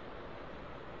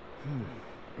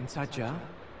 Inside job?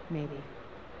 Maybe.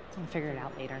 I'll figure it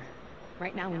out later.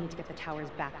 Right now, we need to get the towers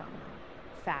back online.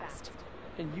 Fast.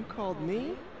 And you called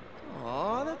me?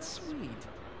 Aw, that's sweet.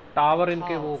 Tower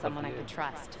इनके वो someone I could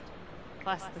trust.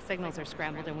 Plus, the signals are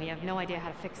scrambled, and we have no idea how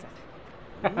to fix it.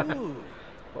 Ooh.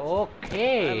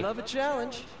 Okay. I love a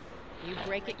challenge. You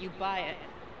break it, you buy it.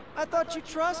 I thought you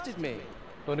trusted me.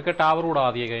 तो इनके tower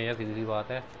उड़ा दिए गए हैं सीधी सी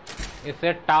बात है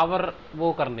इससे tower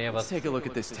वो करने हैं बस Take a look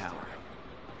at this tower.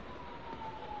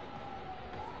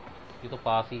 ये तो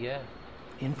पास ही है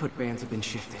Input bands have been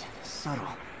shifted.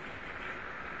 Subtle.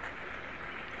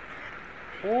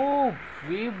 Oh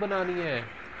wave बनानी है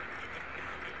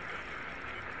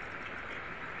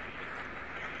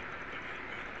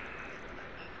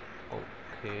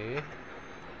ओके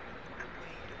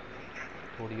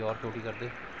थोड़ी और छोटी कर दे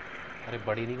अरे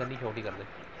बड़ी नहीं करनी छोटी कर दे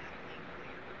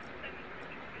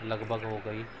लगभग हो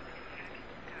गई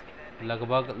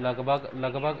लगभग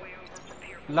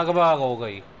हो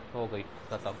गई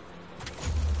खत्म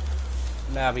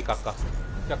ले अभी काका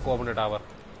चक्को अपने tower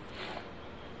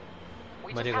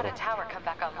We just had a tower come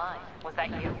back online. Was that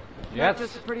you? Yes.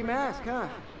 Just a pretty mask, huh?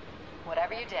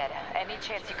 Whatever you did, any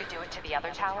chance you could do it to the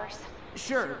other towers?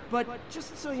 Sure, but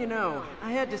just so you know,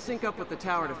 I had to sync up with the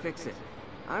tower to fix it.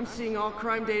 I'm seeing all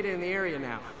crime data in the area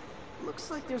now. Looks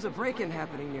like there's a break-in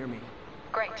happening near me.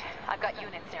 Great. I've got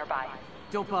units nearby.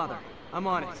 Don't bother. I'm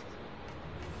on it.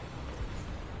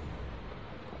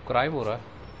 Crime हो रहा है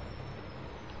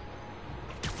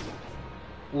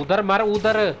उधर मार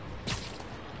उधर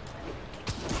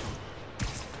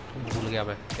भूल गया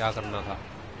मैं क्या करना था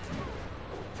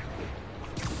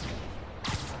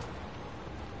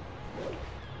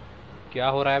क्या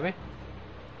हो रहा है बे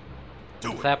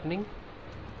What's happening?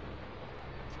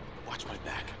 Watch my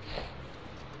back.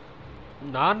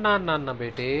 ना ना ना ना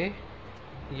बेटे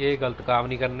ये गलत काम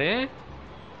नहीं करने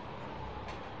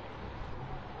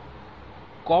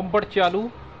कॉम्बट चालू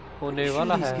होने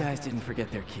वाला है These guys didn't forget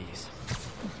their keys.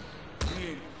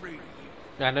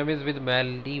 Enemies with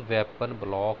melee weapon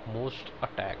block most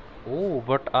attack. Oh,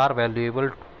 but are valuable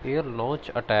to air launch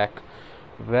attack.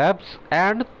 Webs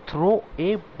and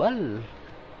throwable.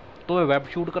 तो मैं वेब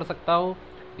शूट कर सकता हूँ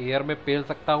एयर में पेल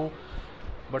सकता हूँ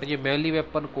बट ये melee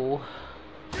weapon को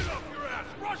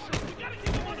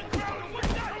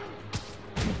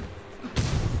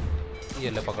ये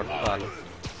ले पकड़ साल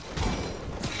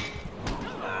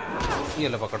ये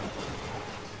ले पकड़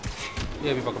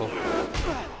ये भी पकड़ो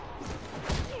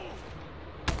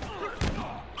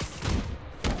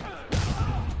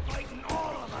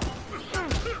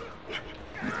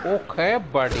ओके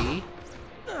बड़ी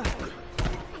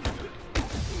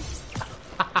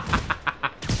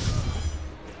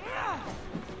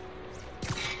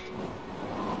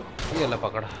ये ले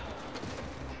पकड़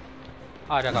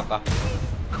आजा काका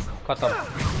खत्म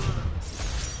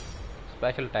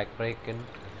special attack break in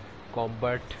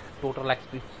combat total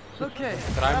XP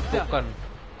crime token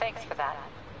Thanks for that.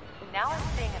 Now I'm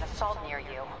seeing an assault near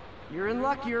you. You're in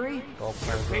luck, Yuri. Your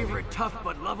favorite tough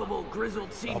but lovable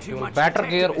grizzled seen too much better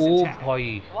gear oh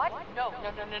bhai What? No.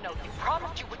 You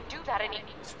promised you wouldn't do that any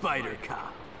Spider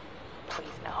cop.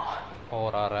 Please no.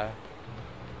 और आ रहा है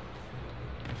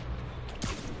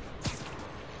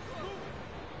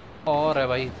और है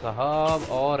भाई साहब,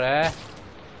 और है।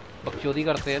 बकचोदी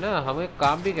करते हैं ना, हमें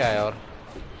काम भी क्या है। और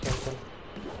चल चल।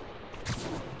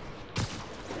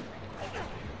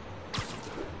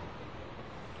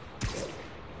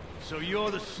 So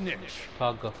you're the snitch.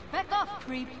 Thug. Back off,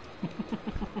 creep.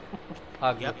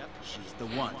 Thug. Yep, she's the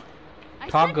one. I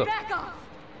Thug. said back off.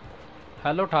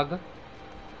 Hello ठग।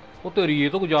 वो तेरी ये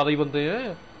तो कुछ ज्यादा ही बंदे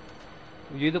हैं।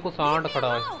 ये देखो सांड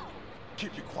खड़ा है।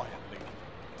 Keep it quiet, lady.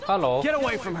 Hello. Get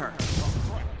away from her.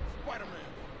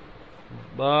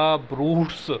 The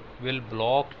brutes will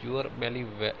block your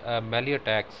melee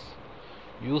attacks.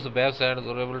 Use webs and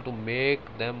are able to make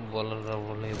them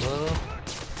vulnerable.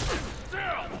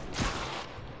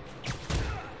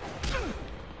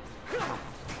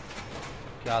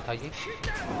 क्या था ये?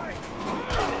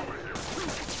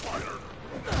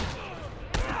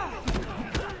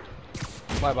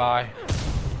 Bye bye.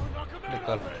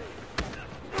 निकल।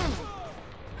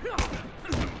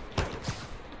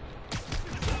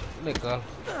 निकल।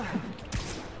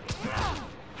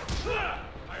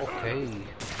 ओके।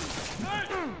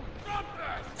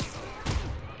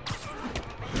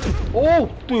 ओ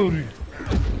तेरी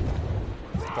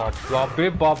बाबे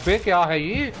बाबे क्या है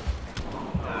ये?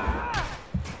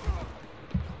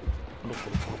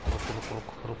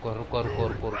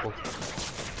 रुको।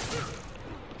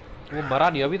 वो मरा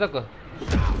नहीं अभी तक।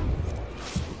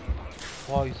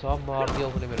 भाई साहब मार दिया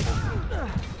उसने मेरे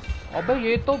को। अबे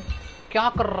ये तो क्या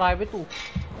कर रहा है बे तू?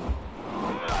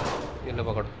 ये ले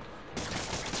पकड़।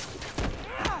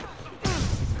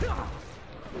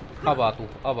 अब आ तू,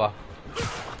 अब आ।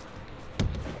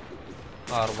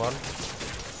 R1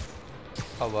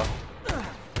 अब आ।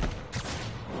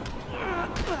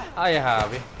 आए हाँ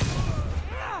अभी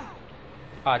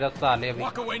आजा साले अभी।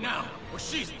 Walk away now, or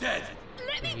she's dead.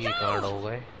 ये कार्ड हो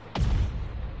गए।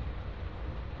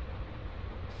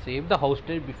 Save the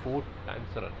hostage before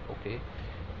time's run. Okay.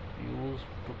 Use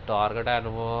to target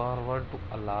environment to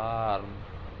alarm.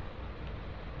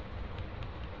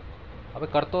 अबे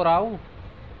कर तो रहा हूँ।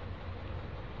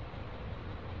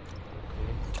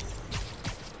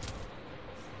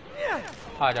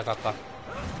 आजा काका।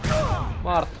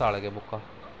 मार साले के मुक्का।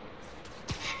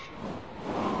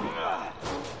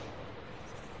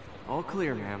 All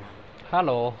clear, ma'am.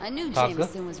 Hello. I knew Thug.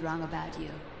 Jameson was wrong about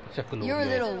you. Shaklu You're a hai.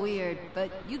 little weird,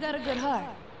 but you got a good heart.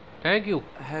 Thank you.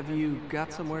 Have you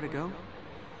got somewhere to go?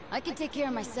 I can take care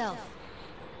of myself.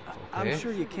 I'm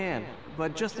sure you can,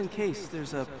 but just in case,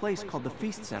 there's a place called the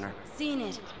Feast Center. Seen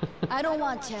it. I don't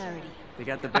want charity. They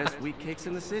got the best wheat cakes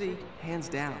in the city, hands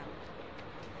down.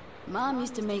 Mom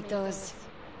used to make those.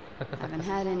 Haven't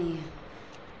had any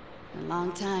in a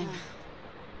long time.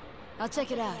 I'll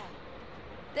check it out.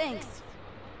 Thanks,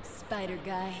 Spider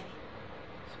Guy.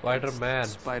 Spider-Man.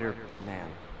 Spider-Man.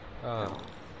 हाँ।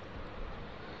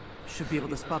 Should be able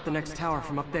to spot the next tower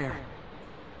from up there.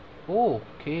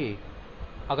 Okay.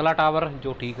 अगला tower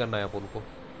जो ठीक करना है अपन को।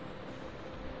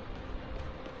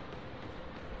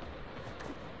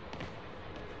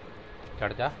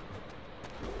 चढ़ जा।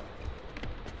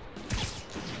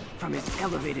 From his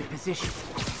elevated position,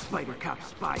 Spider Cop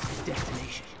spies his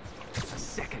destination. A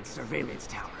second surveillance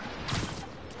tower.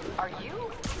 Are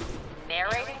you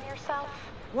narrating yourself?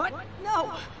 What? No!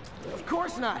 Of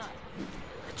course not!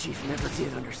 The chief never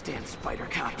did understand Spider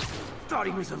Cop. Thought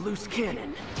he was a loose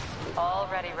cannon.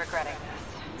 Already regretting this.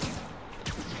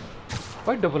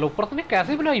 भाई developers ने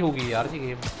कैसे बनाई होगी यार ये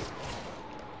game?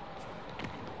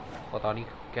 पता नहीं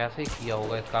कैसे किया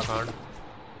होगा इसका कांड।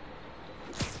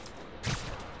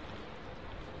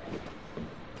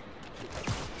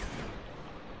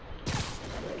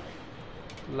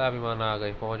 ला विमान आ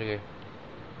गए, पहुंच गए।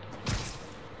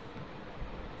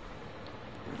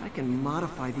 I can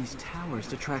modify these towers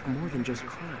to track more than just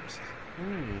crimes.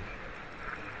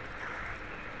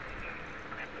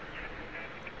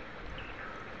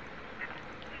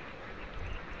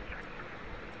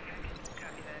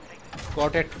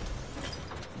 Got it.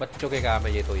 बच्चों के काम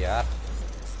है ये तो यार।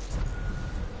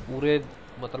 पूरे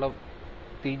मतलब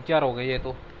 3-4 हो गए ये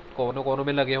तो। कोनों कोनों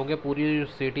में लगे होंगे पूरी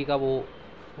सिटी का। वो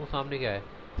सामने क्या है?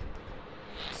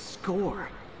 Score.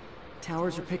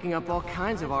 Towers are picking up all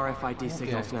kinds of RFID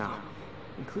signals now,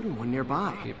 including one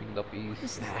nearby. Keeping the peace. What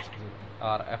is that?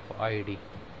 RFID.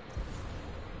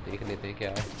 देख लेते हैं क्या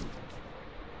है।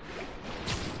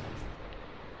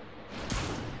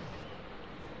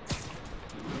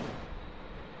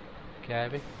 क्या है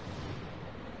बे?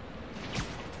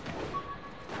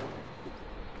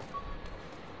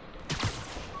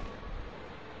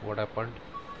 What happened?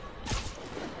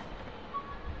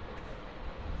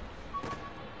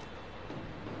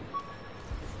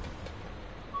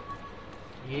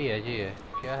 ये है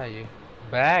क्या है ये?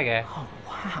 बैग है। Oh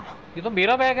wow. ये तो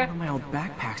मेरा बैग है। One of my old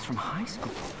backpacks from high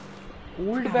school.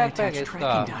 Old Forgot I backpack है attached इसका।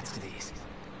 tracking dots to these.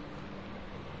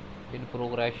 In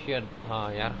progression. हाँ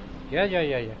यार, या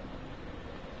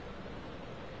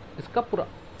इसका पूरा।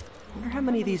 Wonder how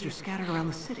many of these are scattered around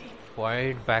the city.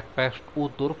 White backpacks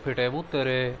उधर फिटे वो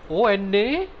तेरे। ओ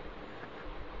एन्ने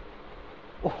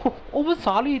ओ वो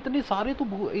साली इतने सारे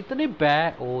तू इतने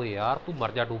बैग। ओ यार तू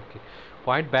मर जा डूब के।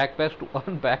 White backpacks to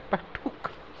earn backpack to.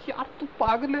 यार तू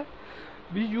पागल है।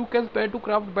 We you can spend to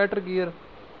craft better gear.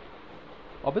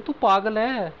 अबे तू पागल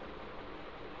है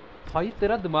भाई,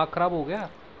 तेरा दिमाग खराब हो गया।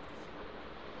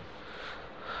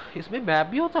 इसमें मैप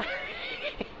भी होता है।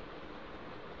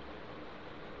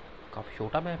 काफी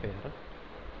छोटा मैप है यार।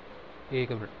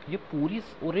 एक मिनट, ये पूरी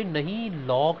अरे नहीं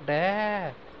लॉक्ड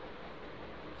है।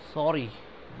 सॉरी,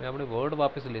 मैं अपने वर्ड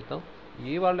वापस लेता हूँ।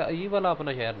 ये वाला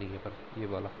अपना शहर नहीं है, पर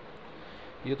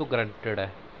ये तो ग्रांटेड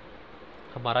है।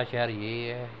 हमारा शहर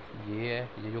ये है,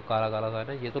 ये जो काला काला सा है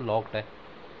ना, ये तो लॉक्ड है।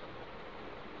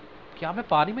 क्या मैं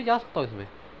पानी में जा सकता हूँ इसमें?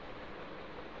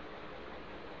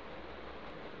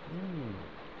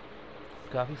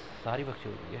 काफी सारी बख्शी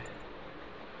हो गई है।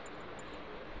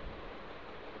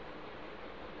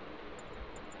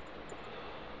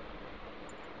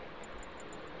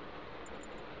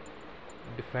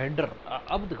 डिफेंडर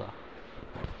अब दिखा।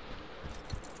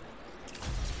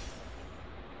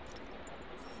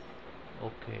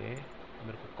 ओके,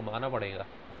 मेरे को कमाना पड़ेगा,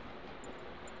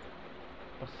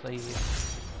 पर सही है।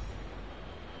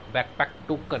 Backpack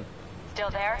token.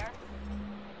 Still there?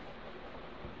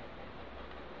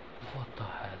 What the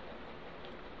hell?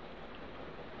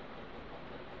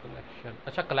 Collection.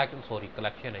 अच्छा कलेक्शन, सॉरी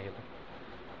कलेक्शन है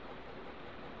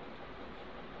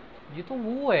ये तो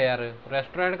वो है यार,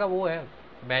 रेस्टोरेंट का वो है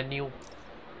मेन्यू।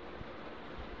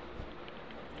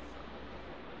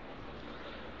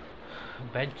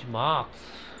 बेंचमार्क्स।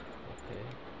 ओके,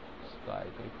 स्काई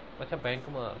क्रिक। अच्छा बैंक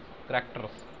मार्क्स,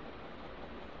 करैक्टर्स।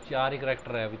 4 ही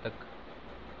करैक्टर है अभी तक।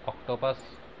 ऑक्टोपस,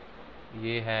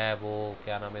 ये है वो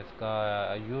क्या नाम है इसका,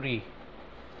 यूरी।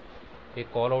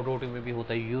 एक कॉल ऑफ ड्यूटी में भी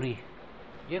होता है यूरी।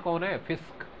 ये कौन है?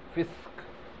 फिस्क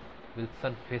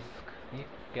विल्सन फिस्क। ये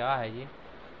क्या है ये?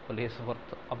 Place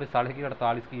worth. अबे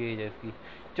 48 की एज है इसकी।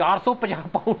 450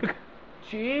 पाउंड का,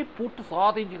 6 फुट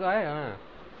 7 इंच का है। हाँ।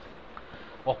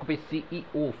 Occupation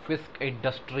CEO फिस्क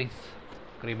industries,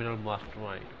 criminal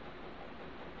mastermind,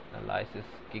 analysis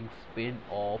king spin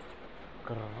off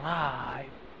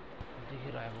crime. दिख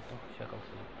रहा है वो तो शक्ल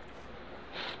से।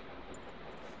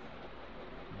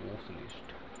 Most list,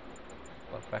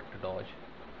 perfect Dodge.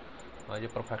 हाँ ये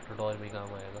परफेक्ट डॉज में काम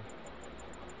आएगा।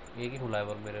 एक ही खुला है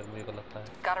मेरे को लगता है।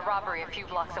 Got a robbery a few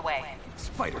blocks away.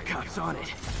 Spider cop's on it.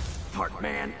 Part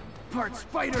man, part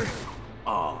spider,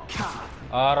 all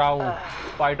cop. आ रहा हूँ,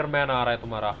 स्पाइडरमैन आ रहा है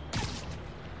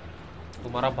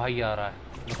तुम्हारा भाई आ रहा है,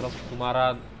 मतलब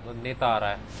तुम्हारा नेता आ रहा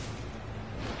है।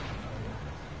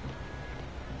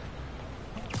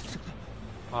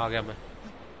 आ गया मैं।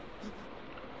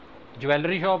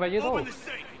 ज्वेलरी शॉप है ये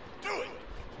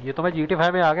तो मैं GTA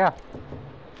 5 में आ गया।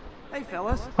 Hey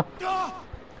fellas.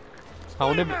 हाँ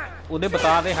उन्हें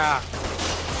बता दे। हाँ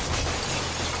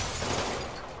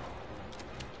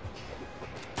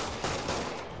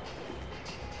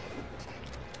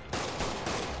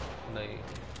नहीं,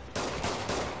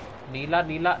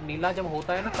 नीला जब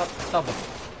होता है ना तब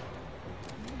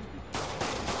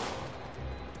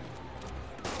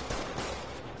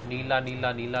नीला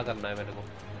करना है मेरे को।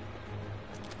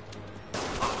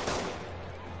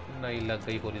 नहीं लग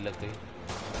गई, गोली लग गई।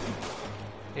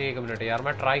 एक मिनट यार,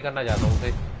 मैं ट्राई करना चाहता हूँ उसे।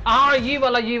 ये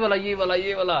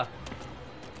वाला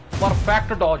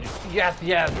परफेक्ट डॉज। यस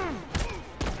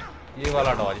ये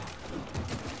वाला डॉज,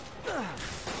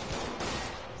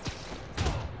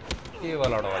 ये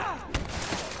वाला डॉज।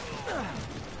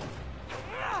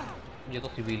 ये तो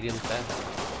सिविलियंस है।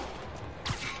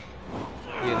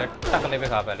 ये ले टकले पे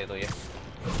खा पहले तो। ये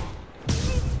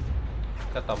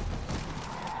खत्म।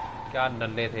 क्या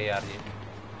नल्ले थे यार ये।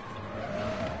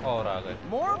 और आ गए।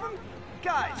 More of them?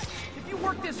 Guys, if you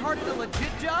worked this hard at a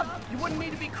legit job, you wouldn't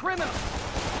need to be criminals.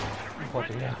 बहुत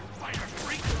बढ़िया।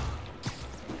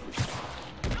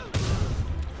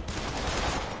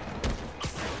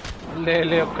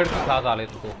 ले अक्खड़ की खा डाले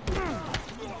तुझको।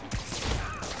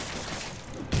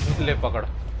 ले पकड़,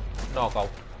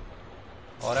 नॉकआउट।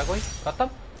 और है कोई? खत्म।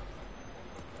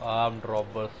 Armed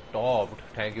robber stopped.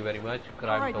 Thank you very much.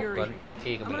 Crime token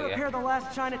एक मिल गया। Repair the last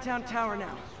Chinatown tower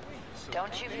now.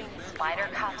 Don't you mean Spider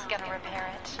Cop's gonna repair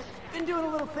it? Been doing a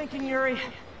little thinking, Yuri.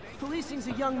 Policing's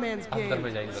a young man's game.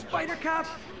 Spider Cop,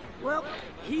 well,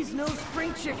 he's no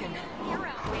spring chicken.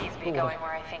 Please be going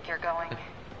where I think you're going.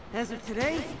 As of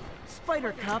today,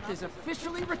 Spider Cop is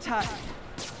officially retired.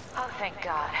 Oh, thank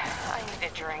God. I need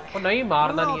a drink. Oh, नहीं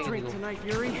मारना We'll नहीं all है drink किसी को। tonight,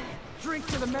 Yuri. Drink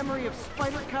to the memory of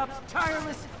Spider Cop's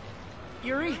tireless.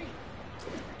 Yuri?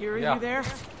 Yuri, Yeah. you there?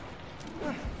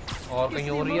 और कहीं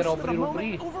हो रही है रॉबरी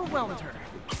रोबरी। Overwhelmed her.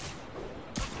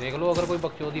 देख लो अगर कोई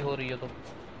बकचोदी हो रही है तो।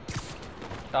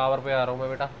 टावर पे आ रहा हूँ मैं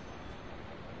बेटा।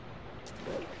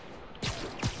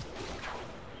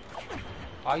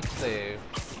 आई से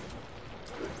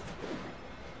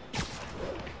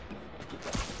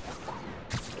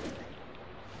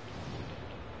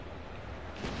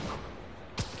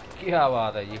क्या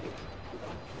बात है जी।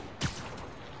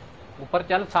 ऊपर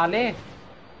चल साले।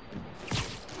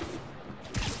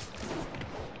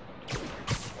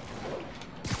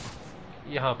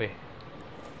 यहाँ पे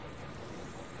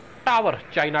टावर,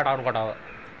 चाइना टाउन का टावर।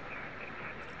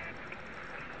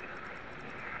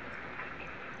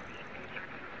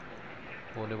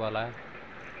 होने वाला है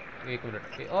 1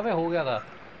 मिनट। अबे हो गया था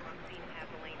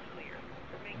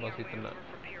बस इतना।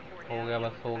 हो गया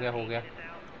बस, हो गया हो गया।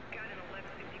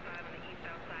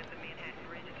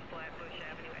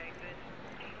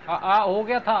 हो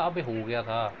गया था, अबे हो गया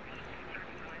था।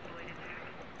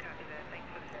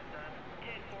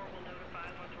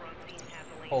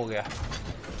 हो गया।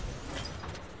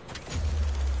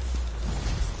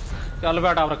 चल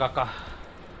बेटा और काका।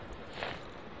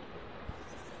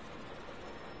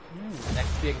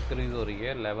 एक्सपी इंक्रीज हो रही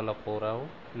है, लेवल अप हो रहा हूँ।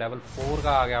 लेवल 4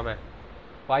 का आ गया मैं।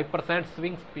 5%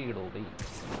 स्विंग स्पीड हो गई।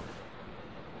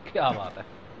 क्या बात है।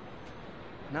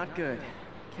 Not good.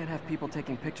 Can't have people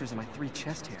taking pictures of my 3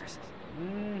 chest hairs.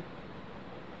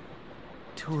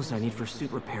 Tools I need for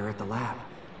suit repair at the lab.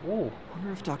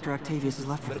 Wonder if Dr. Octavius is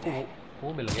left for the day.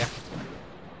 वो मिल गया,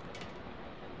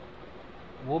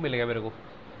 वो मिल गया मेरे को।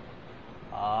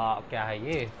 क्या है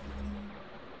ये?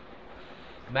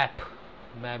 मैप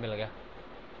मिल गया।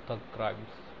 द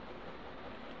क्राइम्स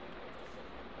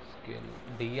स्किल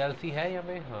DLC है यहाँ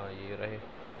पे। हाँ ये रहे।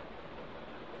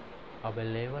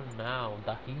 Available now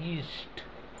the heist.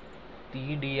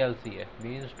 3 DLC है।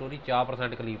 मेन स्टोरी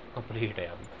 4% कंप्लीट है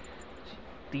अभी।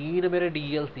 3 मेरे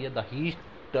DLC है। The heist,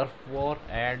 turf war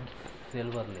and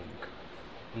silver link.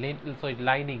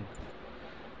 Lining.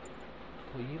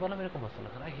 तो ये वाला मेरे को मसला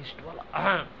लग रहा है, हिस्ट वाला।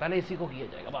 पहले इसी को किया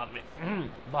जाएगा,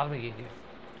 बाद में किएंगे।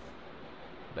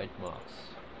 बेंचमार्क्स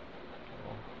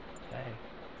है।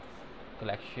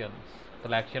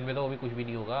 कलेक्शन में तो अभी कुछ भी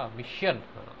नहीं होगा। Mission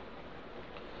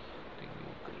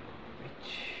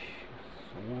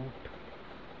suit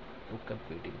to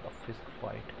compete in the fist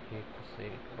fight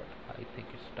 8%, but I think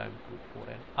it's time to for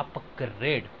an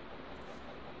upgrade।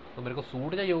 तो मेरे को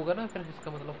सूट चाहिए होगा ना फिर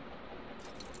इसका मतलब।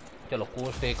 चलो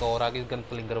कोर्स एक और आगे। गन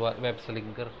स्लिंगर, वेब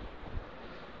स्लिंगर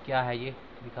क्या है ये?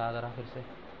 दिखा दे रहा फिर से।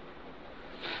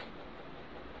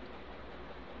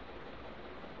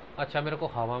 अच्छा मेरे को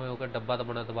हवा में होकर डब्बा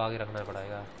दबा के रखना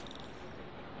पड़ेगा।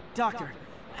 Doctor,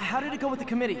 how did it go with the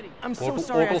committee? I'm so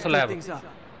sorry I screwed things up.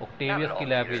 Octavius की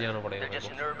लैब पे जाना पड़ेगा मेरे को।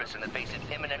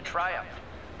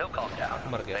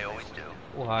 मर गया।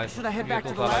 ओ हाय। Should I head back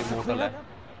to the lab for cleanup?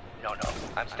 No,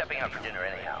 I'm stepping out for dinner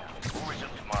anyhow. We'll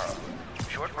resume tomorrow.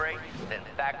 Short break, then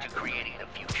back to creating the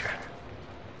future.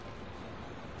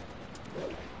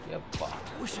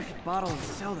 Wish I could bottle and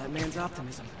sell that man's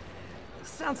optimism.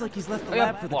 Sounds like he's left the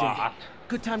lab for the day.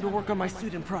 Good time to work on my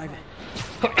suit in private.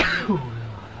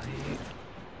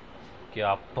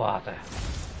 क्या बात है।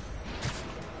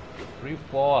 Free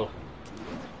fall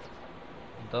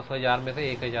 10,000 में से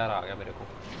 1,000 आ गया मेरे को।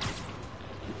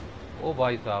 ओ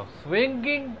भाई साहब,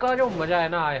 स्विंगिंग का जो मजा है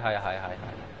ना, हाय हाय हाय हाय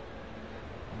हाय।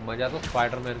 मजा तो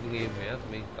स्पाइडरमैन की गेम में है।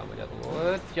 स्विंग का मजा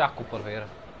तो चाकू पर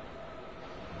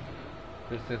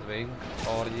फिर से स्विंग।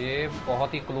 और ये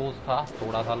बहुत ही क्लोज था,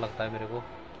 थोड़ा सा लगता है मेरे को।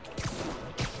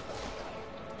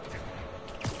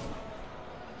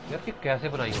 यार ये कैसे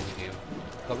बनाई होगी गेम?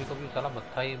 कभी कभी साला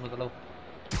मत्था ही मतलब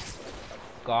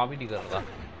काम ही नहीं करता।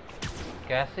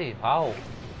 कैसे? हाउ?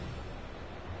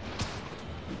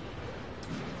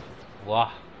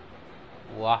 वाह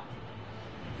वाह।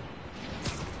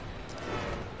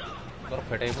 पर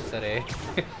फटे तेरे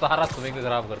सारा स्विंग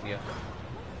खराब कर दिया।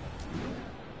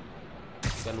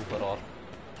 चल ऊपर और।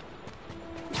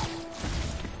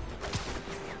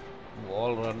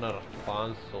 वॉल रनर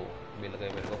 500 मिल गए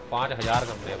मेरे को। 5,000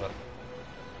 कमरे पर।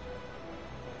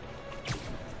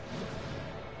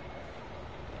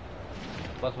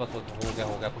 बस बस बस हो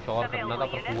गया। कुछ और करना था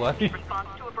पर हुआ नहीं।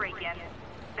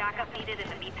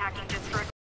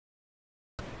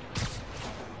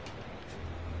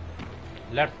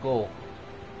 Let's go.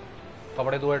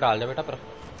 कपड़े दूसरे डाल जा बेटा। पर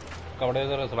कपड़े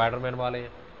तो स्पाइडरमैन वाले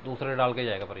हैं, दूसरे डाल के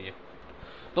जाएगा। पर ये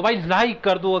तो भाई लाइक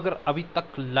कर दो अगर अभी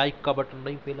तक लाइक का बटन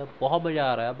नहीं फैला। बहुत मजा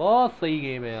आ रहा है, बहुत सही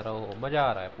गेम है यार, वो मजा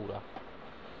आ रहा है पूरा,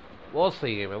 बहुत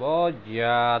सही गेम है, बहुत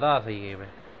ज्यादा सही गेम है।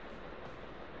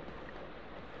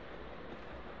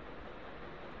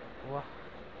 वाह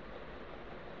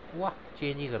वाह,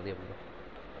 चेंज ही कर दिया पूरा,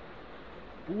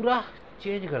 पूरा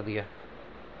चेंज कर दिया।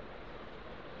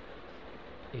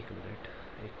 एक मिनट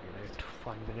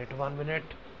 1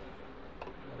 मिनट।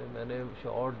 अरे मैंने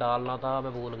शॉट डालना था,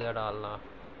 मैं भूल गया डालना।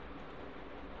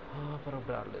 हाँ पर अब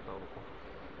डाल लेता हूँ उनको,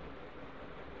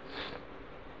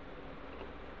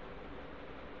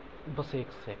 बस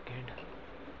 1 सेकेंड।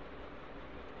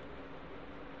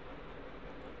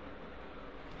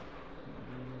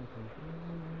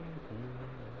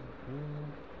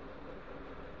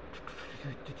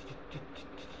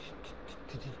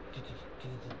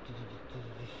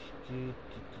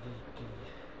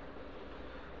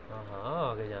 हाँ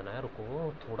आगे जाना है,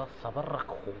 रुको थोड़ा सब्र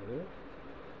रखो,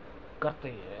 करते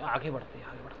हैं, आगे बढ़ते हैं,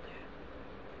 आगे बढ़ते हैं।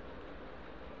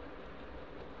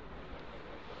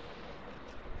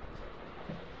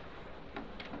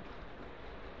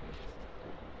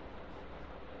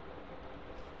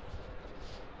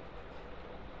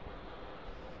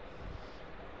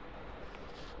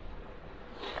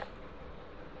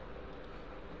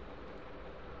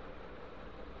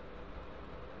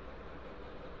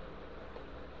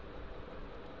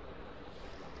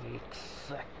 एक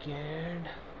सेकेंड,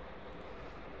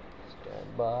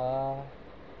 स्टैंड बाय।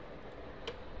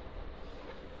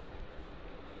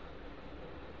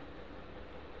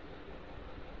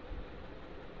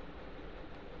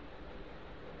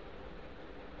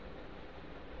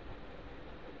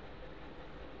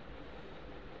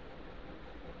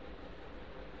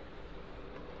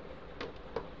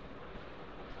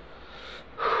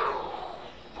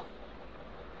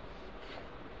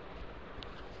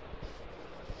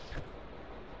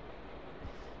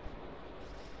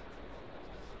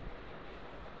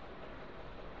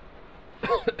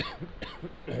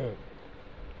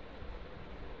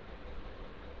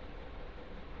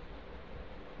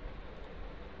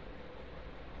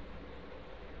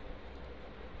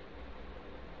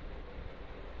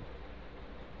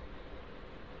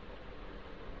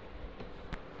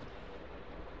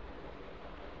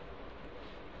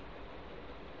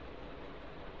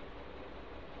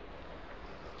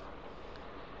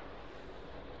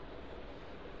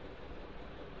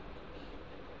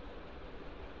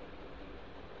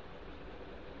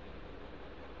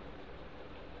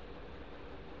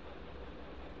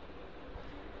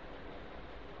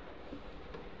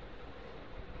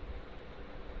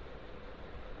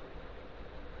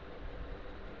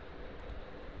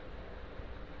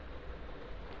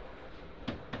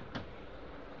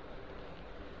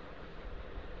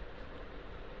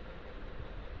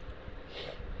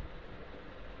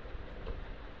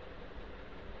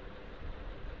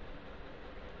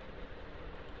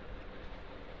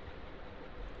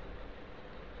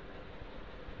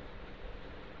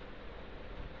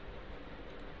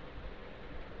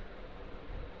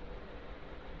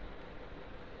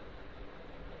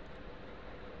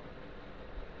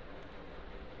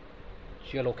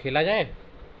 चलो खेला जाए।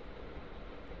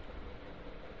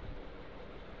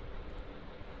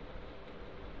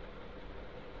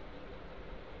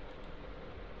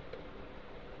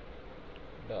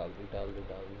 डाल दी।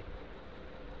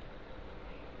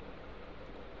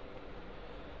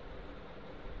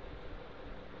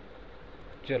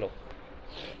 चलो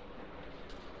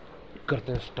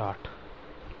करते हैं स्टार्ट।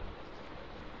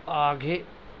 आगे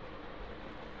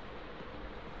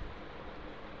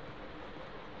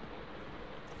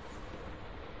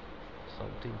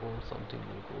something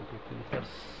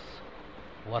filters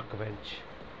workbench।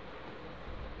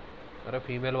 अरे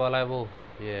फीमेल वाला है वो,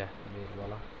 ये है मेल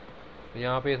वाला।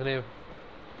 यहाँ पे इसने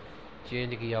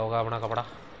चेंज किया होगा अपना कपड़ा।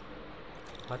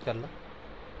 हाँ चल,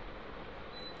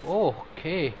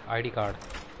 ओके आईडी कार्ड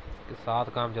के साथ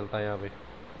काम चलता है यहाँ पे।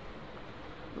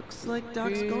 Looks like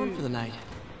Doc's gone for the night.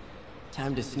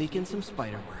 Time to sneak in some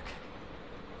spider work.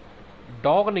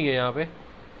 Dog नहीं है यहाँ पे,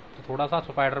 तो थोड़ा सा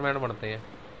स्पाइडरमैन बनते हैं।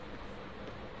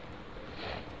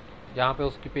 जहाँ पे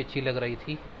उसकी पेची लग रही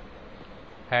थी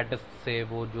हेड से,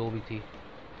 वो जो भी थी।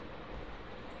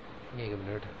 एक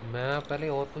मिनट, मैं पहले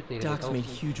और कुछ देख लेता हूँ। Doc's made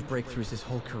huge breakthroughs his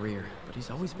whole career, but he's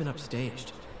always been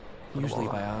upstaged, usually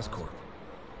by Oscorp.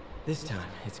 This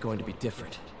time, it's going to be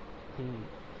different.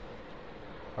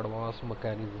 Advanced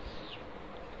mechanisms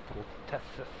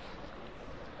processes।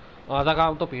 आधा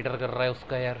काम तो पीटर कर रहा है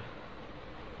उसका यार,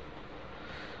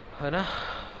 है ना।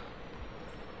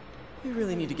 We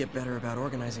really need to get better about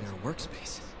organizing our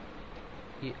workspace.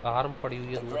 ये आर्म पड़ी हुई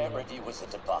है। The grant review was a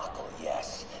debacle, yes,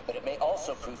 but it may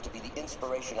also prove to be the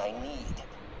inspiration I need.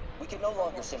 We can no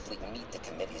longer simply meet the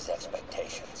committee's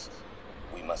expectations.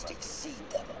 We must exceed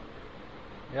them.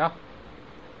 Yeah.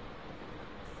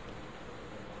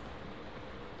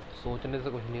 सोचने से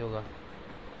कुछ नहीं होगा।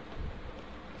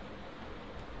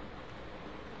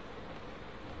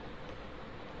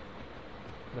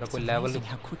 मेरा कोई level नहीं।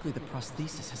 How quickly the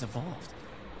prosthesis has evolved.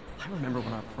 I remember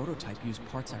when our prototype used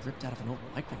parts I ripped out of an old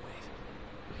microwave.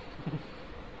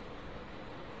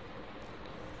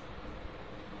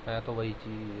 है तो वही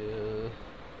चीज।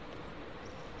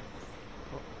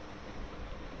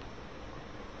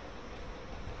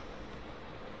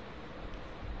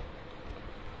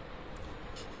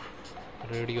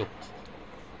 रेडियो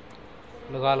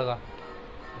लगा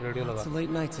रेडियो लगा। Lots of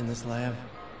late nights in this lab.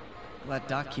 Glad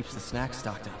Doc keeps the snacks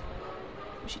stocked up.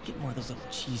 We should get more of those little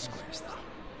cheese squares, though.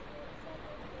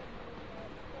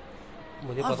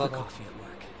 मुझे Love पता the था। coffee at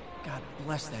work. God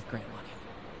bless that grant money.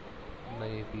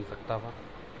 नहीं P सकता था।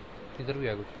 इधर भी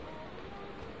है कुछ।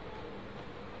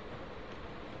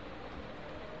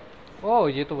 ओह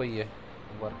ये तो वही है।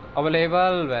 वर्क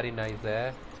अवेलेबल, वेरी नाइस है।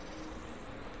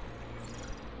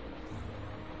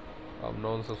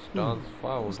 Unknown substance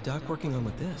found. What's Doc working on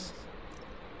with this?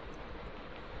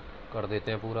 कर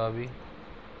देते हैं पूरा अभी।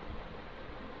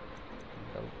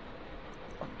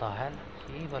 पता है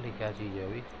ये वाली क्या चीज है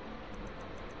अभी।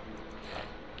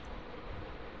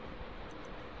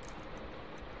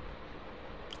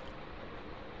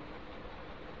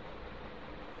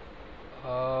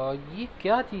 ये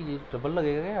क्या चीज है? डबल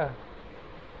लगेगा क्या?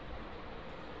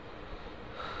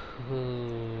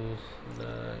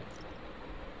 नहीं।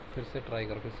 फिर से ट्राई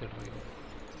कर।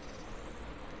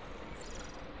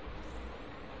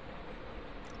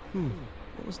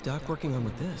 What was Doc working on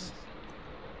with this?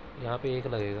 यहाँ पे एक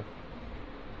लगेगा।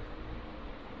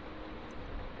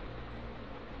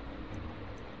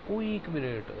 कोई 1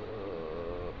 मिनट।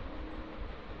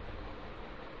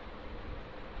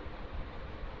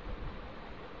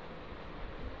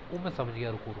 वो मैं समझ गया।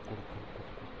 रुको।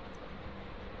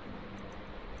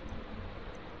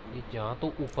 ये जहाँ तो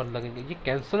ऊपर लगेंगे ये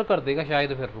कैंसिल कर देगा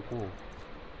शायद। फिर रुको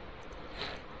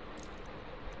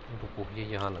ये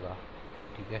यहाँ लगा।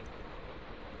 ठीक है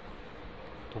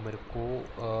तो मेरे को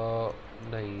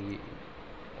नहीं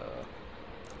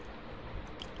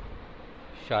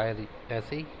शायद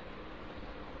ऐसे ही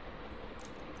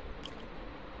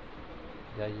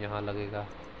या यहाँ लगेगा।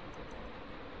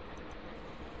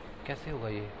 कैसे होगा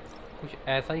ये? कुछ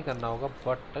ऐसा ही करना होगा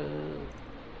बट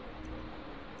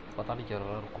पता नहीं चल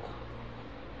रहा। रुको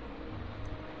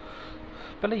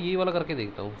पहले ये वाला करके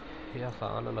देखता हूँ। ये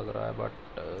आसान लग रहा है बट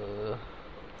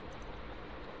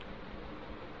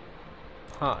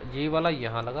हाँ ये वाला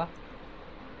यहाँ लगा।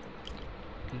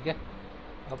 ठीक है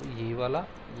अब ये वाला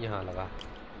यहाँ लगा।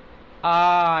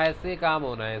 ऐसे काम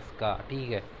होना है इसका। ठीक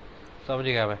है समझ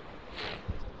गया मैं।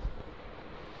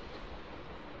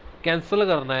 कैंसिल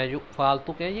करना है जो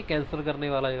फालतू क्या है ये कैंसिल करने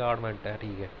वाला गारमेंट है।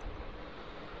 ठीक है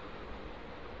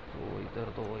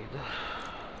तो इधर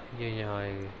ये यहाँ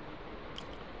आएंगे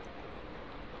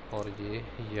और ये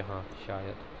यहाँ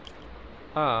शायद।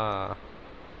 हाँ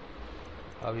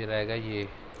अब ये रहेगा ये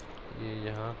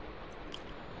यहाँ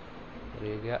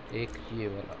रह गया एक ये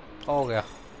वाला। हो गया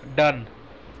डन।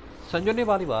 समझने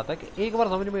वाली बात है कि एक बार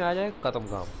समझ में आ जाए खत्म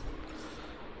काम।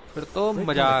 फिर तो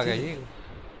मजा आ गया ये।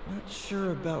 Not sure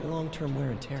about long-term wear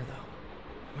and tear though.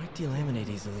 Might delaminate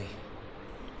easily.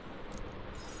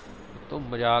 तो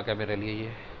मजाक है मेरे लिए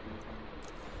ये।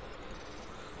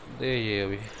 दे ये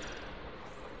अभी।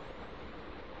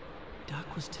 Doc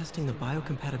was testing the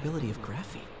biocompatibility of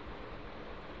graphene.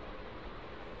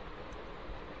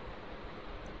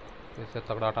 इससे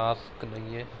तगड़ा टास्क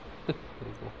नहीं है।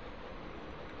 रुको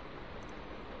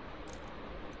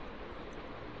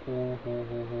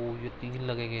हो ये 3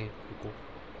 लगेंगे। रुको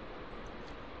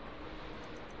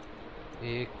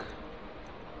एक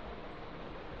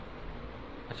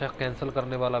अच्छा कैंसिल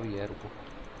करने वाला भी है। रुको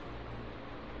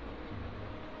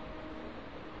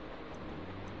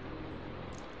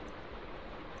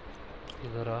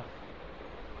इधर आ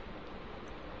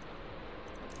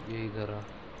ये इधर आ।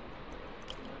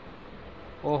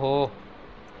 ओहो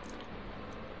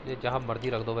ये जहाँ मर्जी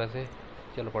रख दो वैसे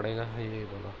चल पड़ेगा। ये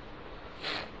बोला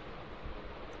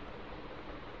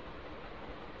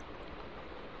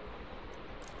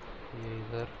ये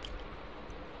इधर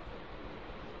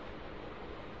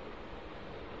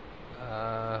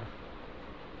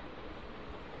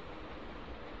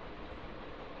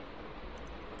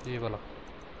ये वाला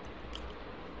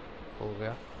हो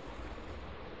गया।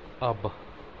 अब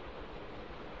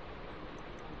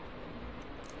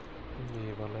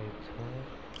ये वाला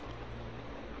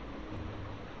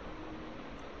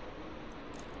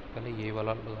पहले ये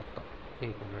वाला लगाता,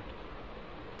 एक मिनट।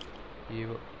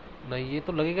 नहीं, ये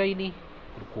तो लगेगा ही नहीं।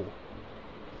 रुको,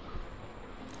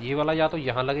 ये वाला या तो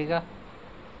यहाँ लगेगा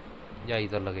या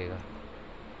इधर लगेगा।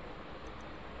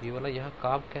 ये वाला यहाँ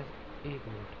काम कैसे, एक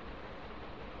मिनट,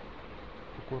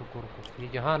 रुको रुको रुको, ये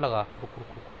यहाँ लगा, रुको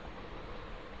रुको,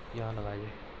 यहाँ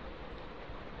लगाइए।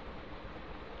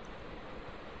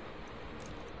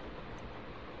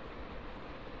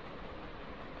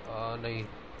 नहीं,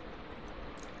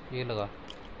 ये लगा।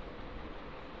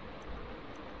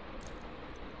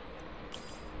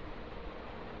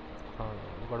 हाँ,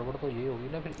 गड़बड़ तो ये होगी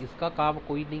ना, फिर इसका काम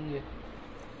कोई नहीं है।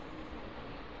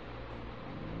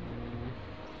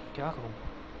 क्या करूँ,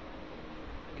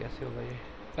 कैसे होगा ये?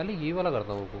 पहले ये वाला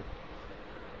करता हूँ, को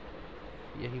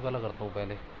यही वाला करता हूँ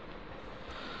पहले।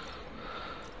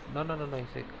 ना ना ना ना,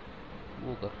 इसे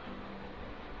वो कर।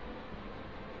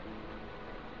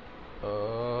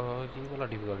 ये वाला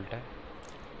डिफिकल्ट है,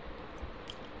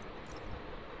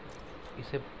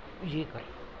 इसे ये कर।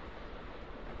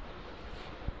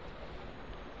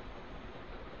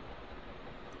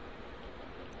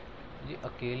 ये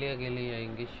अकेले अकेले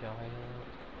आएंगे शायद,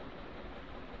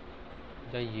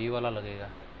 या ये वाला लगेगा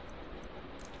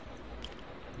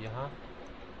यहाँ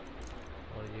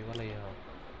और ये वाला यहाँ।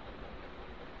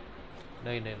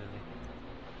 नहीं नहीं नहीं नहीं,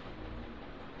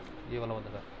 ये वाला बंद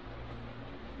कर।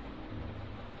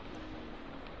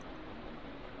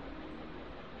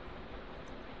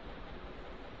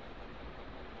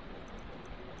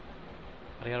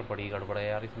 अरे यार, बड़ी गड़बड़ है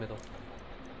यार इसमें तो।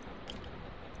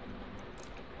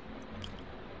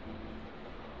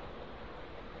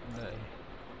 नहीं,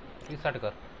 रीसेट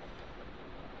कर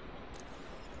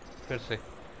फिर से।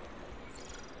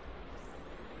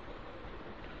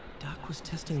 Doc was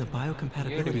testing the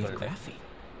biocompatibility of graphene.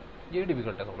 ये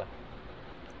डिफिकल्ट है थोड़ा।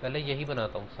 पहले यही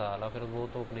बनाता हूँ साला, फिर वो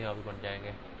तो अपने आप ही बन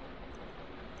जाएंगे।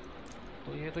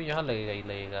 तो ये तो यहाँ लगेगा ही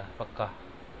लगेगा पक्का।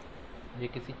 ये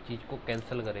किसी चीज़ को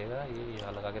कैंसिल करेगा, ये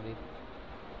यहाँ लगा के दे।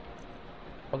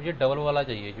 अब ये डबल वाला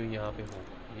चाहिए जो यहाँ पे हो,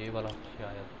 ये वाला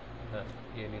शायद। हाँ,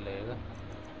 ये नहीं लगेगा,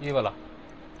 ये वाला।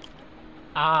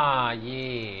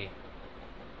 ये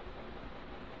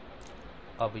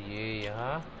अब ये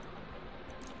यहाँ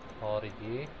और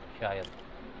ये शायद।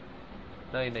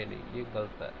 नहीं नहीं नहीं, ये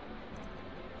गलत है।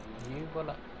 ये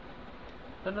वाला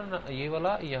ना ना ना, ये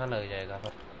वाला यहाँ लग जाएगा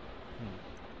बस।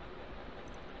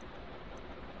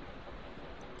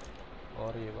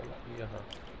 और ये वाला यहाँ,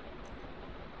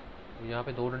 यहाँ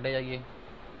पे 2 डंडे चाहिए।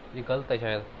 ये गलत है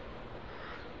शायद,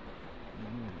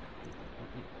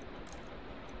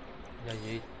 या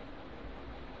ये,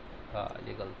 हाँ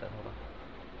ये गलत है थोड़ा।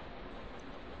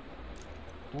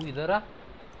 तू इधर आ,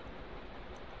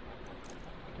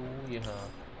 तू यहाँ।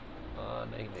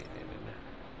 नहीं नहीं नहीं नहीं, नहीं।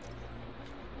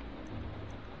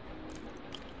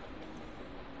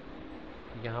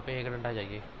 यहाँ पे 1 डंडा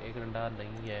चाहिए, 1 डंडा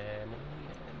नहीं है, नहीं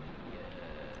है, नहीं है।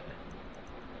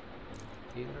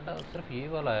 1 डंडा सिर्फ ये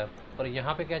वाला है, पर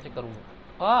यहाँ पे क्या चेक करूँ?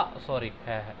 सॉरी,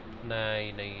 है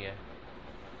नहीं नहीं है।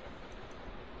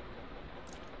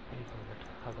 एक मिनट,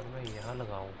 अगर मैं यहाँ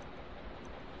लगाऊं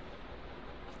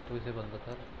तो इसे बंद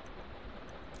कर।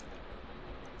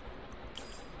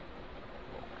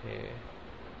 ओके,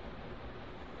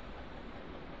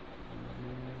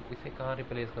 इसे कहाँ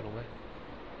रिप्लेस करूँ मैं?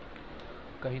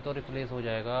 कहीं तो रिप्लेस हो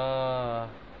जाएगा।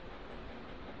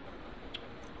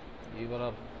 ये वाला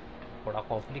बड़ा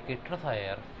कॉम्प्लिकेटेड था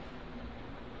यार।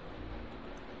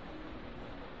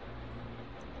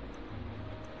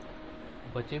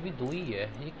 बचे भी 2 ही है,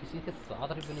 ये किसी के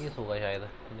साथ रिप्लेस होगा शायद।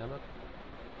 या मैं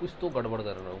कुछ तो गड़बड़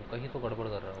कर रहा हूँ, कहीं तो गड़बड़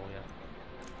कर रहा हूँ यार।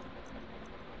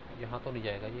 यहाँ तो नहीं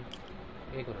जाएगा ये,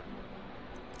 1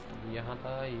 मिनट। यहाँ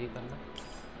था ये करना,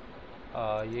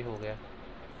 ये हो गया।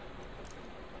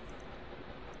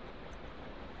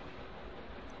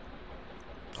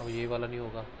 अब ये वाला नहीं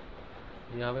होगा,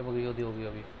 यहाँ पे बगी होगी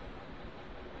अभी।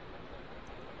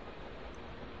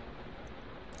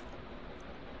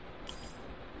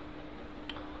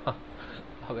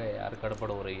 अबे यार, गड़बड़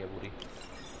हो रही है पूरी।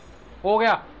 हो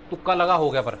गया, तुक्का लगा, हो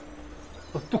गया, पर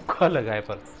तुक्का लगा है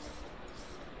पर।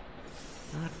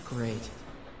 Not great.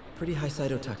 Pretty high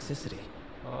cytotoxicity.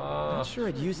 Not sure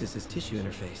I'd use this as tissue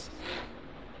interface.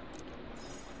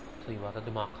 सही बात है,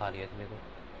 दिमाग खा लिया इसने तो।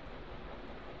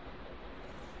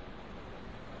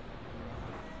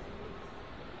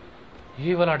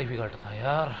 ये वाला डिफिकल्ट था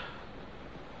यार,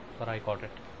 पर I got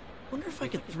it. Wonder if I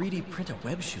could 3D print a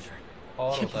web shooter.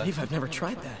 और Can't believe I've never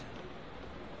tried that.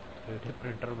 3D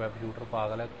printer, web shooter,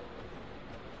 पागल है।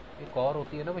 एक और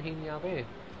होती है ना मशीन यहाँ पे,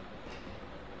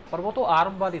 पर वो तो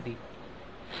आर्म वाली थी।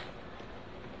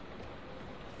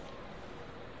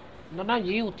 ना ना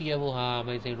यही होती है वो। हाँ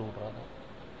मैं इसे ही ढूंढ रहा था।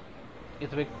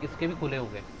 इसमें इसके भी खुले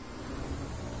होंगे।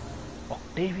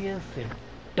 ऑक्टेवियस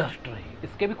इंडस्ट्री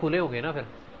इसके भी खुले होंगे ना फिर।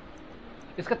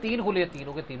 इसका 3 खुले,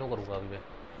 तीनों के तीनों करूंगा अभी मैं।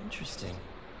 Interesting.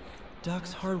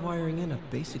 Doc's hardwiring in a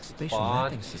basic spatial 5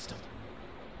 mapping system.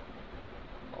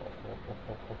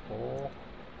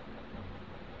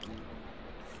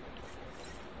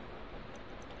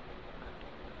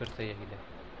 फिर से यही ले।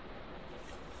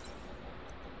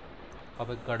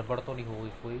 अब एक गड़बड़ तो नहीं होगी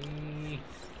कोई?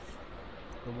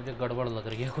 तो मुझे गड़बड़ लग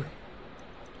रही है कोई।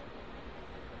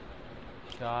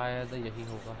 शायद यही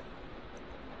होगा।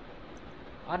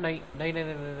 नहीं नहीं नहीं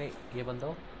नहीं नहीं, नहीं। ये बंद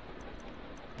हो।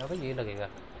 यहाँ पे ये लगेगा।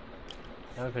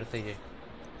 यहाँ पे फिर से ये।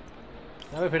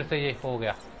 यहाँ पे फिर से ये हो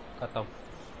गया खत्म।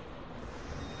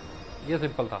 ये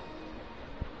सिंपल था।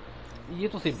 ये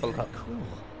तो सिंपल था।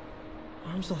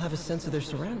 Arms will have a sense of their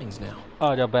surroundings now.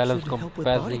 आजा balance Should help with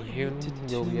body comparison to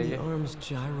जो भी tune है the ये। arms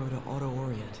gyro to auto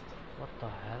orient. What the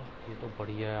hell? ये तो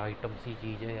बढ़िया आइटम सी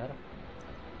चीज है यार।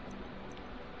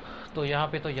 तो यहाँ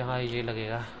पे तो यहाँ ये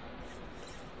लगेगा।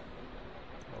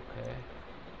 ओके।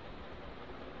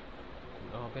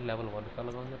 यहाँ पे लेवल 1 का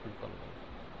लगाऊंगा, 2 का लगाऊंगा।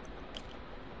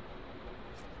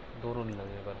 दोनों नहीं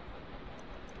लगेंगे पर।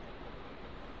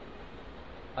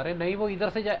 अरे नहीं वो इधर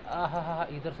से जाए। हाँ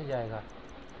इधर से जाएगा।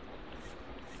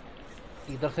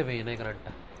 इधर से भेजना है करंट।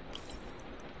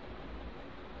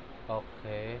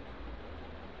 ओके।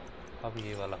 अब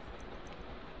ये वाला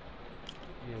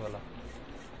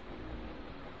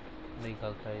नहीं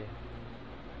गलत है ये।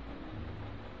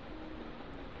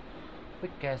 भाई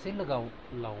कैसे लाऊं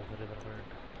फिर इधर करंट?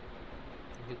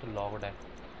 ये तो लॉक्ड है।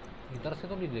 इधर से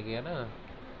तो नहीं ले गया ना।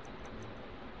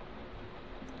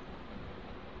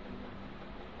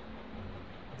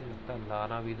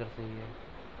 लाना भी इधर से ही है।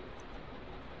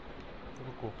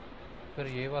 रुको फिर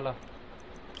ये वाला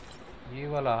ये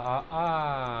वाला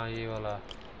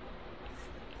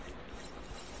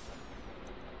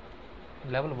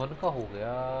लेवल 1 का हो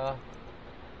गया।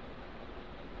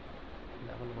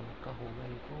 लेवल 1 का हो गया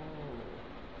ये तो।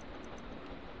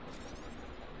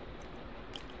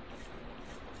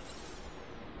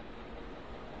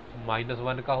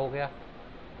 -1 का हो गया।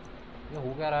 ये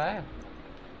हो क्या रहा है?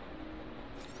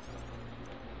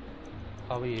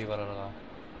 अब ये वाला लगा।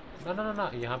 ना ना ना ना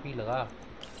यहाँ पे लगा।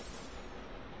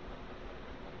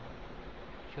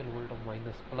 चल वोल्ट ऑफ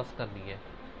माइनस प्लस करनी है।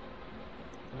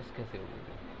 प्लस कैसे होगी?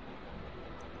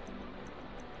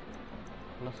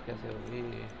 प्लस कैसे होगी?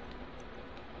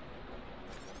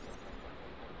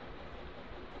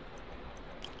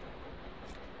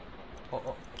 ओ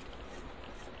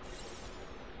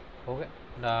हो गया।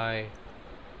 नहीं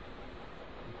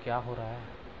क्या हो रहा है?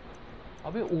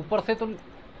 अबे ऊपर से तो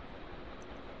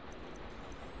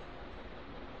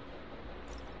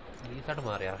रीसेट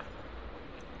मार यार।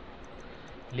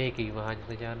 लेके ही वहां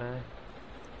से जाना है।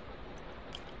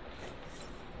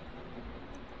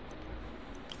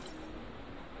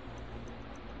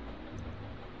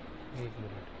 एक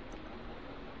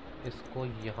मिनट। इसको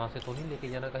यहाँ से तो नहीं लेके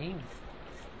जाना कहीं?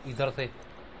 इधर से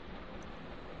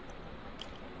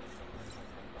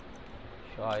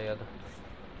शायद।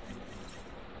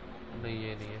 नहीं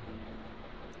ये नहीं है।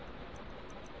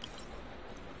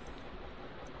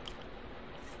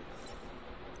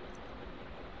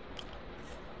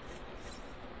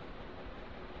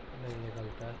 नहीं ये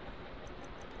गलत है।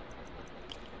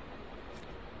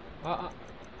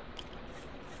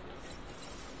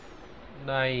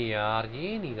 नहीं यार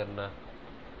ये नहीं करना।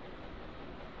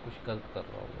 कुछ गलत कर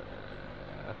रहा हूँ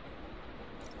मैं।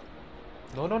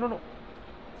 No no no no.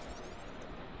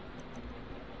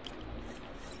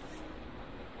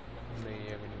 नहीं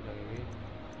ये भी नहीं लगेगी।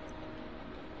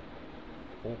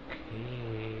 Okay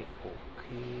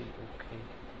okay okay.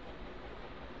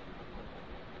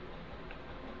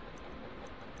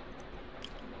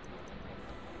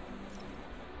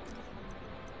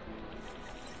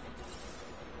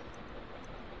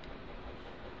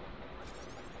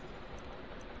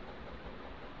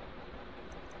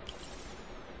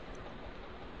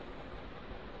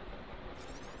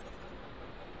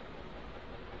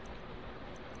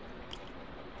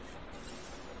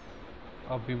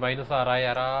 अब भी माइनस आ रहा है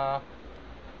यार।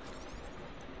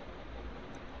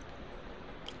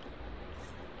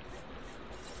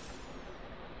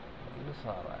 माइनस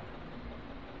आ रहा है।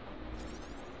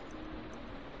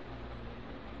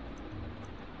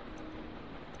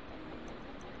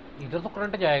 इधर तो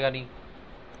करंट जाएगा नहीं।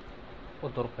 वो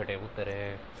दूर फटे वो तेरे।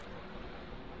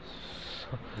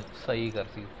 सही कर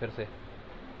सी फिर से।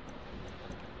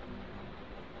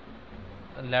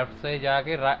 लेफ्ट से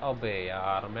जाके राइट। अबे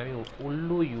यार मैं भी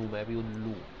उल्लू यूं। मैं भी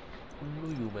उल्लू उल्लू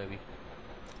यूं मैं भी।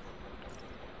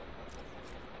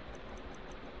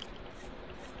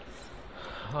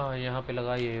 हाँ यहाँ पे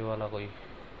लगा ये वाला कोई।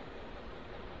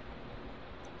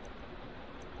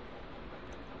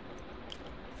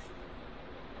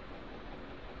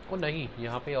 ओ नहीं,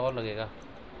 यहाँ पे और लगेगा।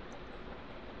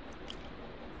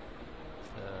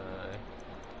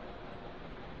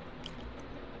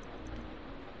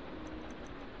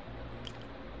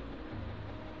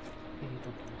 ये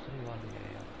तो दूसरी वाली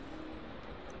है यार।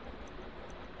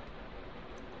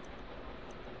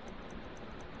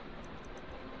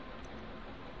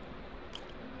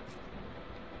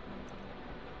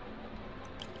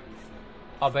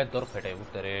 अबे दूर फटे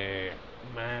तेरे,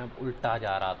 मैं उल्टा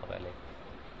जा रहा था पहले।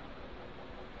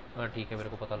 हाँ ठीक है, मेरे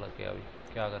को पता लग गया अभी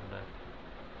क्या करना है।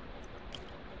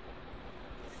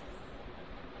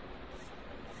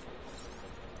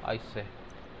 आइस से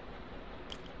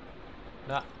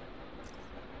ना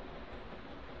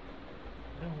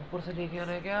ऊपर से लेके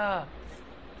आना है क्या?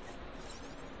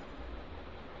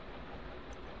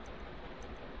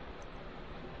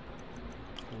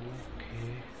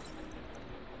 ओके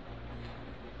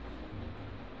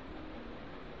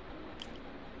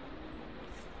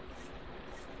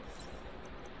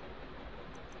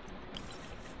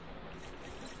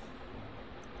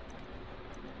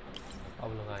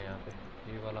अब लगा यहाँ पे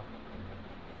ये वाला।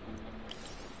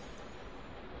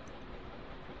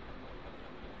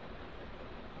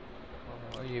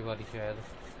 ये वाली शायद।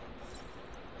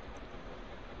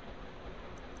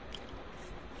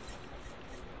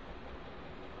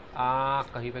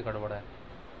 कहीं पे गड़बड़ है।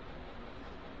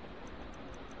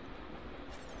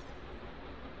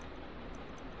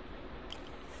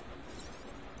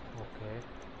 ओके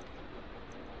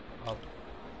अब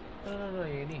ना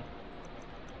ये नहीं।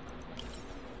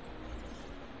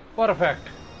 परफेक्ट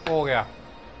हो गया,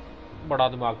 बड़ा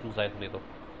दिमाग चूसा इसने तो।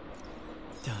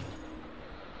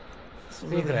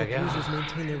 एक रह गया,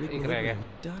 एक रह गया।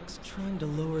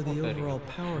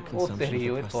 ओ तेरी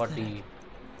ओए थोड़ी,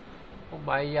 ओ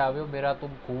भाई आवे मेरा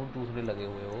तुम खून चूसने लगे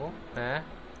हुए हो हैं।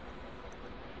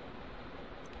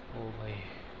 ओ भाई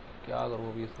क्या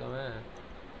करूँ अभी इसका मैं।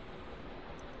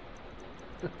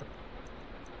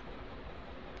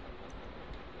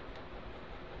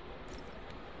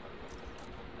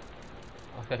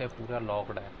 अच्छा पूरा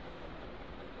लॉक्ड है।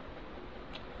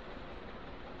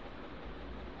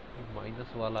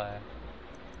 माइनस वाला है।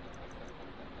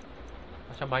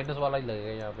 अच्छा माइनस वाला ही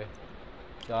लगेगा यहाँ पे।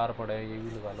 4 पड़े हैं, ये भी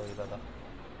लगा लो। ये दादा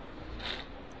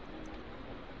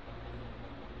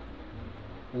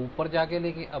ऊपर जाके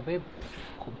लेके, अबे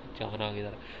खुद जाना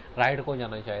किधर? राइट को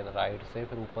जाना है शायद, राइट से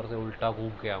फिर ऊपर से उल्टा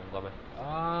घूम के आऊंगा मैं।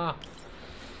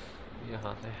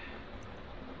 यहाँ से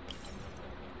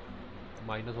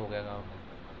माइनस हो गया काम।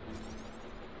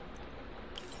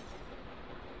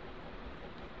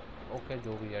 ओके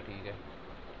जो भी है ठीक है।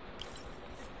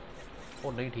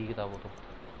 ओ नहीं ठीक था वो तो।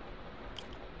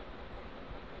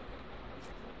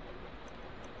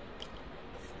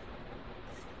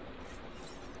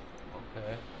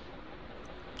 ओके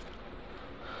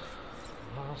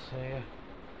हाँ से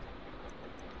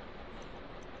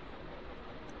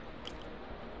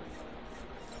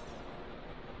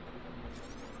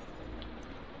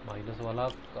माइनस वाला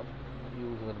कब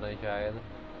यूज करना है शायद।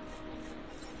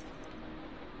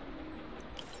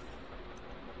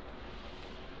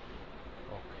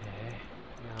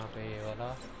 यहाँ पे ये वाला,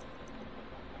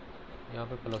 यहाँ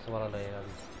पे प्लस वाला लगेगा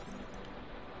अभी।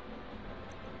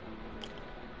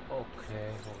 ओके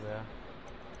हो गया।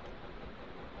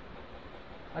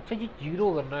 अच्छा ये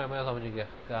 0 करना है, मैं समझ गया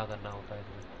क्या करना होता है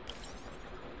इसमें।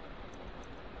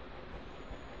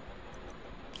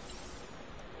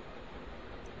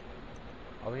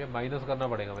 अब ये माइनस करना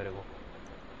पड़ेगा मेरे को।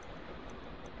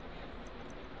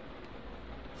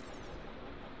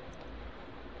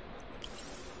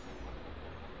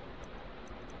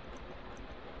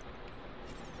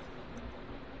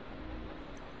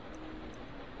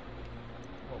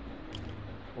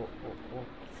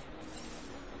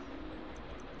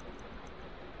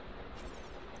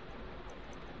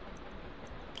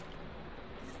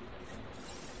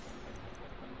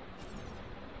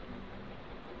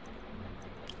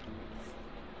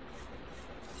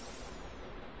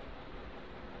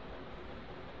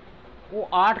 वो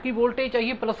 8 की वोल्टेज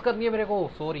चाहिए, प्लस करनी है मेरे को।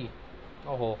 सॉरी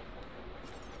ओहो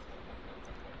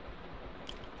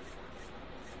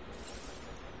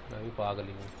मैं भी पागल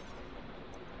ही हूँ।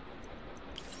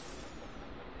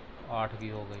 8 की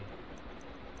हो गई।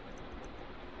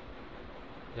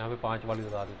 यहाँ पे 5 वाली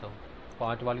बता देता हूँ।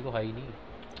 5 वाली तो है ही नहीं।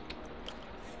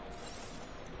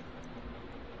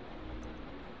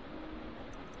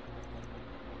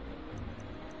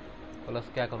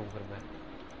 प्लस क्या करूँ फिर मैं?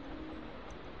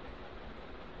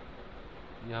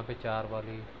 यहाँ पे 4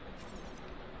 वाली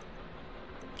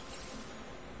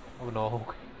अब 9 हो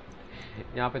गए।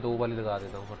 यहाँ पे 2 वाली लगा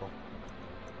देता हूँ। हटो।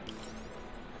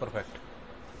 परफेक्ट।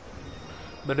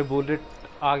 मैंने बुलेट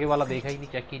आगे वाला देखा ही नहीं,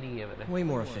 चेक ही नहीं किया मैंने। Way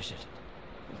more efficient.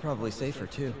 Probably safer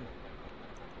too.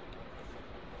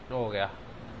 हो गया,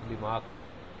 दिमाग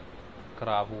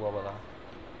खराब हुआ बता।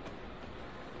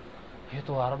 ये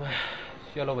तो आर्म है।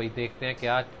 चलो भाई देखते हैं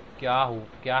क्या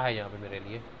क्या है यहाँ पे मेरे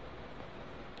लिए।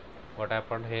 What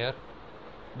happened here?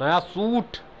 नया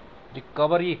सूट,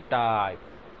 रिकवरी टाइप।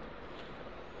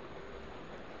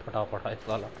 फटाफट इस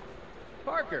वाला।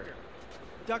 Parker,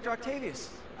 Dr. Octavius,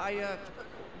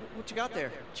 what you got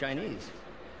there? Chinese.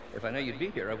 If I know you'd be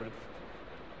here, I would have.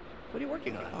 What are you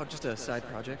working on? Oh, just a side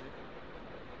project.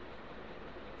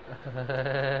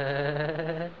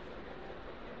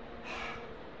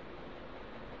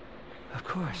 Of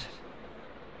course.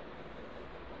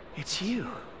 It's you.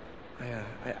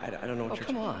 I don't know what you're...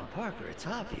 come on, Parker, it's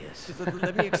obvious. Just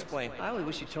let me explain. I only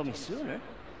wish you'd told me sooner.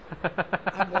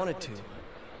 I wanted to.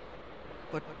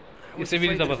 But I was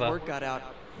afraid that if word got out,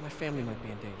 my family might be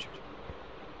in danger.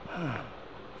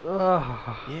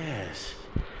 Yes.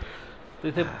 तो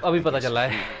इसे अभी पता चला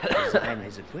है। Design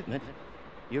his equipment.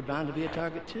 You're bound to be a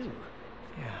target too.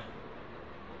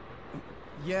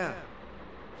 Yeah.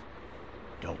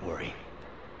 Don't worry.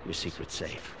 Your secret's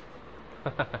safe.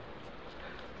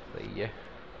 सही है।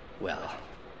 Well.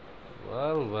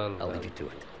 I'll leave you to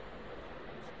it.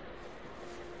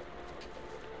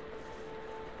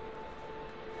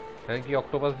 Thank you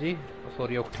octopus ji,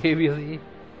 sorry Octavius जी।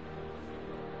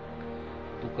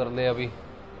 तू कर ले अभी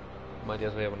मजे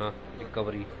से अपना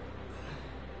रिकवरी।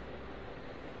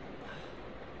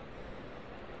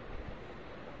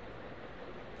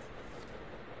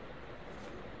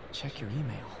 Check your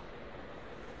email.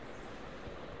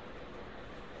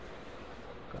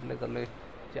 कर ले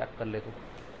चेक कर ले तू।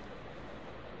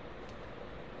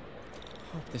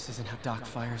 Hope this isn't how Doc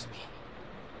fires me.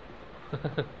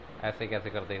 ऐसे कैसे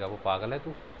कर देगा वो, पागल है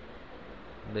तू?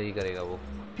 नहीं करेगा वो।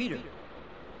 Peter,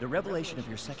 the revelation of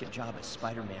your second job as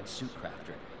Spider-Man suit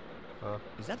crafter.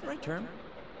 Is that the right term?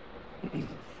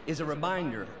 Is a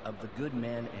reminder of the good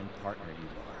man and partner you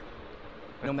are.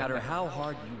 No matter how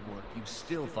hard you work, you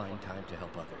still find time to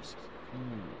help others.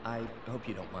 I hope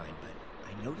you don't mind, but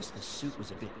I noticed the suit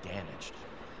was a bit damaged,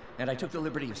 and I took the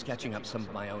liberty of sketching up some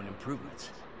of my own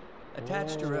improvements.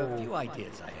 Attached are a few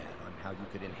ideas I had on how you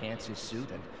could enhance his suit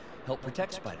and help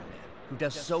protect Spider-Man, who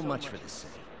does so much for this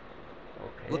city.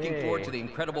 Looking forward to the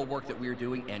incredible work that we're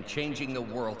doing and changing the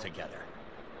world together.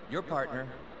 Your partner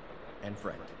and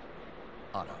friend,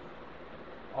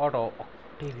 Otto.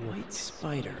 White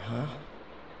spider, huh?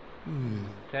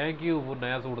 Thank you. वो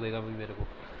नया suit देगा भी मेरे को,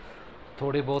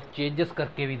 थोड़े बहुत changes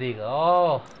करके भी देगा।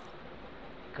 ओह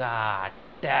गॉड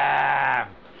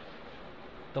डैम।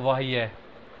 तो वही है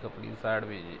कंप्लीट साइड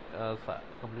में,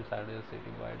 कंप्लीट साइड में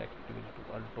सिटी वाइड एक्टिविटी टू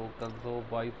अनटोकन सो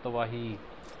भाई। तो वही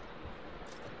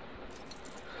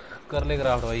कर ले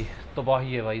क्राफ्ट भाई। तो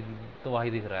वही है भाई, तो वही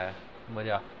दिख रहा है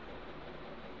मजा।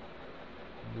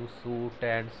 New suit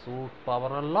and suit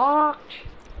power unlocked.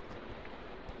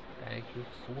 Thank you.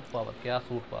 Suit power, क्या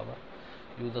suit power?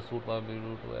 Use the suit power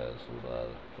menu to suit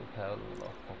to have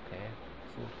okay.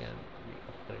 Suit can be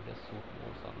upgraded, suit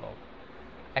modes unlock,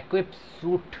 equip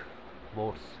suit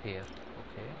modes here.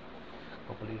 Okay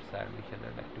complete side mission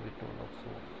and activity to unlock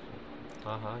suit.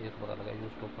 हाँ ये तो पता लगा।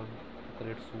 Use token to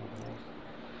create suit modes.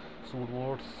 Suit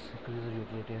modes increase the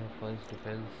utility of one's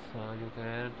defense. You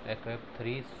can equip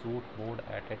 3 suit mode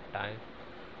at a time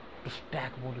to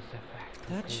stack bonus effect.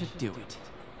 That should do it.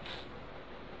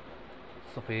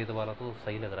 सफेद वाला तो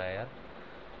सही लग रहा है यार,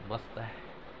 मस्त है।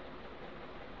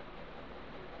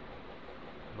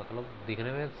 मतलब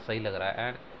दिखने में सही लग रहा है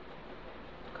एंड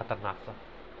खतरनाक सा।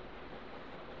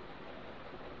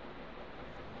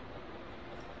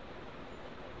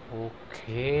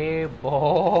 ओके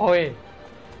बॉय,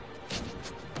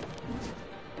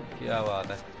 क्या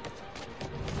बात है।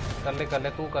 कर ले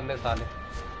तू, कर ले साले।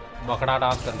 मकड़ा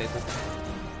डांस कर ले तू,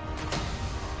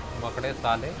 मकड़े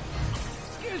साले।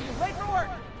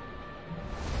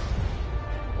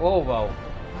 ओ वाओ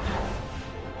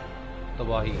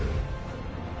तबाही।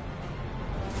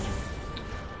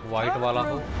 वाइट वाला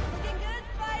तो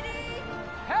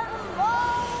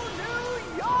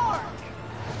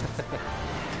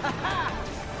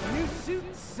New suit,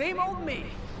 same old me.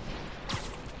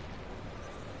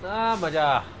 मजा।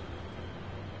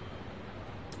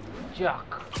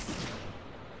 Jack.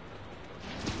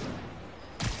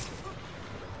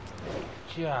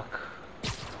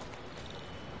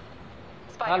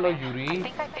 Hello, Yuri. I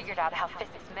think I figured out how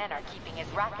Fisk's men are keeping his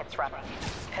rackets running.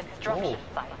 Construction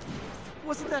sites.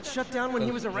 Wasn't that shut down when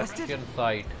he was arrested? Construction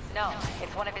site. No,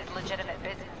 it's one of his legitimate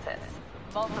businesses.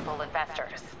 Multiple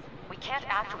investors. We can't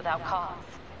act without cause.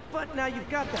 But now you've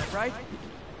got that, right?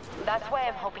 That's why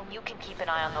I'm hoping you can keep an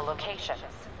eye on the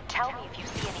locations. Tell me if you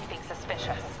see anything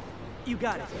suspicious. You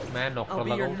got it. I'll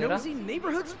be your nosy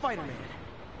neighborhood Spider-Man.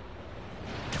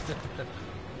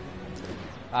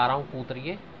 आ रहा हूँ कूद रही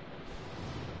है।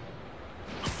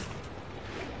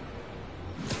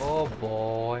 Oh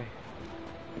boy.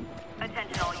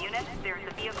 Attention all units, there is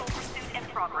a vehicle pursuit in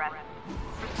progress.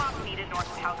 Response needed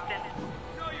north of Houston.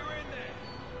 No, you're in there.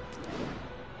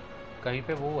 कहीं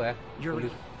पे वो है।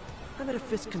 Yuri, I'm at a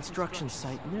FISC construction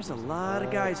site, and there's a lot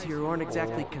of guys here who aren't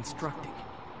exactly constructing.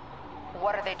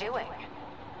 What are they doing?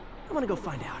 I'm gonna go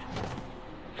find out.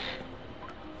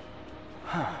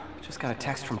 Huh, just got a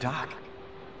text from Doc.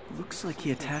 Looks like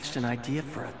he attached an idea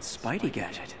for a Spidey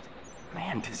gadget.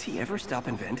 Man, does he ever stop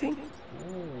inventing?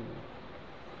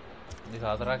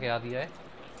 Sardar क्या दिया है?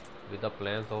 With the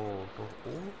plans of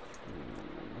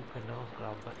can now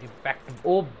grab the impact.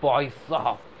 Oh boy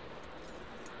साहब,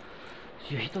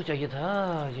 यही तो चाहिए था,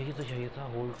 यही तो चाहिए था.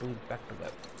 Hold to impact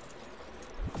web.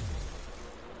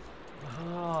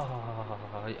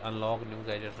 Unlock new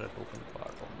gadget token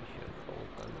part of mission.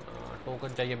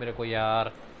 Token चाहिए मेरे को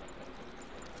यार.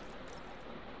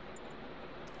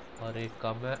 अरे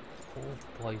कम है. ओ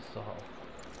भाई साहब,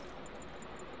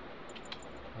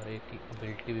 अरे की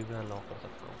एबिलिटी भी मैं अनलॉक कर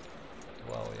सकता हूँ.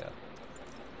 वाह यार.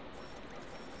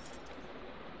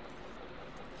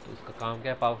 तो इसका काम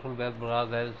क्या है? Powerful web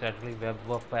browser settling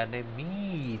web of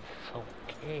enemies.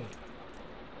 Okay,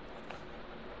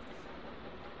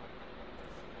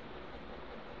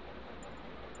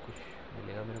 कुछ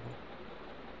मिलेगा मेरे को?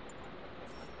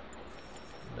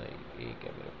 नहीं, एक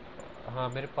है मेरे पास. हाँ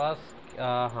मेरे पास.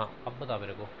 हाँ अब बता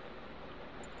मेरे को.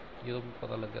 ये तो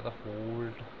पता लग गया था.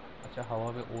 होल्ड. अच्छा,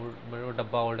 हवा में होल्ड, मेरे को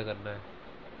डब्बा होल्ड करना है.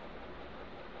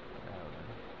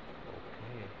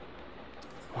 Okay.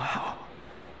 Wow,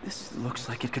 this looks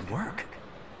like it could work.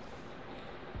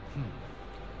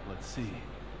 Let's see.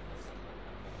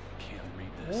 Can't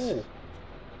read this. Oh.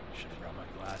 Should have brought my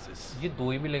glasses. ये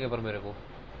दो ही मिलेंगे पर मेरे को.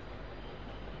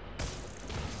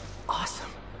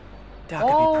 Awesome. Doc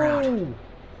would be proud.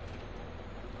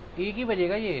 एक ही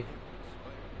बजेगा ये.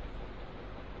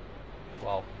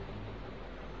 Wow.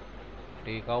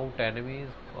 Take out enemies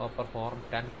or perform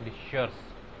 10 finishers.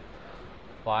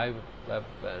 5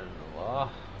 weapon. वाह,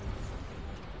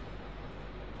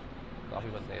 काफी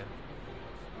बंदे हैं.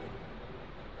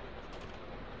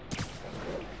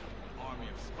 Army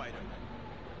of Spider-Man.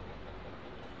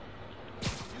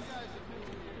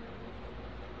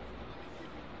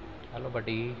 हेलो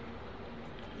बडी.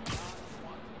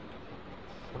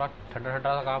 थोड़ा ठंडा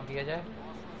ठंडा सा काम किया जाए.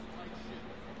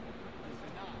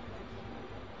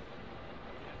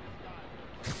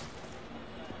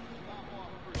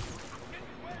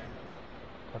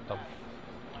 खत्म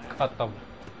खत्म.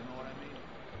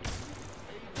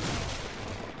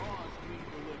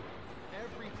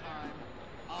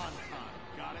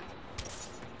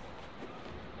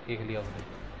 देख लिया उसने.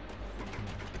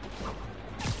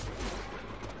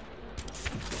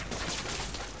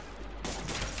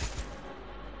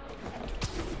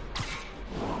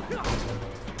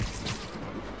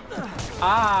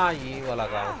 ये वाला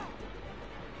काम.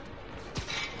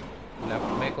 लेफ्ट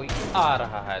में कोई आ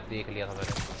रहा है, देख लिया था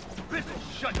मैंने.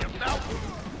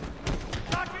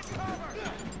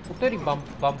 तेरी बम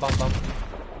बम बम बम.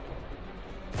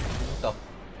 तब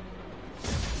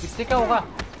इससे क्या होगा?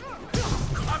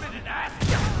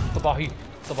 तबाही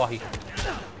तबाही.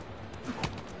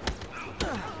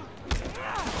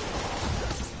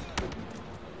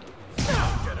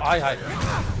 हाय हाय.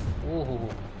 ओहो,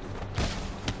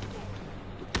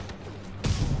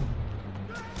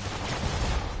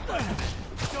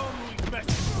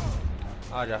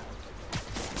 आजा.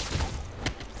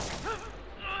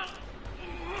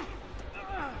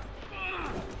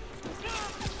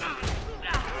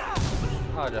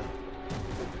 आजा.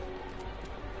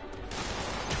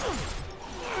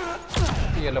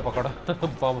 ये ले पकड़.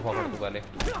 बम पकड़ तू पहले.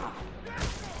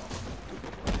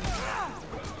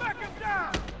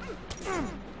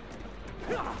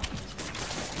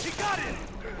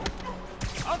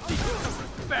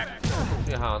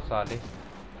 हाँ साले.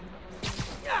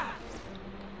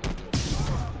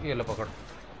 ये ले पकड़.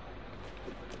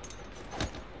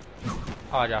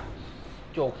 आजा.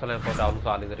 चौक सलाम पर डालू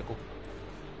साले तेरे को.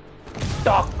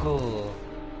 टक.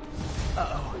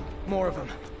 More of them.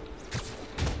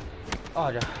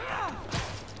 आजा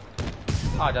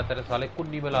आजा, तेरे साले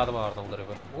कुन्नी में लात मारता हूँ तेरे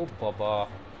पे. ओ बाबा.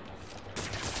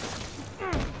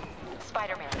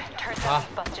 Spider-Man, turn Turns out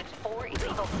we busted 4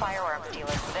 illegal firearms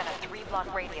dealers within a 3-block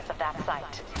radius of that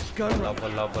site. बल्ला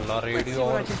बल्ला बल्ला रेडियो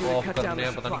ऑफ करने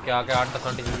हैं, पता नहीं क्या क्या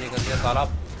 8% चीजें करते हैं साला।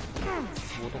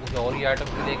 वो तो कुछ और ही आइटम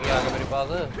लेके आ गया मेरे पास।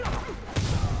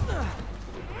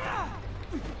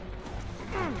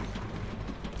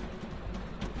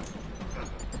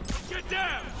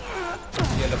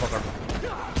 ये ले पकड़,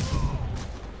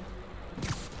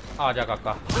 आजा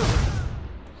काका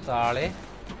साले,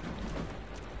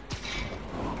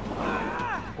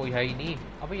 कोई है ही नहीं।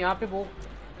 अबे यहाँ पे वो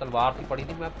तलवार सी पड़ी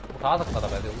थी, मैं उठा सकता था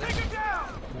वैसे उसे।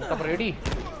 तब रेडी,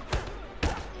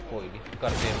 कोई नहीं,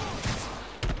 करते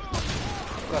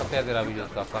हैं तेरा भी जो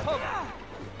काका।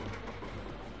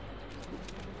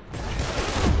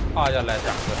 आजा ले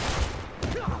जा,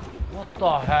 what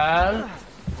the hell?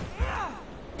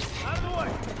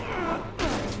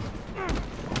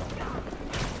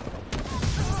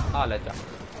 आ ले जा,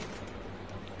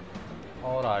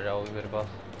 और आ जाओ मेरे पास।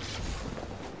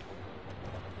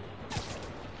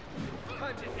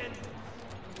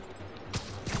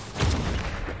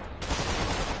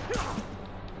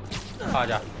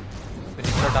 आजा,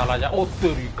 फिनिशर डाला जा। ओ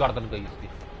तेरी गर्दन गई इसकी।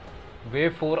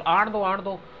 वेव 4 आण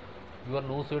दो। Your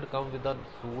no suit come with the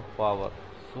suit power.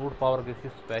 Suit power gives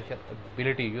you special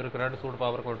ability. Your current suit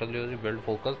power continuously build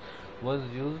focus once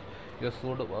use your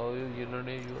suit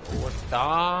जिन्होंने over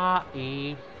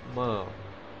time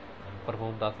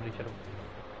perform the finisher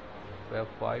wave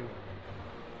 5।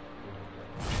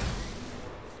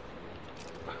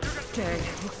 Dang,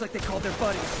 looks like they called their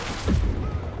buddies.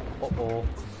 Uh-oh.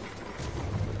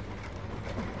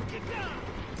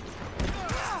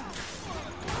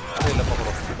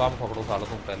 काम पकड़ो सालो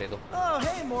तुम पहले तो। Oh,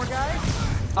 hey, more guys.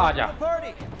 आजा।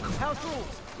 House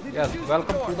rules. Yes,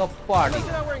 welcome to the party. Unless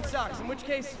you're not wearing socks, in which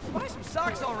case, buy some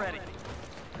socks already.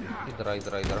 इधर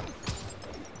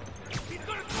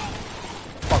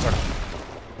पकड़,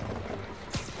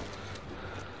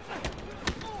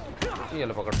 ये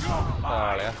ले पकड़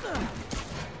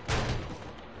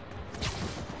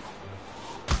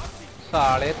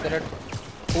साले तेरे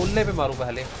खोलने पे मारूं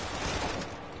पहले।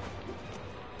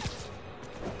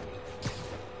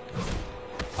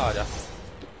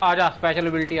 आजा, स्पेशल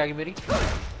एबिलिटी आ गई मेरी।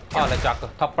 आ ले चक,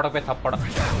 थप्पड़ पे थप्पड़।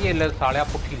 ये ले सालिया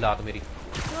पुट्ठी लात मेरी।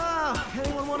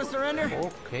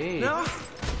 ओके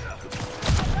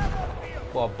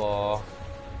बाबा,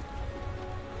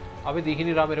 अभी दिख ही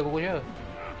नहीं रहा मेरे को कुछ।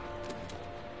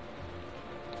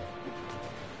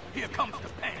 Here comes the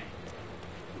pain.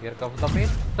 Here comes the pain.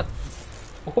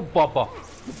 Oh बाबा,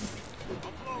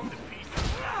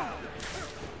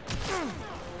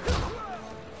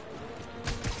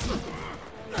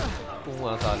 तू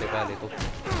आ साले पहले तो।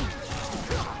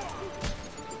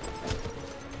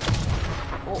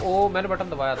 ओ मैंने बटन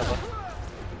दबाया था बस।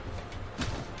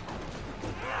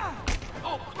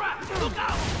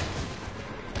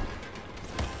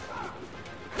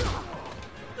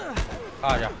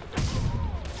 आजा।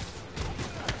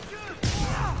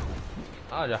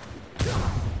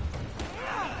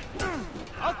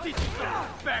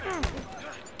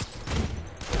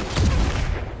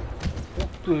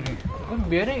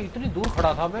 मैंने इतनी दूर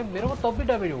खड़ा था मैं, मेरे को तब भी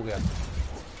डैमेज हो गया।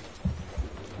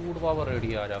 फूड पावर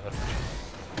रेडी, आ जा फिर,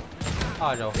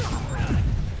 आ जाओ।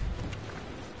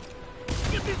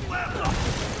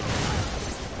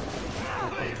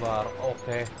 बार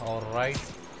ओके ऑलराइट,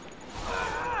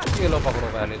 ये लो पकड़ो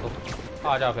पहले तो।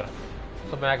 आ जा फिर,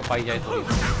 स्मैक पाई जाए थोड़ी।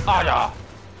 आ जा।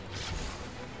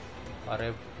 अरे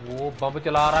वो बम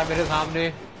चला रहा है मेरे सामने।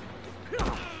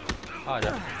 आ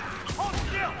जा।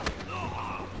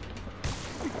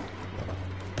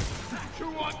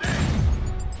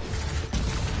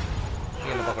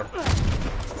 ये लो पकड़।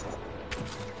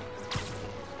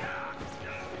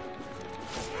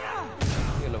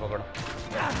 ये लो पकड़।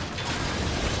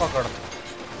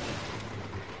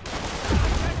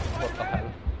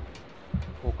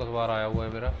 फोकस बार आया हुआ है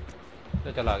मेरा,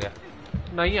 तो चला गया।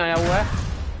 नहीं आया हुआ है।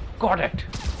 गॉट इट,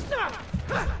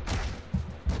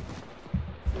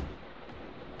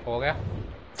 हो गया।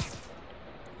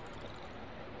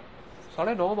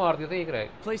 9.5 मार दिए थे, एक रह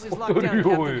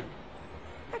गया।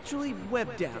 Actually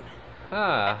webbed down.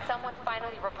 And someone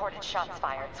finally reported shots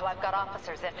fired, so I've got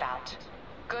officers inbound.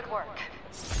 Good work.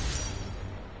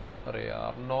 अरे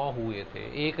यार 9 हुए थे,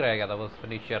 एक रह गया था बस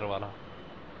फिनिशर वाला।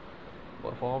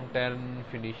 Perform 10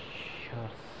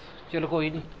 finishers. चलो कोई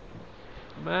नहीं,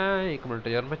 मैं 1 मिनट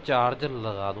यार, मैं चार्जर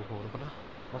लगा दूं फोन को ना,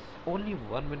 बस only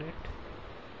 1 minute.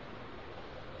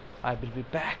 I will be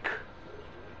back.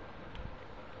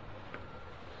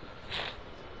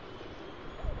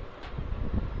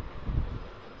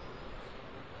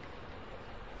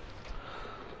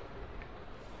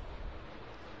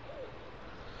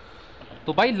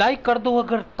 तो भाई लाइक कर दो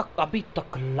अगर अभी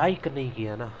तक लाइक नहीं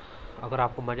किया ना। अगर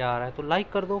आपको मजा आ रहा है तो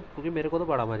लाइक कर दो, क्योंकि मेरे को तो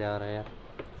बड़ा मजा आ रहा है यार।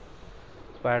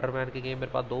 स्पाइडरमैन की गेम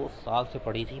मेरे पास 2 साल से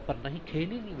पड़ी थी, पर नहीं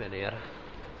खेली नहीं मैंने यार।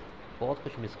 बहुत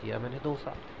कुछ मिस किया मैंने 2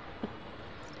 साल।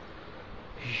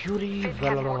 Yuri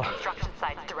more construction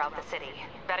sites throughout the city,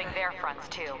 vetting their fronts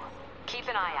too. Keep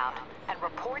an eye out and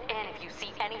report in if you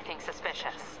see anything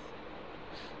suspicious.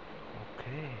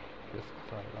 Okay,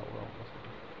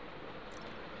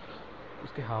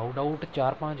 उसके हाउड आउट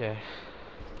 4-5 है।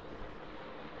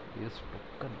 Yes,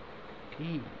 okay.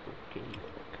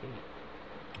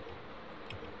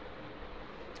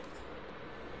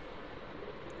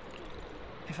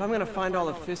 If I'm gonna find all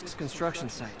of Fisk's construction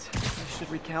sites, I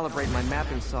should recalibrate my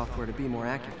mapping software to be more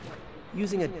accurate.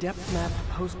 Using a depth map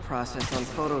post-process on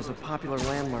photos of popular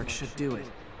landmarks should do it.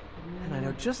 And I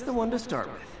know just the one to start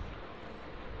with.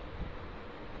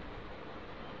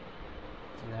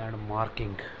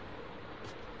 Landmarking.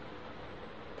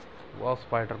 Wow,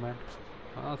 Spider-Man.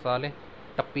 हाँ साले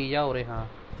टप्पी जा हो रहे। हाँ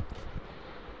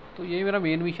तो यही मेरा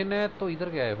मेन मिशन है। तो इधर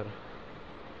क्या है फिर?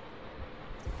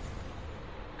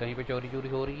 कहीं पे चोरी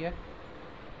हो रही है।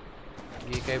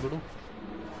 ये क्या है बिडू?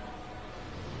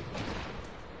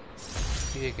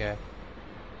 ये क्या है?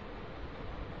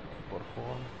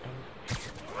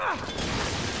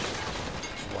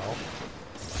 वाओ,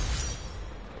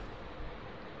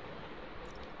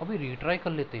 अभी रिट्राई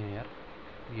कर लेते हैं यार,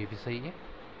 ये भी सही है।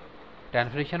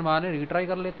 ट्रांसलेशन मारने रिट्राई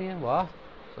कर लेते हैं। वाह,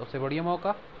 सबसे बढ़िया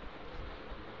मौका,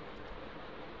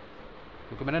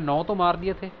 क्योंकि मैंने 9 तो मार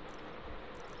दिए थे,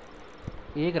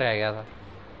 1 रह गया था।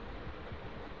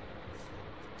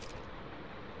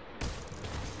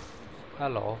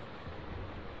 हेलो,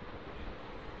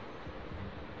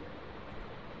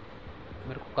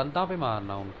 मेरे को कंधा पे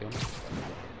मारना उनके।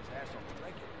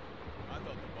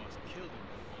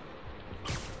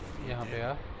 यहाँ पे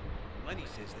यार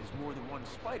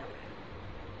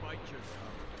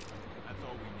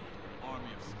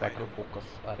स्पेक्ट्रल फोकस।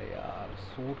 अरे यार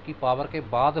सूट की पावर के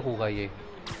बाद होगा ये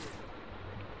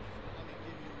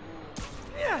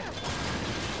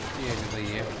भी सही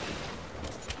है।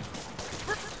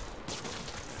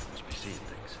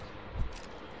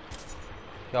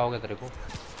 क्या हो गया तेरे को?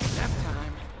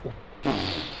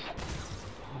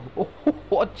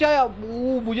 अच्छा यार,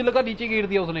 मुझे लगा नीचे गिर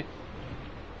दिया उसने,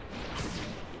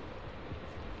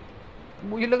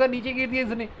 मुझे लगा नीचे गिर दिया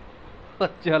इसने।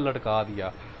 अच्छा लटका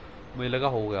दिया, मुझे लगा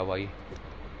हो गया भाई।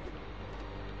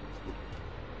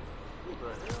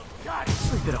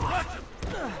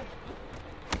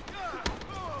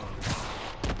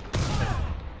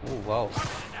 ओह वाओ,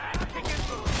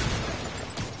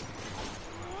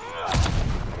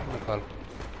 निकाल।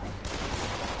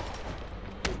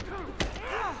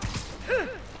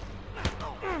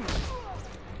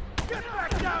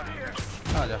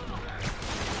 आजा।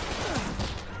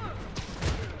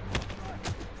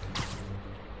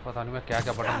 पता नहीं मैं क्या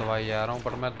क्या बटन दबाई जा रहा हूँ,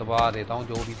 बट मैं दबा देता हूँ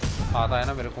जो भी आता है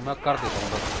ना मेरे को, मैं कर देता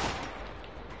हूँ बस।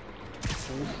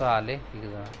 साले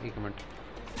एक मिनट,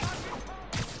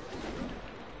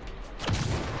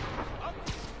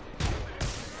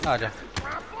 आजा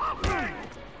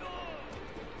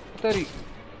तेरी।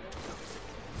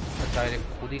 अच्छा ये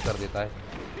खुद ही कर देता है।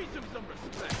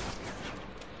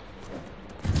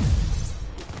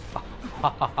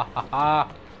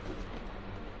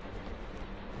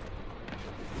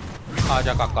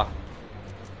 आजा काका।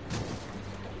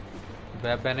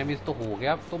 वेब एनिमीज तो हो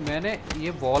गया, तो मैंने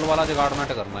ये बॉल वाला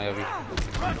जगाड़मेंट करना है अभी।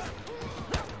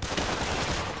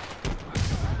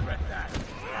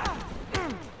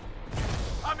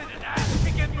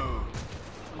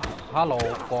 हेलो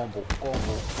कॉम्बो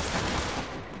कॉम्बो,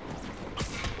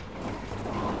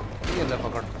 ये ले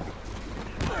पकड़।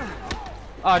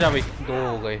 आजा भाई, 2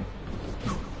 हो गए।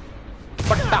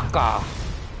 पटाका।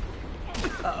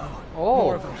 ओह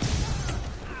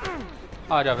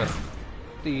आजा फिर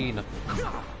 3।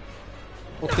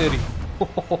 ओ तेरी।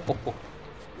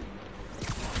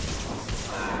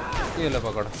 ये ले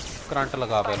पकड़, करंट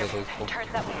लगा पहले तो इसको।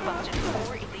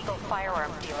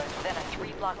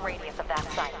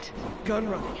 Gun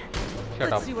running. Shut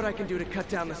Let's up. see what I can do to cut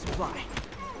down the supply.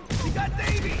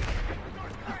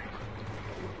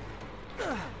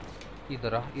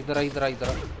 इधर आ, इधर आ, इधर आ, इधर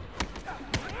आ।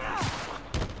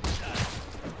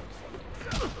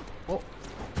 ओ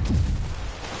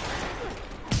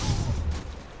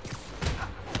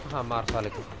हाँ, मार साले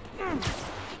को।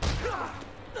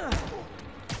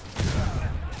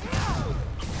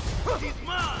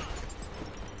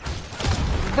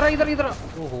 इधर इधर इधर।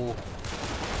 ओहो,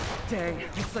 Dang,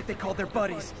 looks like they called their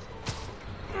buddies.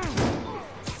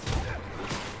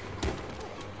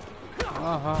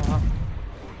 हाँ हाँ हाँ।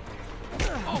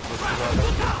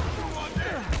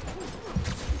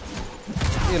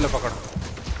 ये लो पकड़।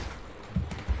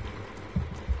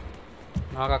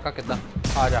 हाँ काका कितना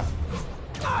आ जा।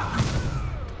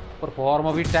 परफॉर्म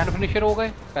अभी 10 फिनिशर हो गए,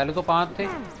 पहले तो 5 थे।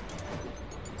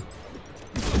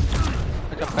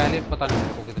 अच्छा पहले पता नहीं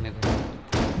मेरे को कितने थे।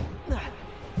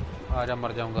 आजा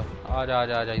मर जाऊंगा। आजा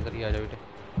आजा आजा इधर ही आजा बेटे।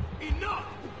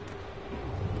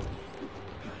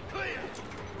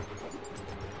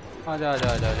 आजा आजा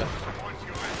आजा आजा।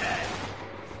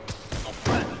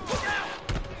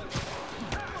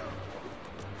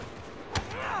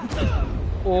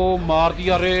 ओ मार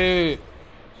दिया रे।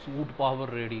 Suit power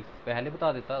ready. पहले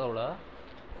बता देता थोड़ा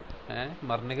हैं,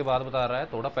 मरने के बाद बता रहा है,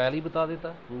 थोड़ा पहले ही बता देता।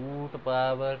 सूट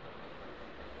पावर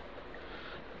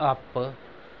अप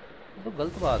तो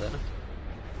गलत बात है ना।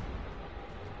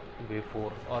 वे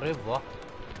 4 अरे वाह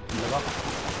लगा।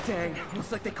 Dang,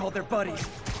 looks like they called their buddies.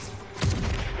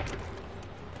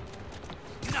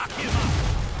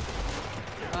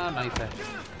 हाँ नाइस है।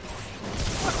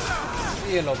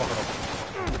 ये लो पकड़ो।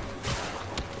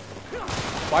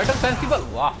 फाइटर सेंसिबल,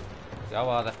 वाह क्या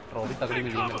बात है। ट्रॉफी तगड़ी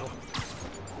मिली है मेरे को।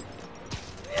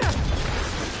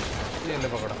 ये ले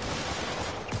पकड़ा।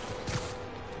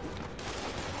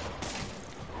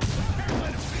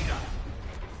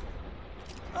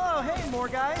 Oh, hey, more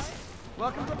guys.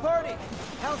 Welcome to the party.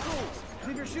 House rules.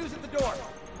 Leave your shoes at the door.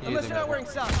 Unless you're not wearing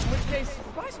socks, in which case,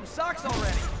 buy some socks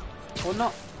already. Oh no.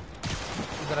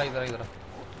 इधर आ इधर आ इधर आ।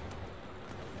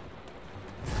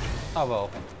 अब आओ।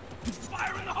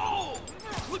 Fire in the hole!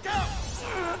 Look out!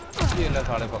 ये ले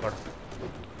साले पकड़।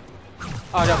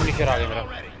 आजा फिनिशर आ गया मेरा।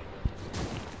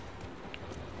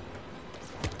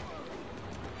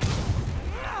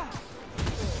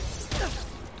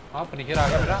 हाँ फिनिशर आ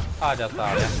गया मेरा। आ जाता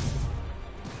आ गया।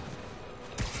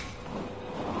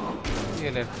 ये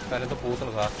ले पहले तो पूत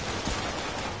लगा।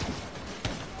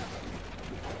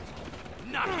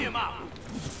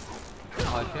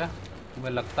 अच्छा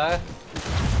तुम्हें लगता है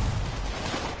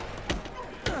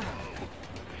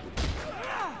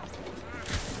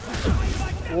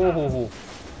ओहो हो।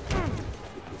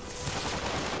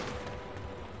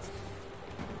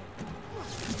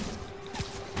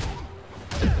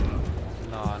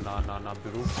 ना ना ना ना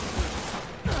बिरू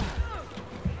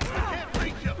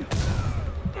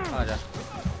आजा।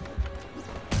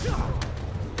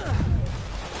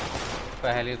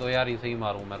 पहले तो यार इसे ही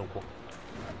मारूं मैं। रुको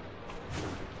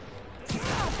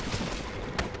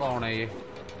कौन है ये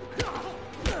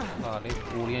साले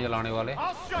पूड़ियां जलाने वाले।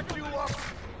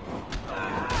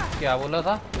 क्या बोला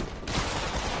था?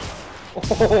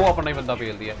 ओह अपना ही बंदा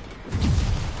फेल दिया।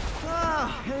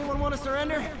 Anyone want to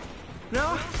surrender? No?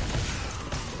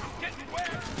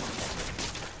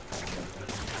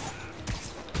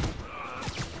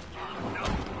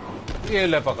 ये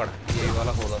ले पकड़। यही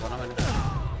वाला खोला था ना मैंने।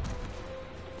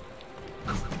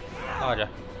 आजा।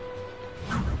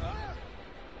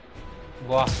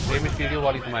 वाह सेम स्टीरियो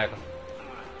वाली स्मैक।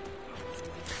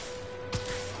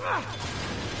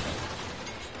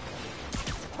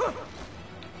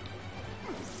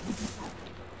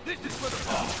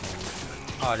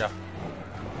 आजा।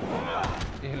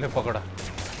 ये ले पकड़ा।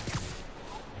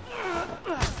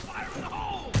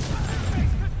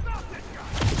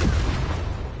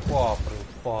 बाप रे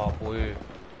बाप ओए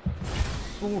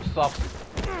सूट साफ।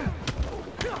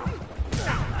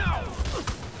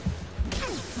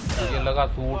 मुझे लगा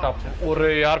सूट अप। अरे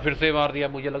यार फिर से मार दिया।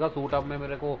 मुझे लगा सूट अप में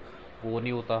मेरे को वो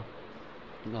नहीं होता,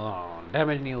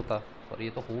 डैमेज नहीं होता, पर ये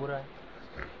तो हो रहा है।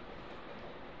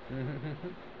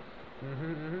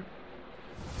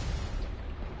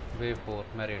 वेव 4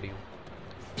 मैं रेडी हूँ।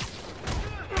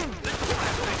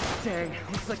 Dang,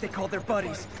 looks like they called their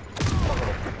buddies.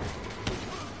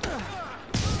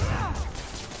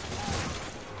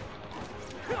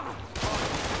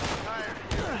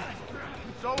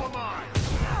 So am I.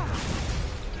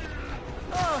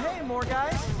 Oh, hey, more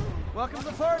guys. Welcome to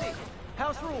the party.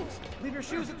 House rules. Leave your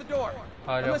shoes at the door.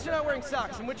 Unless you're not wearing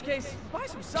socks, in which case, buy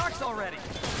some socks already.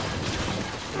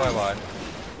 Bye bye.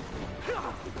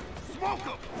 Smoke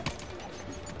 'em.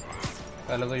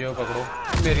 पहले तो ये पकड़ो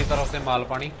मेरी तरफ से माल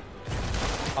पानी।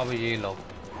 अब ये लो।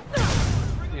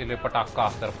 ये ले पटाखा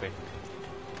सर पे।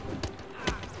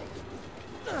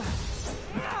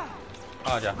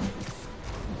 आजा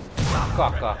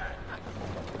काका।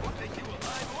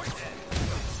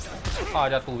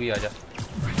 आजा तू भी आजा।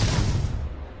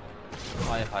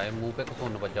 हाय हाय मुंह पे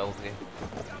कसून बजा उसके।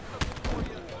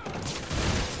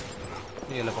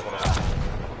 ये ले पकड़ो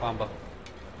पांबा।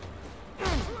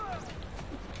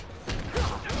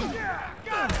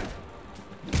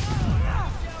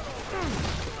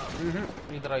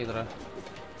 इधर इधर।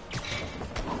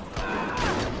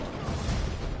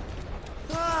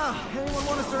 Anyone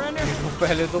want to surrender?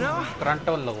 पहले तो करंट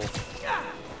लगो।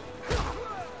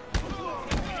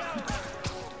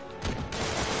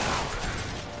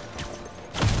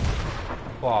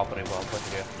 बाप रे बाप, बच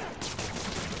गया।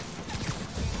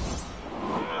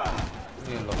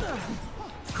 ये लो,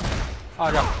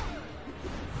 आजा,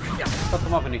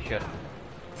 खत्मा फिनिशर।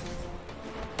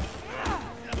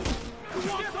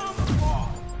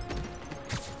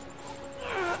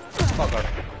 पकड़,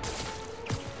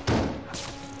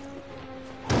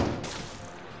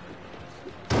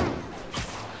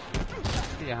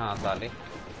 यहाँ डाले,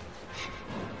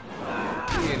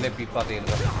 ये ले पीपा तेल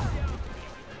का।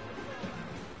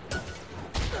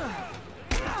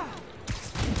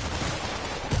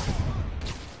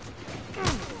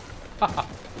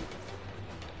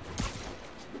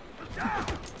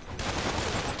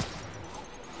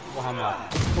 वहाँ मार,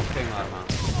 कुत्ते मारना।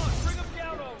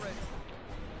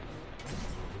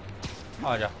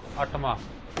 आजा, अटमा,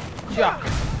 चक,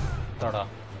 तड़ा।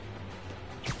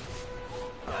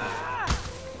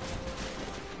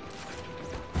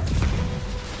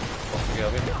 ओके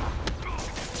अभी।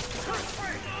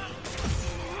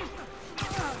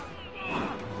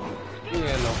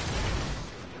 ये लो,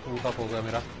 टूटा हो गया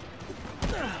मेरा।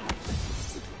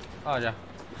 आजा,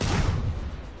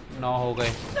 9 हो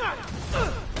गए।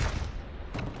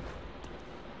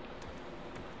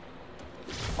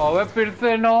 अबे फिर से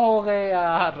 9 हो गए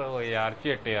यार। ओ यार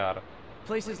चिट यार।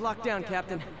 Place is locked down,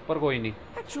 Captain. पर कोई नहीं।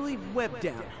 Actually, webbed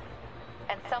down.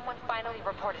 And someone finally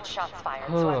reported shots fired,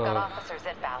 so I've got officers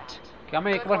inbound. क्या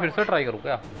मैं एक बार फिर से ट्राई करूँ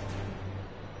क्या?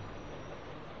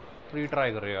 फ्री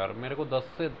ट्राई करो यार। मेरे को 10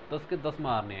 के 10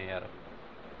 मारने हैं यार।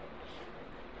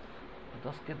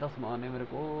 10 के 10 मारने मेरे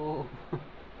को।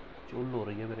 चुल हो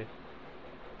रही है मेरे।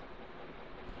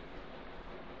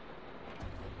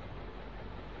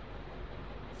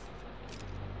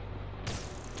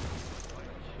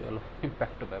 चलो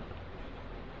इम्पैक्ट वेब।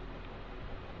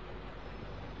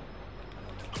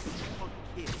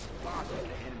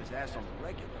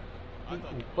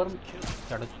 ऊपर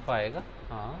चढ़ पाएगा?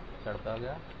 हाँ चढ़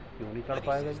गया। क्यों नहीं चढ़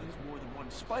पाएगा?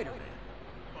 Spider-Man.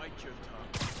 Bite your tongue.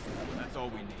 That's all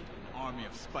we need. An army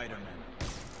of Spider-Man.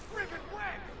 Friggin'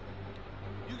 whack!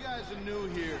 You guys are new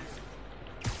here,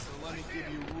 so let me give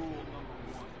you rule number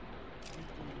 1.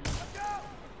 Let's go!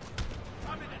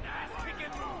 I'm in an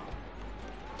ass-kicking mood.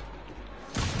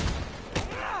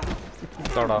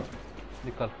 तड़ा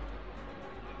निकल।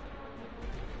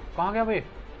 कहाँ गया भाई?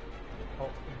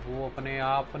 वो अपने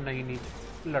आप नहीं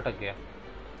लटक गया।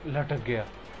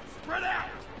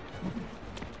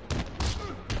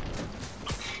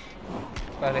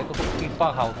 पहले तो कुछ पीपा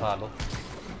खाओ खा लो।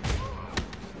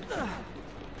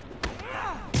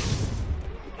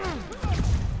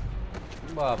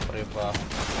 बाप रे बाप।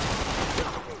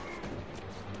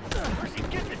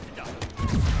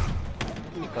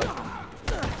 निकल,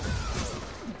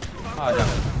 आजा।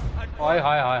 हाय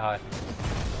हाय हाय हाय,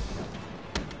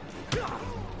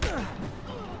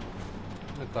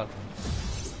 निकल।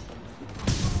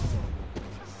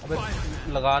 अबे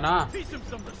लगाना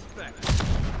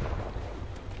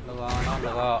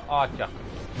लगा। आजा,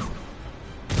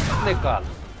 निकाल।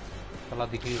 चला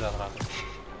दिख ही रहा।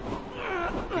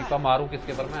 पीपा मारूं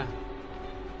किसके पर मैं?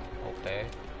 Okay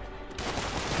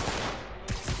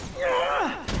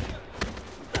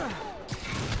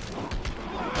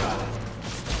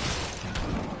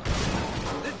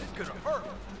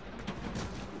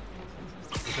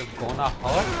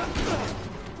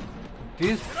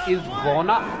This is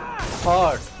gonna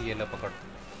hurt. ये ले पकड़।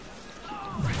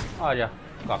 आजा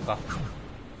काका,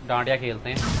 डांडिया खेलते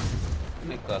हैं।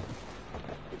 निकल।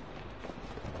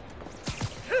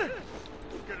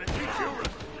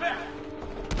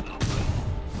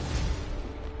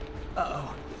 Uh-oh,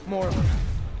 more of them.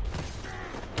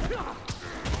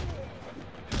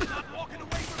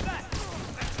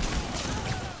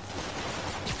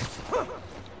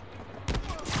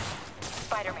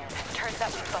 Spider-Man, turns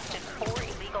out we've busted 4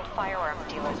 illegal firearms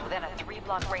dealers within a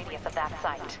 3-block radius of that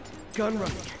site. Gun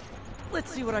running. Let's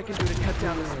see what I can do to cut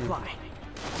down the supply.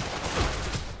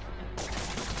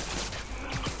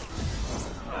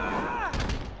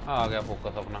 आ गया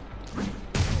focus अपना।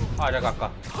 आजा काका,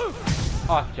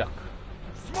 आजा।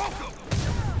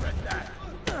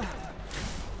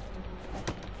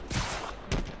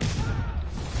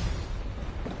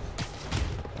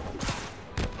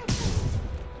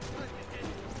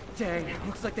 Dang,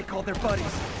 looks like they called their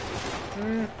buddies.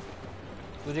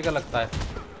 तुझे क्या लगता है?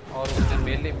 और उसने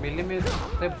मेले में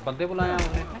से बंदे बुलाया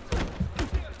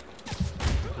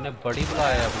उन्हें बड़ी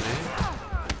बुलाया अपने।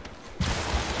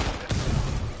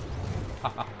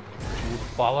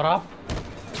 Power up.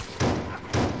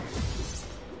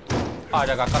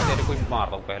 आजा काका, तेरे को मार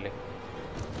दो पहले।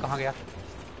 कहाँ गया?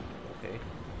 ओके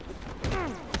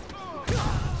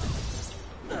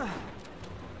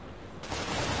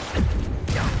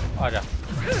आजा।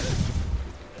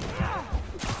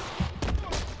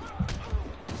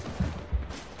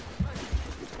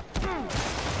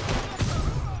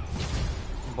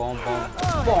 Bomb, bomb,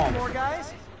 bomb. More guys.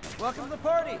 Welcome to the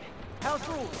party. House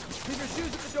rules. Leave your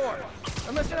shoes at the door.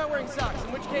 Unless you're not wearing socks,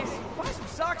 in which case, buy some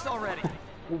socks already.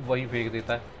 वो वही फेंक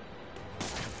देता है।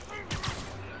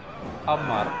 अब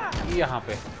मार यहाँ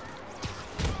पे।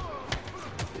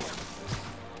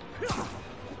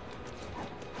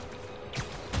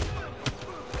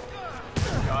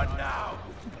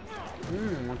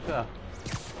 अच्छा।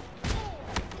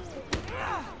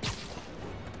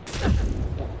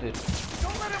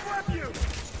 Don't let him whip you!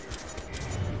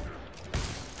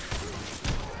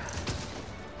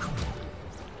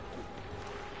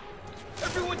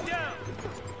 Everyone down!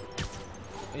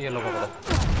 ये लो पकड़ो।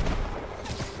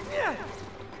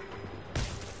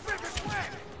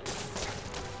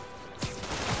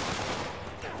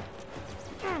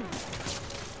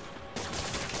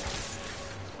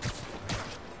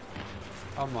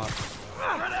 अब मार।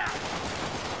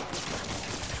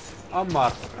 अब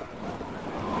मार।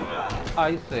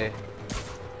 आई से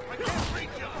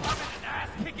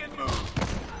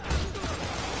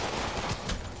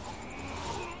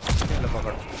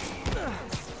पकड़।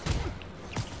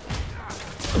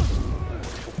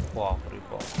 बाप रे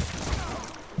बाप।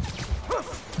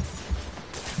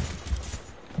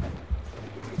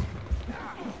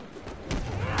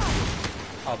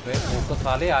 अबे फोकस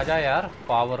साले आजा यार।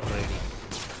 Power ready.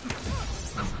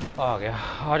 आ गया।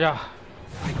 आजा।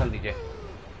 निकल नीचे।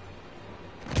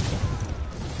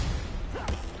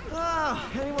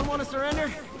 Anyone want to surrender?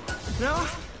 No?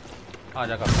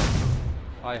 आजा करता।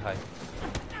 हाय हाय।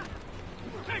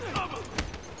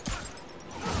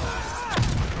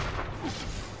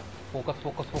 फोकस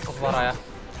फोकस फोकस बार आया।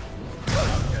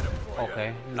 ओके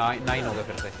 9 हो गए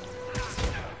फिर से।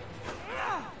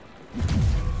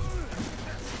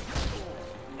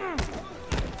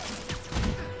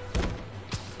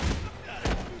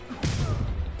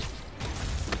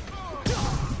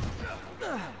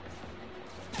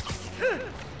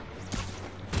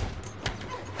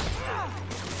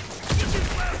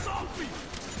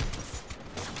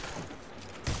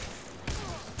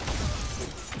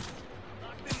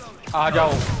 आ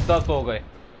जाओ 10 हो गए।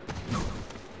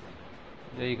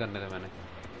 यही करने थे मैंने।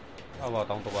 अब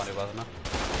आता हूँ तुम्हारे पास ना।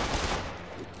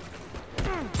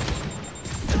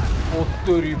 ओ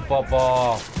तेरी बाबा।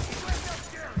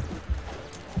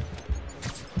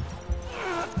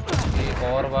 एक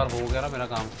और बार हो गया ना मेरा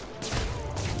काम।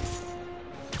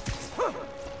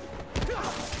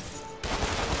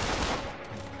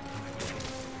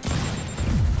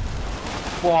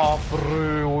 बाप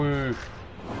रे ओए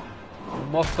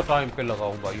मस्त टाइम पे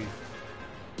लगाऊं भाई।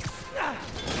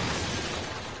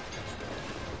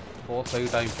 बहुत सही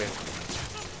टाइम पे।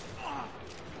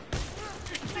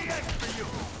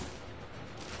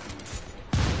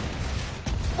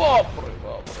 बाप रे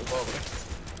बाप रे बाप रे।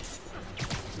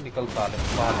 निकल साले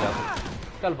बाहर जा तू।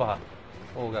 चल बाहर।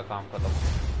 हो गया काम खत्म।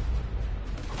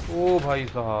 ओ भाई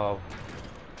साहब।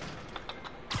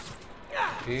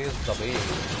 Is the base.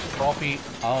 Trophy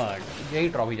earned. यही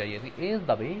ट्रॉफी चाहिए थी। Is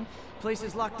the base. Place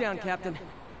is locked down, Captain.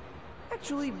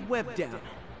 Actually, webbed down.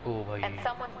 Oh, bhai. And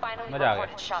someone finally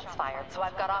reported shots fired, so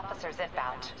I've got officers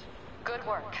inbound. Good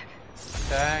work.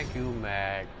 Thank you,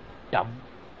 madam.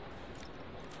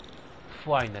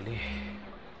 Finally.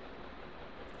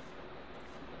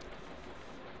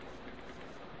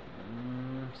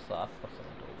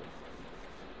 7% हो गई।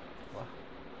 वाह,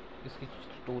 इसकी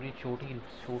story छोटी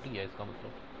है इसका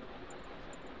मतलब।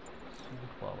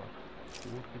 Suit power.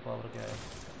 Suit की power क्या है?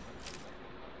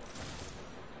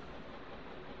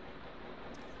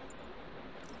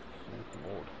 Suit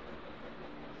mode.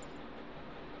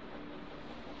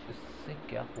 इससे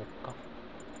क्या होगा?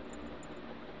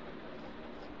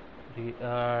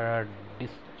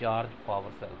 Discharge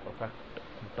power cell perfect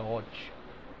Dodge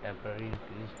temporary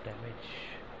increase damage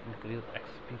increase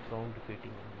XP from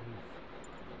defeating enemies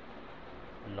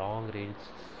long range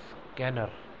scanner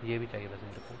ये भी चाहिए वैसे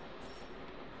मेरे को।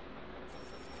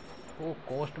 वो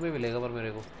कॉस्ट में मिलेगा पर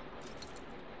मेरे को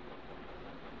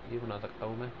ये बना सकता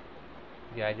हूँ मैं।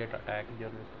 Gadget attack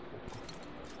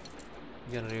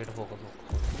generate focus.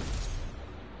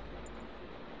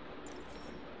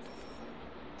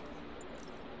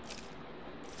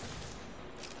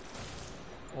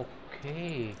 Okay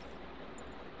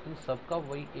in सबका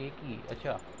वही एक ही।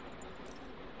 अच्छा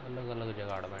अलग अलग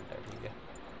जगह एडमेंट है। ठीक है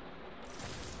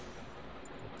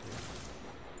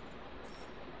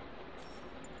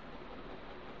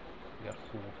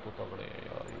सूट तो तगड़े हैं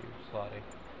यार ये सारे।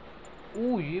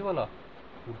 ओ ये वाला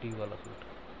हुडी वाला सूट।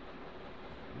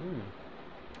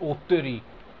 ओ तेरी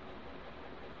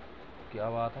क्या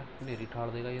बात है, मेरी ठाड़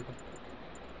देगा ये तो।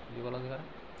 ये वाला दिखा रहा।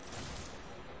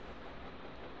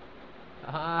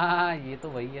 हाँ ये तो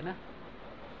वही है ना।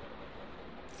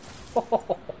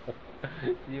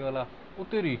 ये वाला ओ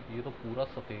तेरी, ये तो पूरा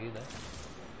सफेद है।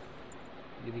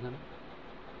 ये दिखा ना,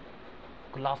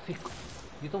 क्लासिक।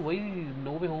 ये तो वही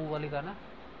नो वे होम वाले का ना,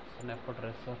 स्नैपर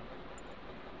ड्रेसर।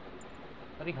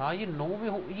 अरे हाँ ये नो वे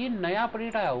होम, ये नया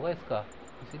प्रिंट आया होगा इसका,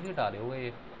 इसीलिए डाले होगा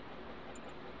ये।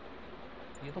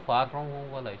 ये तो फार फ्रॉम होम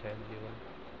वाला है शायद, ये वाला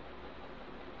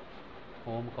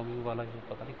होम कमिंग वाला, ये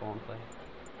पता नहीं कौन सा है।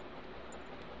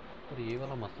 और ये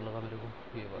वाला मस्त लगा मेरे को,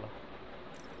 ये वाला।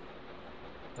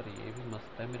 पर ये भी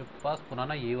मस्त है, मेरे पास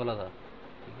पुराना ये वाला था,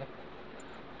 ठीक है,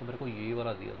 तो मेरे को ये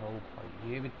वाला दिया था वो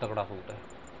भाई। ये भी तगड़ा सूट है,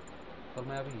 पर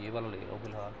मैं अभी ये वाला ले रहा हूँ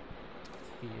फिलहाल।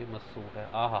 ये मस्त सूट है।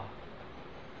 आहा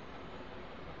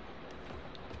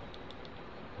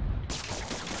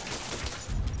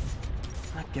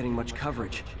Not getting much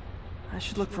coverage. I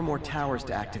should look for more towers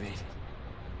to activate.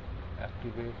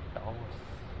 Activate towers.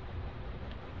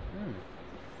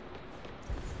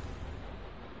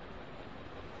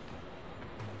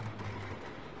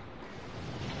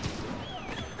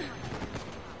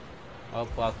 अब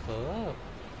बात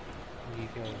ये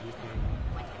क्या है?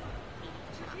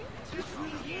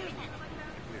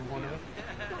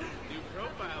 New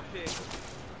profile pic.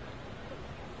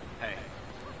 Hey,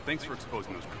 thanks for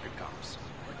exposing those crooked cops.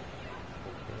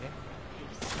 Okay.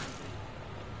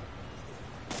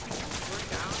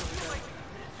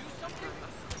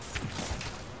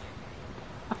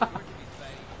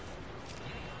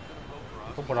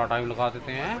 तो बड़ा टाइम लगा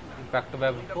देते हैं इम्पैक्ट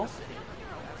वेब को।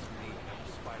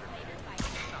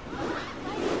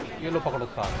 ये लो पकड़ो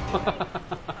साथ।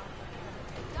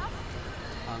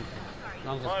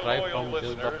 My loyal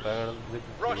listeners,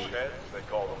 Rushheads, they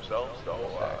call themselves, though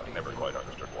never quite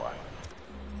understood why.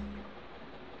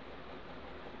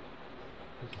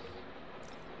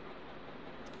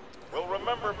 Will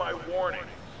remember my warning.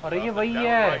 अरे ये वही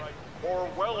है,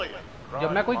 Orwellian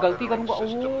जब मैं कोई गलती करूंगा,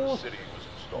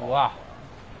 ओह वाह।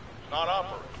 Not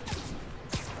operating.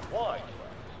 Why?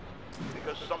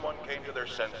 Because someone came to their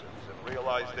senses and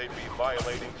realized they'd be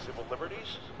violating civil liberties?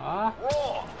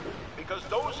 Wrong! Because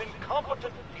those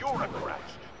incompetent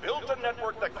bureaucrats built a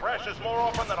network that crashes more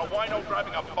often than a wino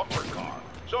driving a bumper car.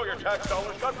 So your tax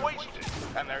dollars got wasted,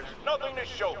 and there's nothing to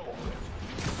show for it.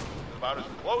 It's about as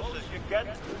close as you get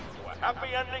to a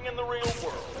happy ending in the real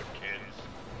world, kids.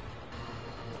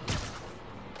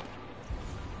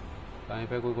 कहीं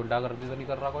पे कोई गुंडागर्दी तो नहीं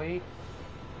कर रहा कोई?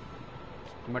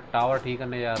 मैं टावर ठीक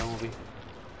करने जा रहा हूँ अभी।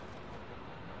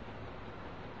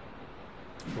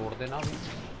 छोड़ देना अभी।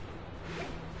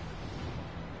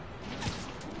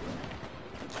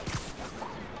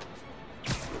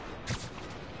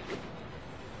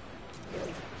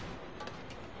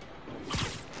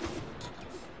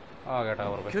 आ गया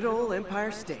टावर पे। Good old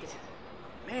Empire State.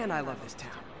 Man, I love this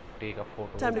town. Take a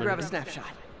photo. Time to grab a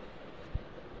snapshot.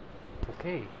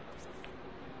 Okay.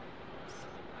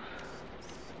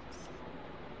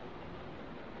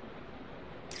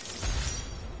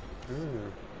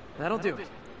 That'll do it.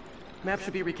 Map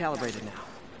should be recalibrated now.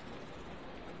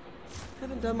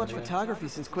 Haven't done much photography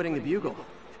since quitting the Bugle.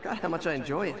 Forgot how much I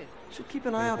enjoy it. Should keep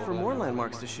an eye out for more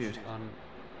landmarks to shoot.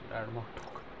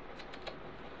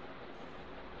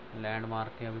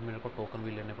 Landmark के अभी मेरे को token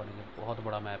भी लेने पड़ेंगे। बहुत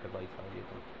बड़ा map है भाई साहब ये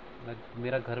तो।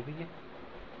 मेरा घर भी है,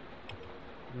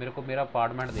 मेरे को मेरा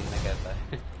अपार्टमेंट देखने कैसा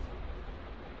है।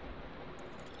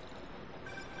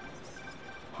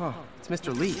 Huh, it's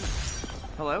Mr. Lee.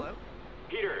 Hello?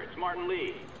 Peter, it's Martin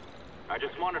Lee. I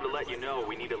just wanted to let you know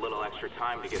we need a little extra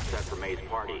time to get set for May's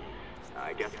party.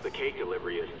 I guess the cake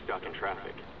delivery is stuck in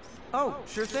traffic. Oh,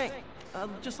 sure thing.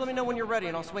 Just let me know when you're ready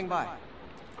and I'll swing by.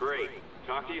 Great.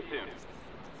 Talk to you soon.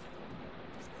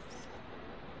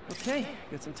 Okay,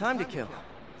 got some time to kill.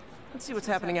 Let's see what's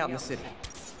happening out in the city.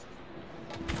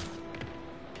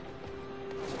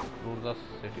 Through the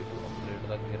city to upgrade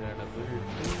the grenade ability.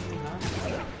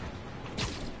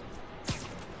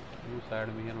 You side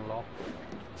me and lock.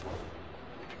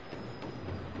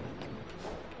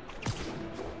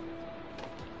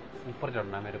 ऊपर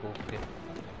चढ़ना है मेरे को, उसके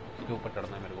ऊपर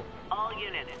चढ़ना है मेरे को। All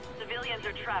units, civilians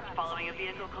are trapped following a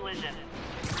vehicle collision.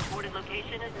 Reported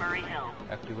location is Murray Hill.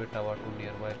 Activate tower to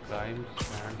nearby crimes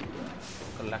and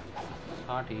collect.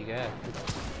 हाँ ठीक है,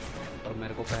 पर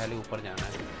मेरे को पहले ऊपर जाना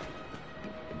है।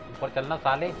 ऊपर चलना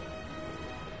साले।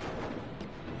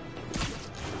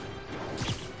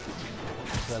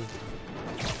 चल।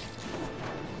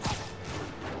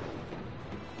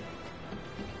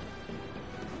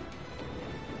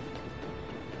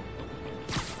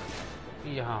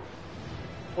 हाँ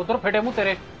उधर फेटे मुंह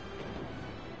तेरे।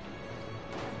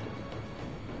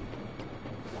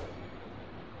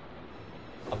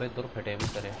 अबे दूर फेटे मुंह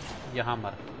तेरे, यहाँ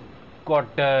मर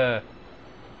कोट।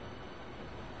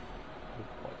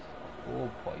 ओ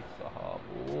भाई साहब,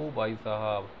 ओ भाई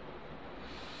साहब,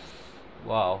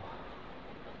 वाह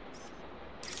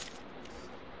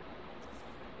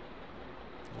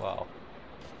वाह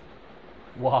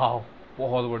वाह,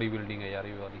 बहुत बड़ी बिल्डिंग है यार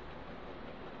ये वाली।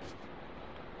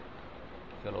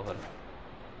 चलो फिर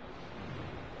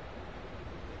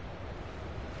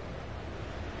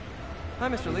Hi,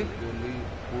 Mr. Lee.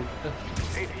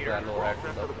 Hey, Peter. We're all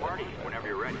set for the party whenever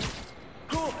you're ready.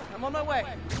 Cool. I'm on my way.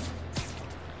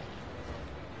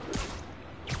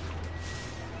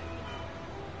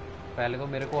 पहले तो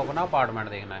मेरे को अपना अपार्टमेंट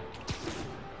देखना है।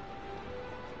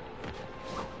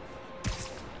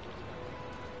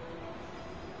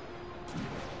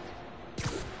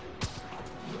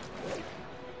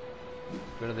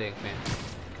 फिर देखते हैं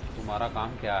तुम्हारा काम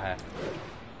क्या है।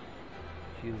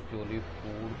 She's jolly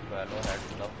food fellow head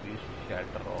to the fish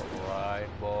shelter.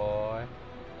 Alright, boy.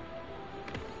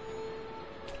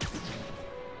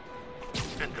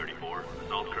 1034.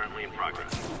 Assault currently in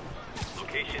progress.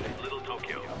 Location is Little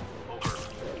Tokyo. Over.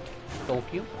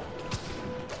 Tokyo?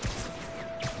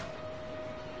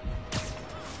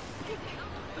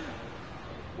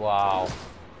 Wow.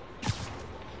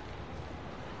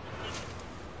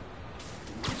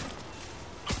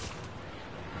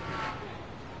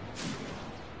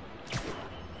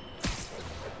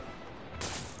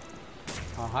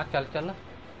 हाँ चल चल,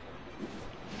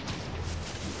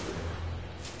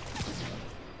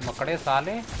 मकड़े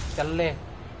साले चल ले।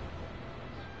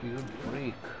 Speed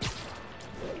break,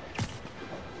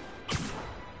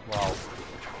 wow.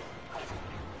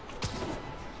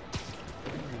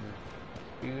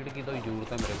 स्पीड की तो जरूरत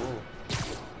है मेरे को।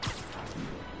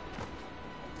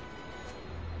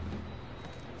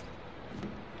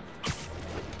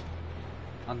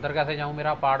 अंदर कैसे जाऊं?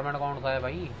 मेरा अपार्टमेंट कौन सा है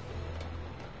भाई?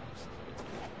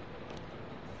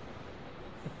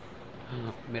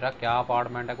 मेरा क्या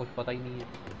अपार्टमेंट है कुछ पता ही नहीं है।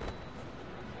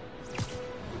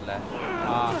 ले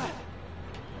हाँ,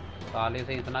 साले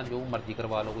से इतना जो मर्जी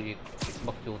करवा लो, ये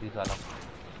बकचोदी साला।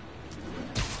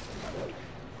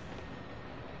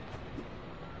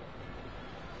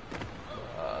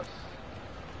 बस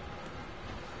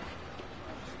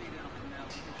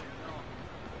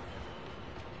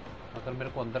अगर मेरे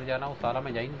को अंदर जाना हो साला,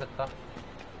 मैं जा ही नहीं सकता।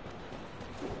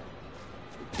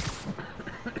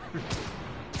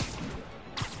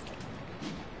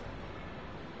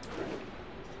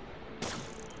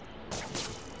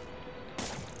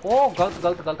 ओ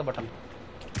गलत बटन।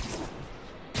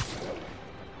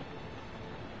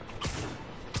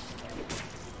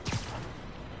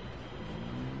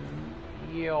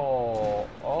 यो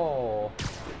ओ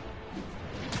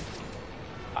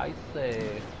आई से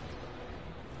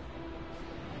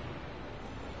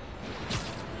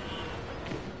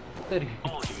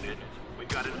All units, we've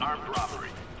got an armed robbery.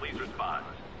 Please respond.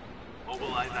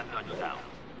 Mobilize at touchdown.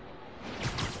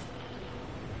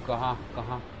 कहाँ?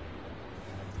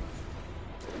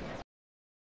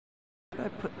 I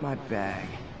put my bag.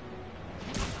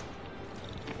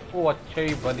 वो अच्छे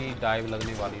ही बड़ी डाइव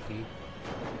लगने वाली थी।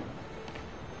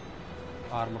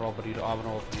 Arm robbery.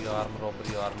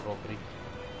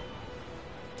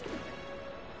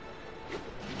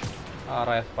 आ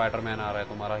रहा है स्पाइडरमैन, आ रहा है,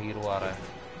 तुम्हारा हीरो आ रहा है।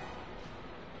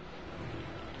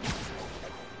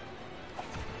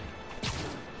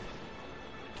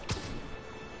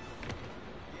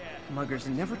 Muggers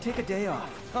never take a day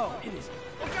off. Oh, it is.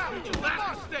 Look out! It's your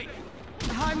last mistake!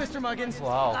 Hi, Mr. Muggins.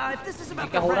 Wow. If this is about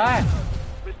क्या हो रहा है?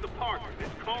 Mr. Parker,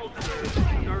 it's called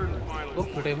third and final. लोग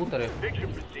फटे मुंह तेरे। Eviction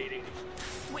proceedings.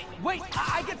 Wait!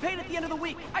 I get paid at the end of the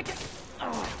week. I get.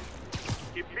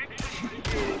 Eviction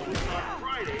proceedings will start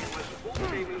Friday unless full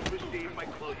payment is received by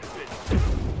close of business.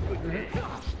 Good day.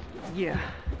 Yeah,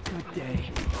 good day.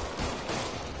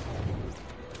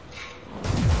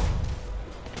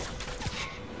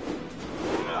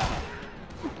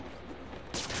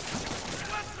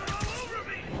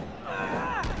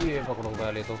 ये पकड़ो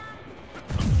पहले तो।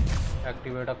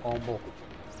 Activate a combo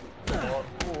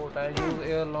और use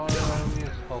air launch.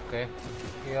 Okay,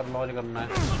 air launch करना है।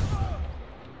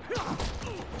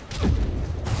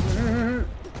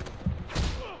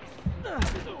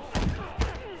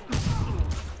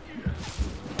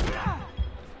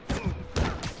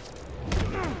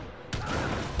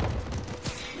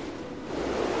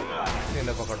 ये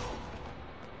ले पकड़,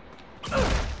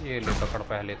 ये ले पकड़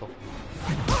पहले तो।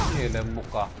 ये ले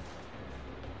मुक्का।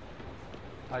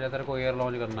 आजा, तेरे को एयर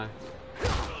लॉन्च करना है।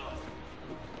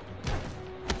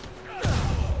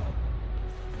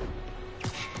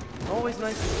 Always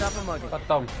nice to stop a mugger.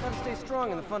 खत्म. Gotta stay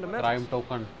strong in the fundamentals. Crime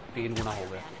token 3 गुना हो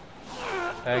गया.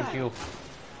 Thank you.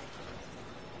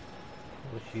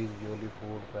 She's usually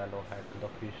food fellow head to the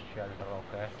fish shelter.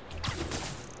 Okay.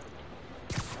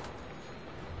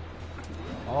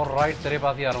 All right, तेरे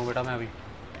पास ही आ रहा हूँ बेटा मैं अभी.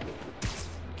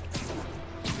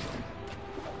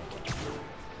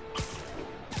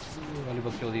 ये वाली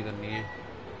बकचोदी करनी है.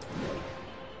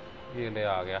 ये ले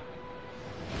आ गया.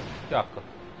 चक.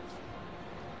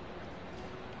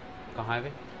 कहाँ है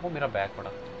वे? वो मेरा बैग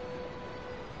पड़ा.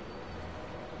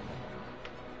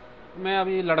 मैं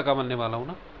अभी लड़का बनने वाला हूँ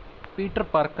ना, पीटर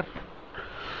पार्कर.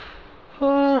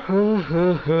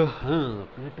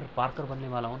 पीटर पार्कर बनने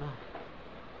वाला हूँ ना.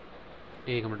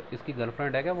 एक मिनट, इसकी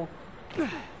गर्लफ्रेंड है क्या वो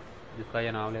जिसका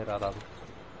ये नाम ले रहा था?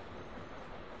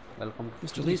 Welcome.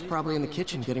 Mr. Lee's probably in the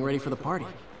kitchen getting ready for the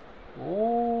party. O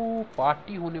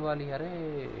party होने वाली है. अरे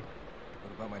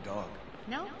What about my dog?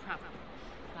 No problem.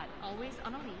 But always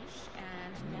on a leash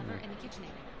and never in the kitchen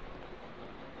area.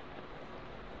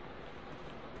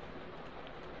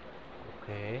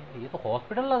 Okay, ये तो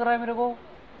hospital लग रहा है मेरे को.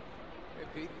 Hey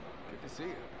Pete, good to see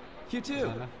you. You too.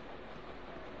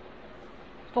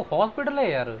 तो हॉस्पिटल है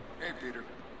यार. Hey Peter.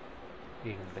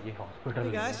 एक मिनट, ये hospital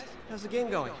Hey guys, how's the game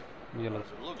going? मुझे लग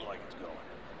Looks like it's going.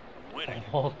 I'm winning.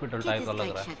 Hospital type का लग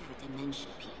रहा है.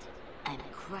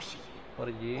 और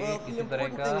ये Well, the किसी तरह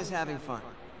important का thing is having fun.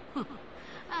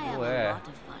 I have वो a है. lot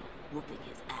of fun whooping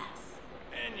his ass.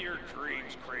 And your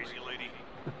dreams, crazy lady.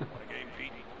 Want a game,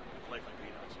 Pete? Play for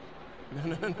peanuts.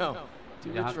 No.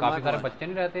 Too यहाँ rich for काफी my सारे blood. बच्चे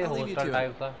नहीं रहते I'll leave you hostel to it.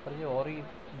 Type का, पर ये और ही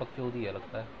बकचोदी है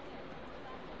लगता है.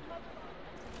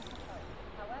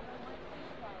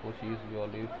 Which is your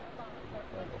lead?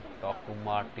 Talk to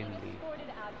Martin Lee.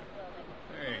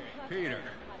 Hey, Peter.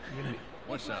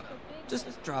 What's up? Just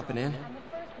dropping in.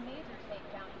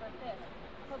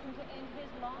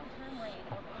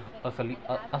 असली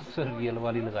रियल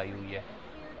वाली लगाई हुई है.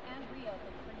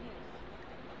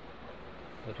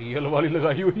 रियल वाली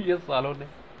लगाई हुई है सालों ने.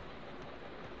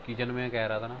 किचन में कह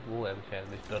रहा था ना, वो है शायद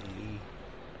मिस्टर ली,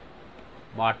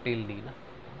 मार्टिन ली ना.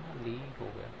 ली हो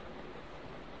गया.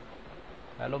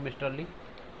 Hello mister Lee.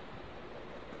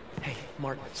 Hey,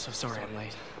 Martin, so sorry I'm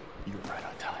late. You were right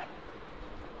on time.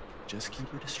 Just keep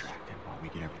her distracted while we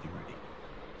get everything ready.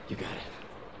 You got it.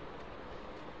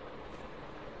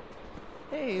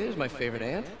 Hey, there's my favorite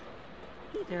aunt.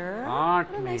 Peter,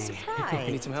 Aunt what a nice me. surprise.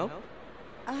 Need some help?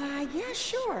 Yeah,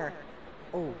 sure.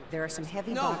 Oh, there are some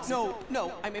heavy boxes. No.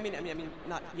 I mean,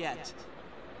 not yet.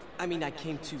 I mean, I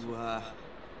came to, I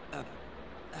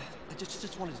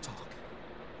just wanted to talk.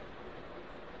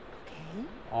 Okay.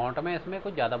 ऑन्ट में इसमें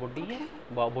कुछ ज्यादा बुड्ढी है,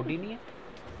 बुड्ढी नहीं है.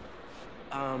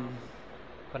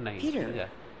 पर नहीं. Peter. ठीक है.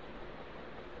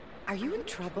 Are you in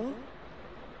trouble?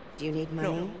 Do you need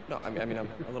money? No, I mean, I'm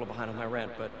a little behind on my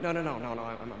rent, but no,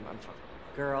 I'm fine.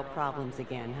 Girl problems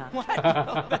again, huh? What? No,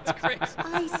 that's great.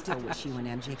 I still wish you and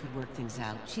MJ could work things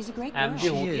out. She's a great girl. MJ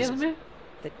होती है इसमें?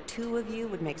 The two of you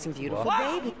would make some beautiful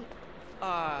baby.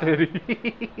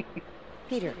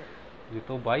 Peter. ये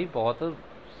तो भाई बहुत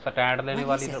stand लेने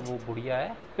वाली वो बुढ़िया है.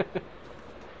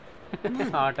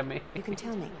 आर्ट में. You can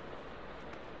tell me.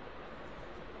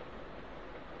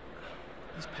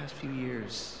 These past few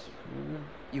years,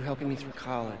 you helping me through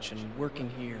college and working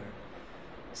here,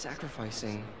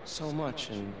 sacrificing so much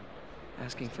and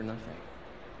asking for nothing.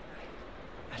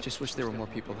 I just wish there were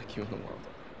more people like you in the world.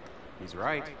 He's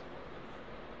right.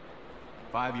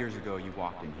 5 years ago, you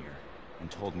walked in here and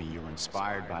told me you were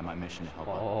inspired by my mission to help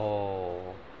others.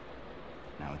 Oh.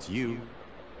 Now it's you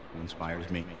who inspires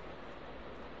me.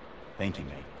 Thank you,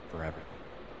 mate, for everything.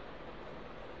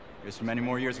 Here's for many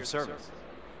more years of service.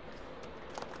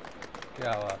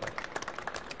 क्या बात है?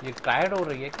 ये tired हो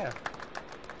रही है क्या?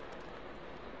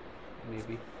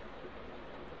 Maybe.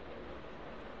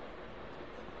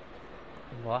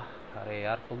 वाह, अरे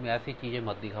यार तुम ऐसी चीजें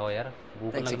मत दिखाओ यार.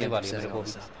 भूख लगने वाली है मेरे को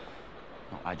भी.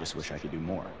 I just wish I could do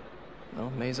more.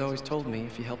 Well, May's always told me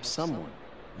if you help someone,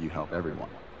 you help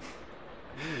everyone.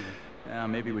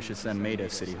 Maybe we should send May to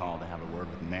City Hall to have a word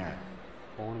with the mayor.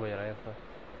 Phone बज रहा है इसका.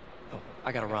 Oh, I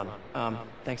gotta run.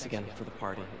 Thanks again for the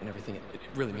party and everything. It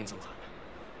really means a lot.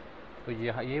 तो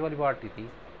ये वाली party थी.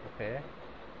 Okay.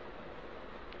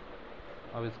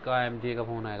 अब इसका MJ का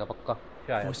फोन आएगा पक्का.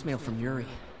 क्या है? Voicemail from Yuri.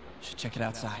 Should check it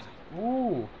outside.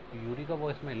 Ooh, Yuri का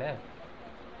वॉइसमेल है.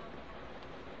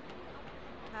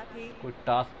 कोई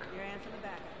task. Your aunt's in the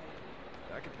back, I think.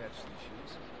 I could patch these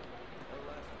shoes.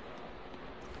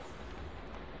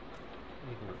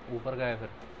 ऊपर गए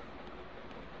फिर.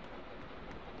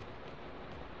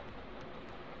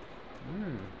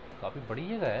 काफी बड़ी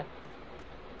जगह है.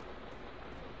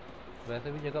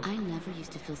 वैसे भी जगह I never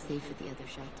used to feel safe at the other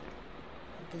shelter.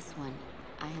 But this one,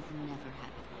 I have never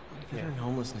had a problem. Veteran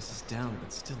homelessness is down,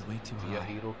 but still way too high. Yeah,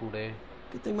 hero today.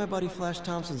 Good thing my buddy Flash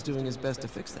Thompson's doing his best to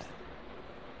fix that.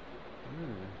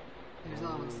 There's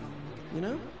always someone looking out. You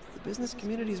know, the business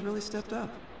community's really stepped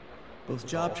up. Both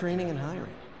job training and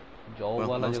hiring. Job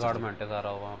वाला जुगाड़मेंट है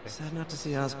सारा वहाँ पे. Sad not to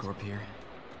see Oscorp here.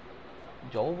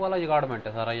 Job वाला जुगाड़मेंट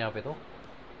है सारा यहाँ पे तो.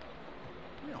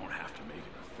 We don't have to make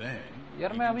it a thing.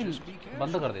 यार मैं अभी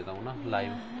बंद कर देता हूँ ना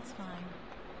लाइव.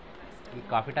 ये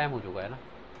काफी टाइम हो चुका है ना.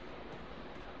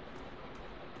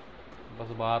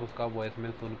 बस बाहर उसका वॉइस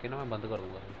मेल सुन के ना मैं बंद कर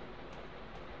दूंगा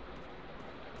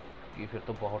कि फिर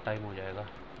तो बहुत टाइम हो जाएगा.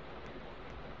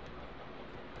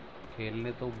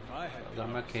 खेलने तो अगर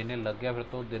मैं खेलने लग गया फिर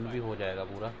तो दिन भी हो जाएगा,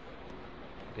 पूरा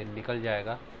दिन निकल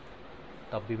जाएगा,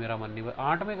 तब भी मेरा मन नहीं.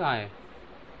 आंट में कहाँ है?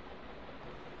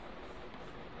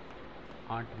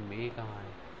 आंट में कहाँ है?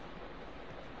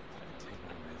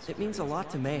 It means a lot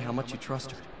to May how much you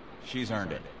trust her. She's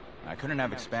earned it. I couldn't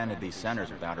have expanded these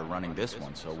centers without her running this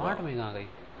one so well. Aunt में कहाँ गई?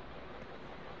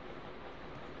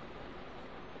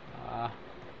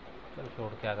 चल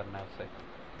छोड़, क्या करना है उससे.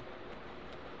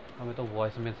 हमें तो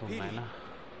वॉइस में सुनना है ना.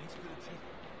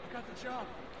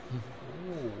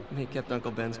 May kept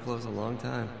Uncle Ben's clothes a long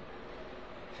time.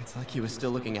 It's like he was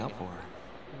still looking out for her.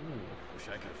 Wish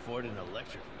I could afford an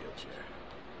electric wheelchair.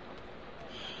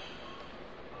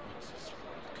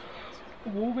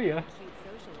 वो भी है.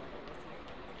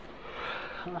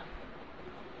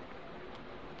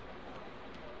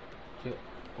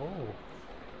 Oh.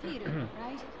 Peter,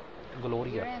 right?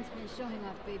 Gloria. Your aunt's been showing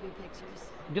off baby pictures.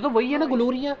 जो तो वही है ना,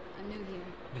 Gloria, I'm new here.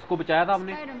 जिसको बचाया था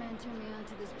हमने. Spider-Man turned me on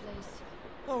to this place.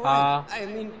 Oh, right. I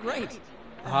mean, great.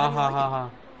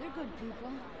 हाँ. They're good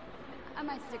people. I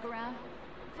might stick around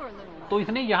for a little while. तो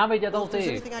इसने यहाँ भेजा था If there's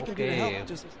उसे. anything I can do to help,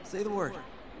 just say the word.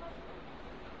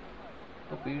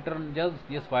 तो Peter जब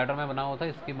ये स्पाइडरमैन बना हुआ था,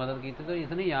 इसकी मदद की थी, तो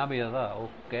इसने यहाँ भेजा था.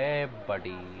 ओके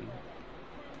बडी.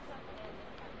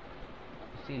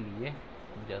 इसीलिए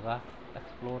जगह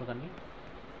एक्सप्लोर करनी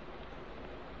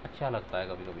अच्छा लगता है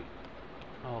कभी कभी.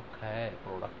 ओके,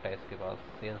 प्रोडक्ट है इसके पास.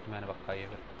 सेल्समैन पक्का ये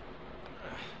फिर.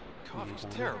 Coffee's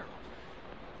terrible.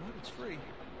 But it's free.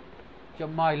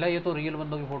 चम्मा हिला. ये तो रियल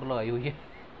बंदों की फोटो लगाई हुई है.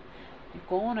 ये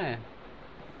कौन है?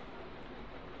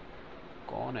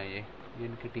 कौन है ये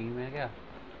इनकी टीम है क्या?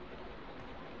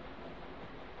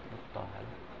 लगता है.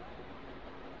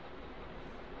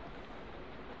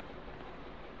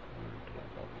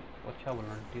 अच्छा,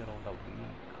 वॉलंटियर ऑफ द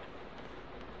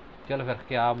वीक. चल फिर,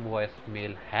 क्या वॉइस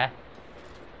मेल है?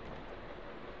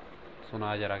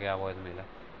 सुना जरा क्या वॉइस मेल है.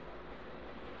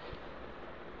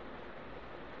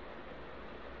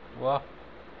 वाह,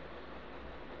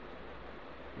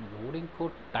 लोडिंग को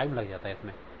टाइम लग जाता है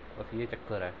इसमें, बस ये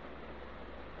चक्कर है.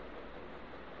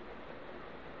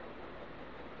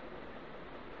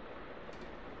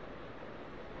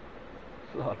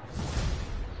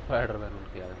 स्पाइडरमैन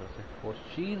उनकी आदत से. और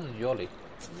she is jolly.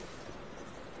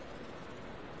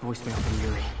 Voicemail from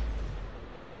Yuri.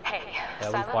 Hey,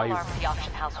 silent alarm for the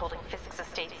auction house holding Fisk's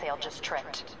estate sale just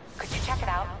tripped. Could you check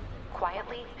it out?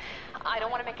 Quietly? I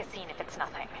don't want to make a scene if it's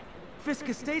nothing.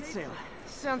 Fisk estate sale.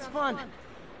 Sounds fun.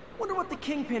 Wonder what the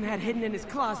Kingpin had hidden in his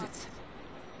closets.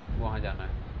 वहाँ जाना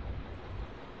है.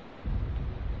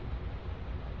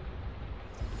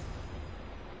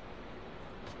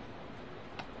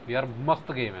 यार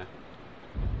मस्त game है.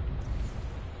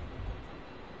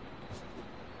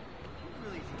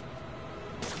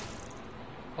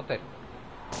 पता है.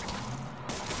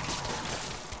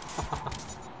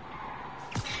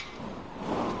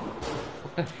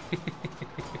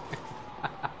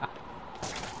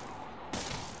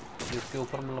 इसके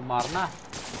ऊपर मतलब मारना.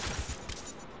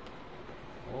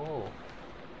 ओह,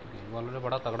 गेम वालों ने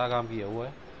बड़ा तगड़ा काम किया हुआ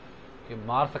है कि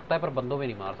मार सकता है पर बंदों में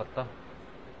नहीं मार सकता.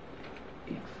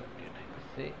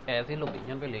 से ऐसी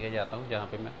लोकेशन पे लेके जाता हूँ जहाँ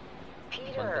पे मैं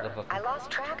बंद कर सकता हूँ. I lost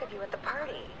track of you at the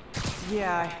party.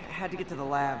 Yeah, I had to get to the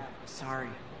lab. Sorry.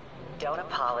 Don't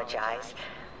apologize.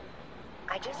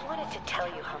 I just wanted to tell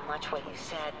you how much what you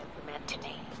said meant to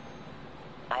me.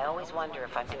 I always wonder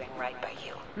if I'm doing right by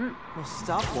you. Well,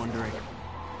 stop wondering.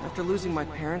 After losing my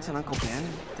parents and Uncle Ben,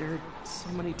 there are so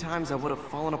many times I would have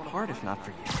fallen apart if not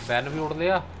for you. Ben भी उड़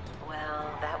लिया. Well,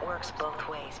 that works both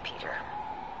ways, Peter.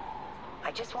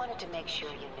 I just wanted to make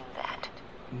sure you knew that.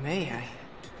 May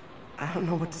I don't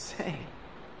know what to say.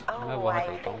 Oh, I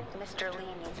think Mr.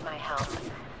 Lee needs my help.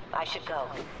 I should go.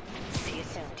 See you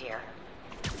soon, dear.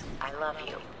 I love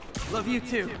you. Love you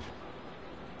too.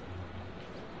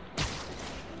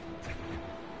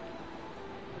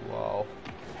 Wow.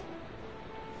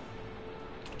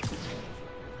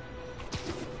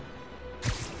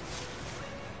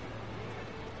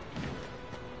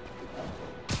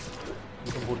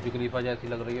 बुर्ज खलीफा जैसी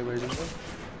लग रही है building तो।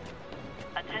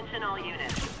 Attention all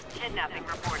units. Kidnapping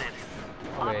reported.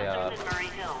 अबे यार Officers in Murray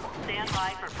Hill, stand by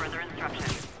for further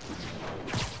instructions.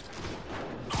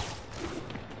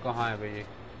 कहाँ है भाई ये?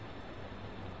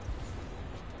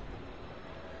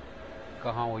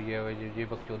 कहाँ हुई है भाई ये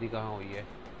बकचोदी कहाँ हुई है?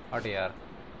 हट यार।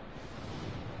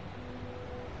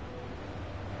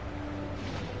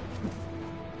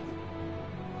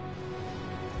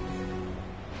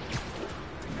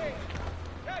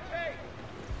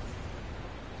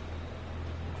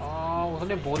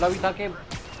 उसने बोला भी था कि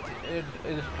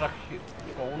इंस्ट्रक्शन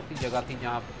कौन सी जगह थी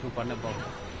जहाँ सुपर ने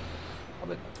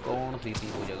अबे कौन सी थी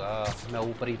वो जगह? मैं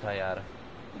ऊपर ही था यार।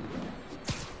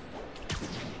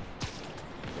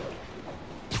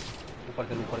 ऊपर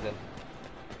चल ऊपर चल।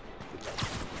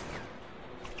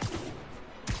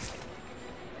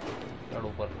 चढ़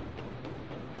ऊपर।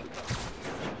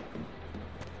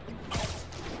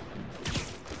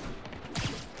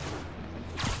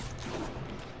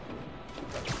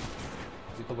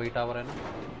 ये तो वही टावर है ना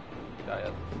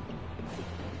शायद।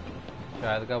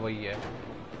 शायद का वही है।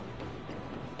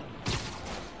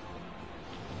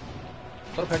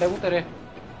 तो खड़े हूँ तेरे।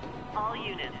 All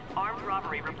units, armed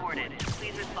robbery reported.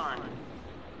 Please respond.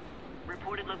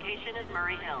 Reported location is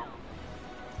Murray Hill.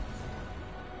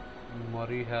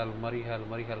 मरी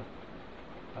हेल।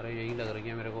 अरे यही लग रही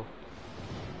है मेरे को।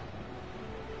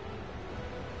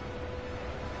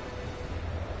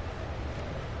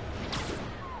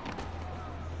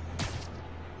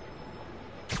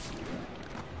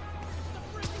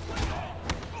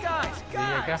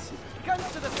 Guys, guns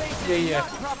to the face is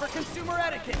not proper consumer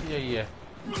etiquette. यही है।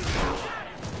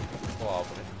 बाप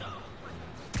रे।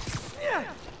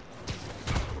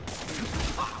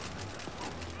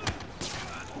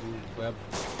 वेब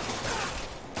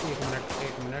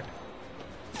एक minute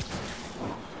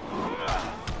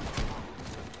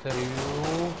through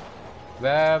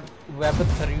web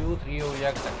through 3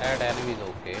 object add enemies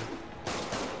okay।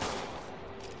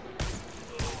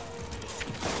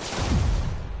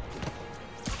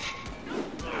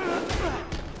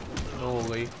 हो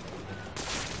गई।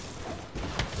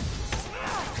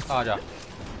 आजा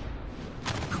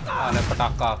आले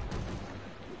पटाखा।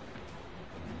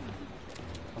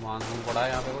 सामान सुन पड़ा है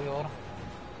यहाँ पे कोई और?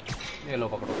 ये लो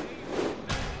पकड़ो।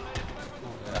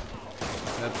 हो गया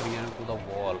टू द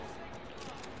वॉल।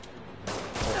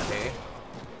 ओके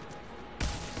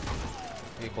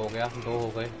एक हो गया, दो हो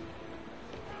गए,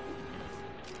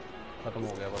 खत्म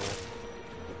हो गया। पर वो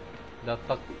जब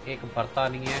तक एक भरता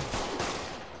नहीं है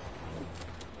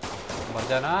मर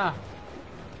जाना।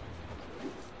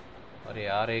 अरे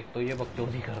यार एक तो ये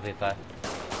बकचोदी कर देता है।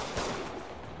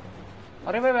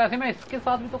 अरे भाई वैसे मैं इसके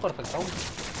साथ भी तो कर सकता हूँ।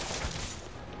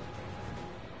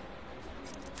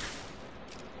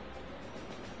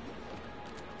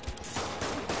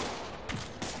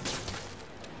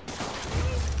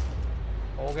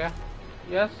 हो गया।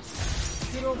 Yes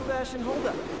Good old-fashioned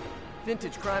hold-up.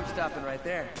 Vintage crime stopping right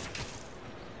there.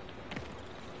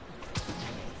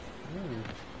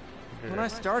 When I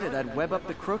started, I'd web up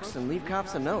the crooks and leave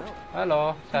cops a note. Hello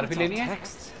selfie लेनी है?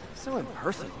 So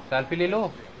impersonal. सेल्फी ले लो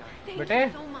बेटे।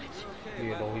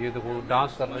 ये लो, ये देखो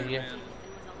डांस कर रही है।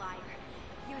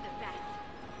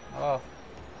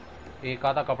 एक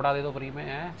आधा कपड़ा दे दो फ्री में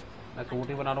है। मैं सूट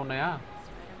ही बना लूँ नया।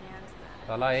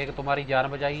 साला एक तुम्हारी जान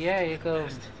बचाई है, एक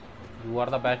यू आर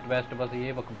द बेस्ट। बस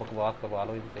ये बकवास करवा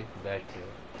लो इनसे। बेस्ट है।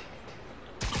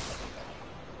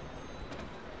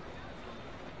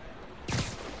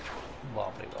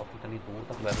 बाप रे बाप इतनी दूर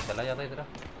तक वैसे चला जाता है इधर।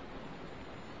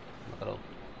 मतलब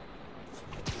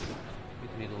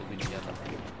इतनी दूर भी नहीं जाता।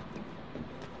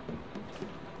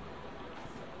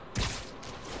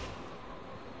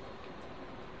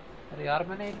 अरे यार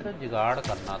मैंने एक जुगाड़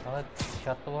करना था,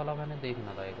 छत वाला मैंने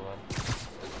देखना था एक बार।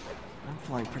 I'm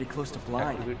flying pretty close to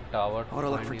blind. Tower. Ought to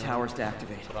look for towers to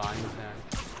activate.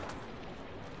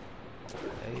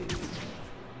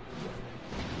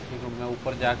 ठीक है मैं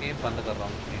ऊपर जाके बंद कर रहा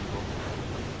हूँ स्क्रीन को।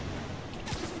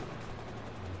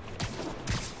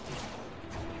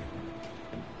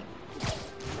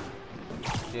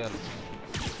 चल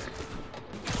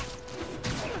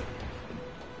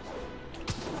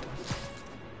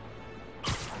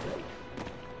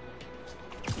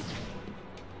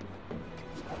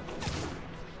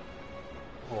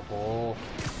ओहो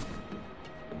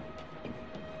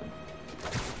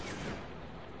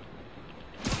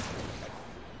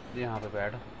यहाँ पे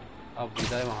बैठ। अब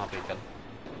विदा है वहाँ पे चल।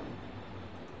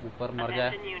 ऊपर मर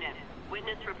जाए।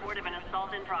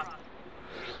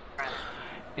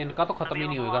 इनका तो खत्म ही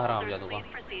नहीं होगा हरामजादों का।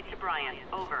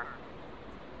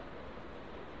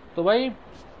 तो भाई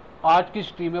आज की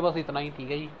स्ट्रीम में बस इतना ही थी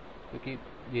गई। क्योंकि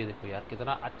ये देखो यार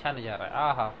कितना अच्छा नज़ारा है।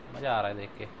 आहा, मज़ा आ रहा है देख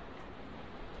के।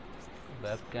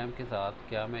 वेब कैम के साथ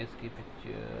क्या मैं इसकी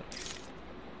पिक्चर,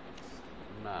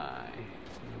 नहीं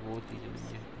ये वो चीज़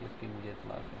नहीं है जिसकी मुझे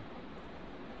तलाश है।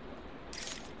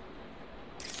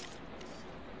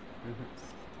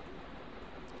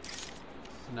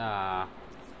 ना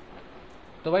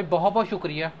तो भाई बहुत बहुत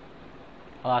शुक्रिया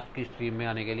आज की स्ट्रीम में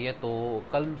आने के लिए। तो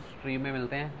कल स्ट्रीम में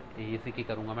मिलते हैं, इसी की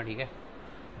करूँगा मैं, ठीक है।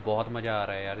 बहुत मज़ा आ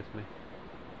रहा है यार इसमें,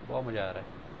 बहुत मज़ा आ रहा है।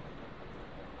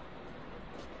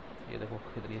 ये देखो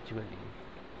कितनी अच्छी बिल्डिंग है।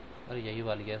 अरे यही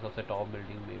वाली है सबसे टॉप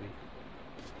बिल्डिंग में भी।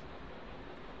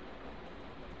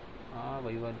 हाँ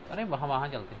वही वाली। अरे वहाँ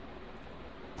चलते हैं,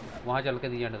 वहाँ चल के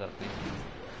दी एंड करते हैं।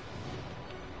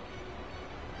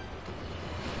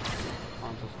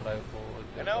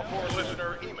 And now for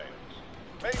listener emails.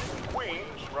 May from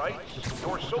Queens writes,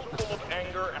 "You're so full of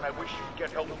anger and I wish you'd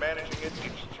get help managing it.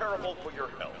 It's terrible for your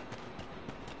health."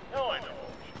 Now I know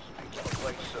she speaks from a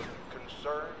place of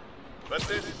concern, but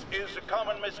this is a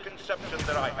common misconception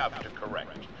that I have to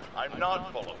correct. I'm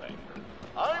not full of anger.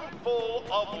 I'm full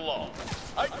of love.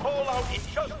 I call out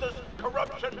injustice,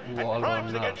 corruption, and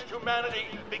crimes against humanity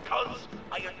because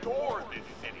I adore this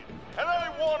city. And I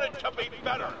want it to be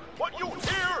better. What you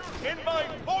hear in my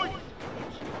voice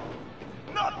is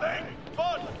nothing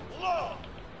but love.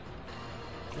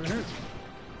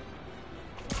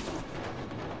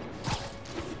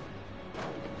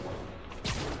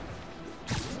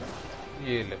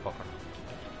 ये ले पकड़,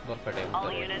 दो पेटे।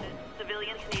 All units,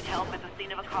 civilians need help at the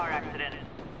scene of a car accident.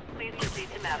 Please proceed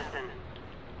to Madison.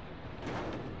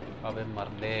 अबे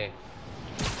मर ले।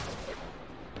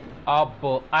 अब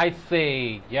आई से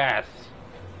यस,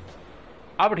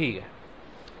 अब ठीक है।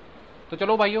 तो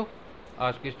चलो भाइयों,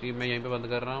 आज की स्ट्रीम में यहीं पे बंद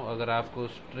कर रहा हूँ। अगर आपको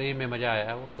स्ट्रीम में मज़ा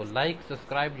आया हो तो लाइक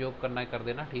सब्सक्राइब जो करना है कर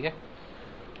देना, ठीक है।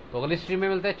 तो अगली स्ट्रीम में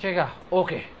मिलते हैं, चलेगा?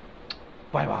 Okay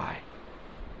bye bye.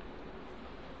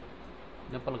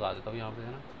 मैं पलगा देता हूँ यहाँ पे,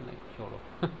 है ना? नहीं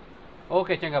छोड़ो।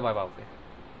 ओके चंगा, बाय बाय। ओके।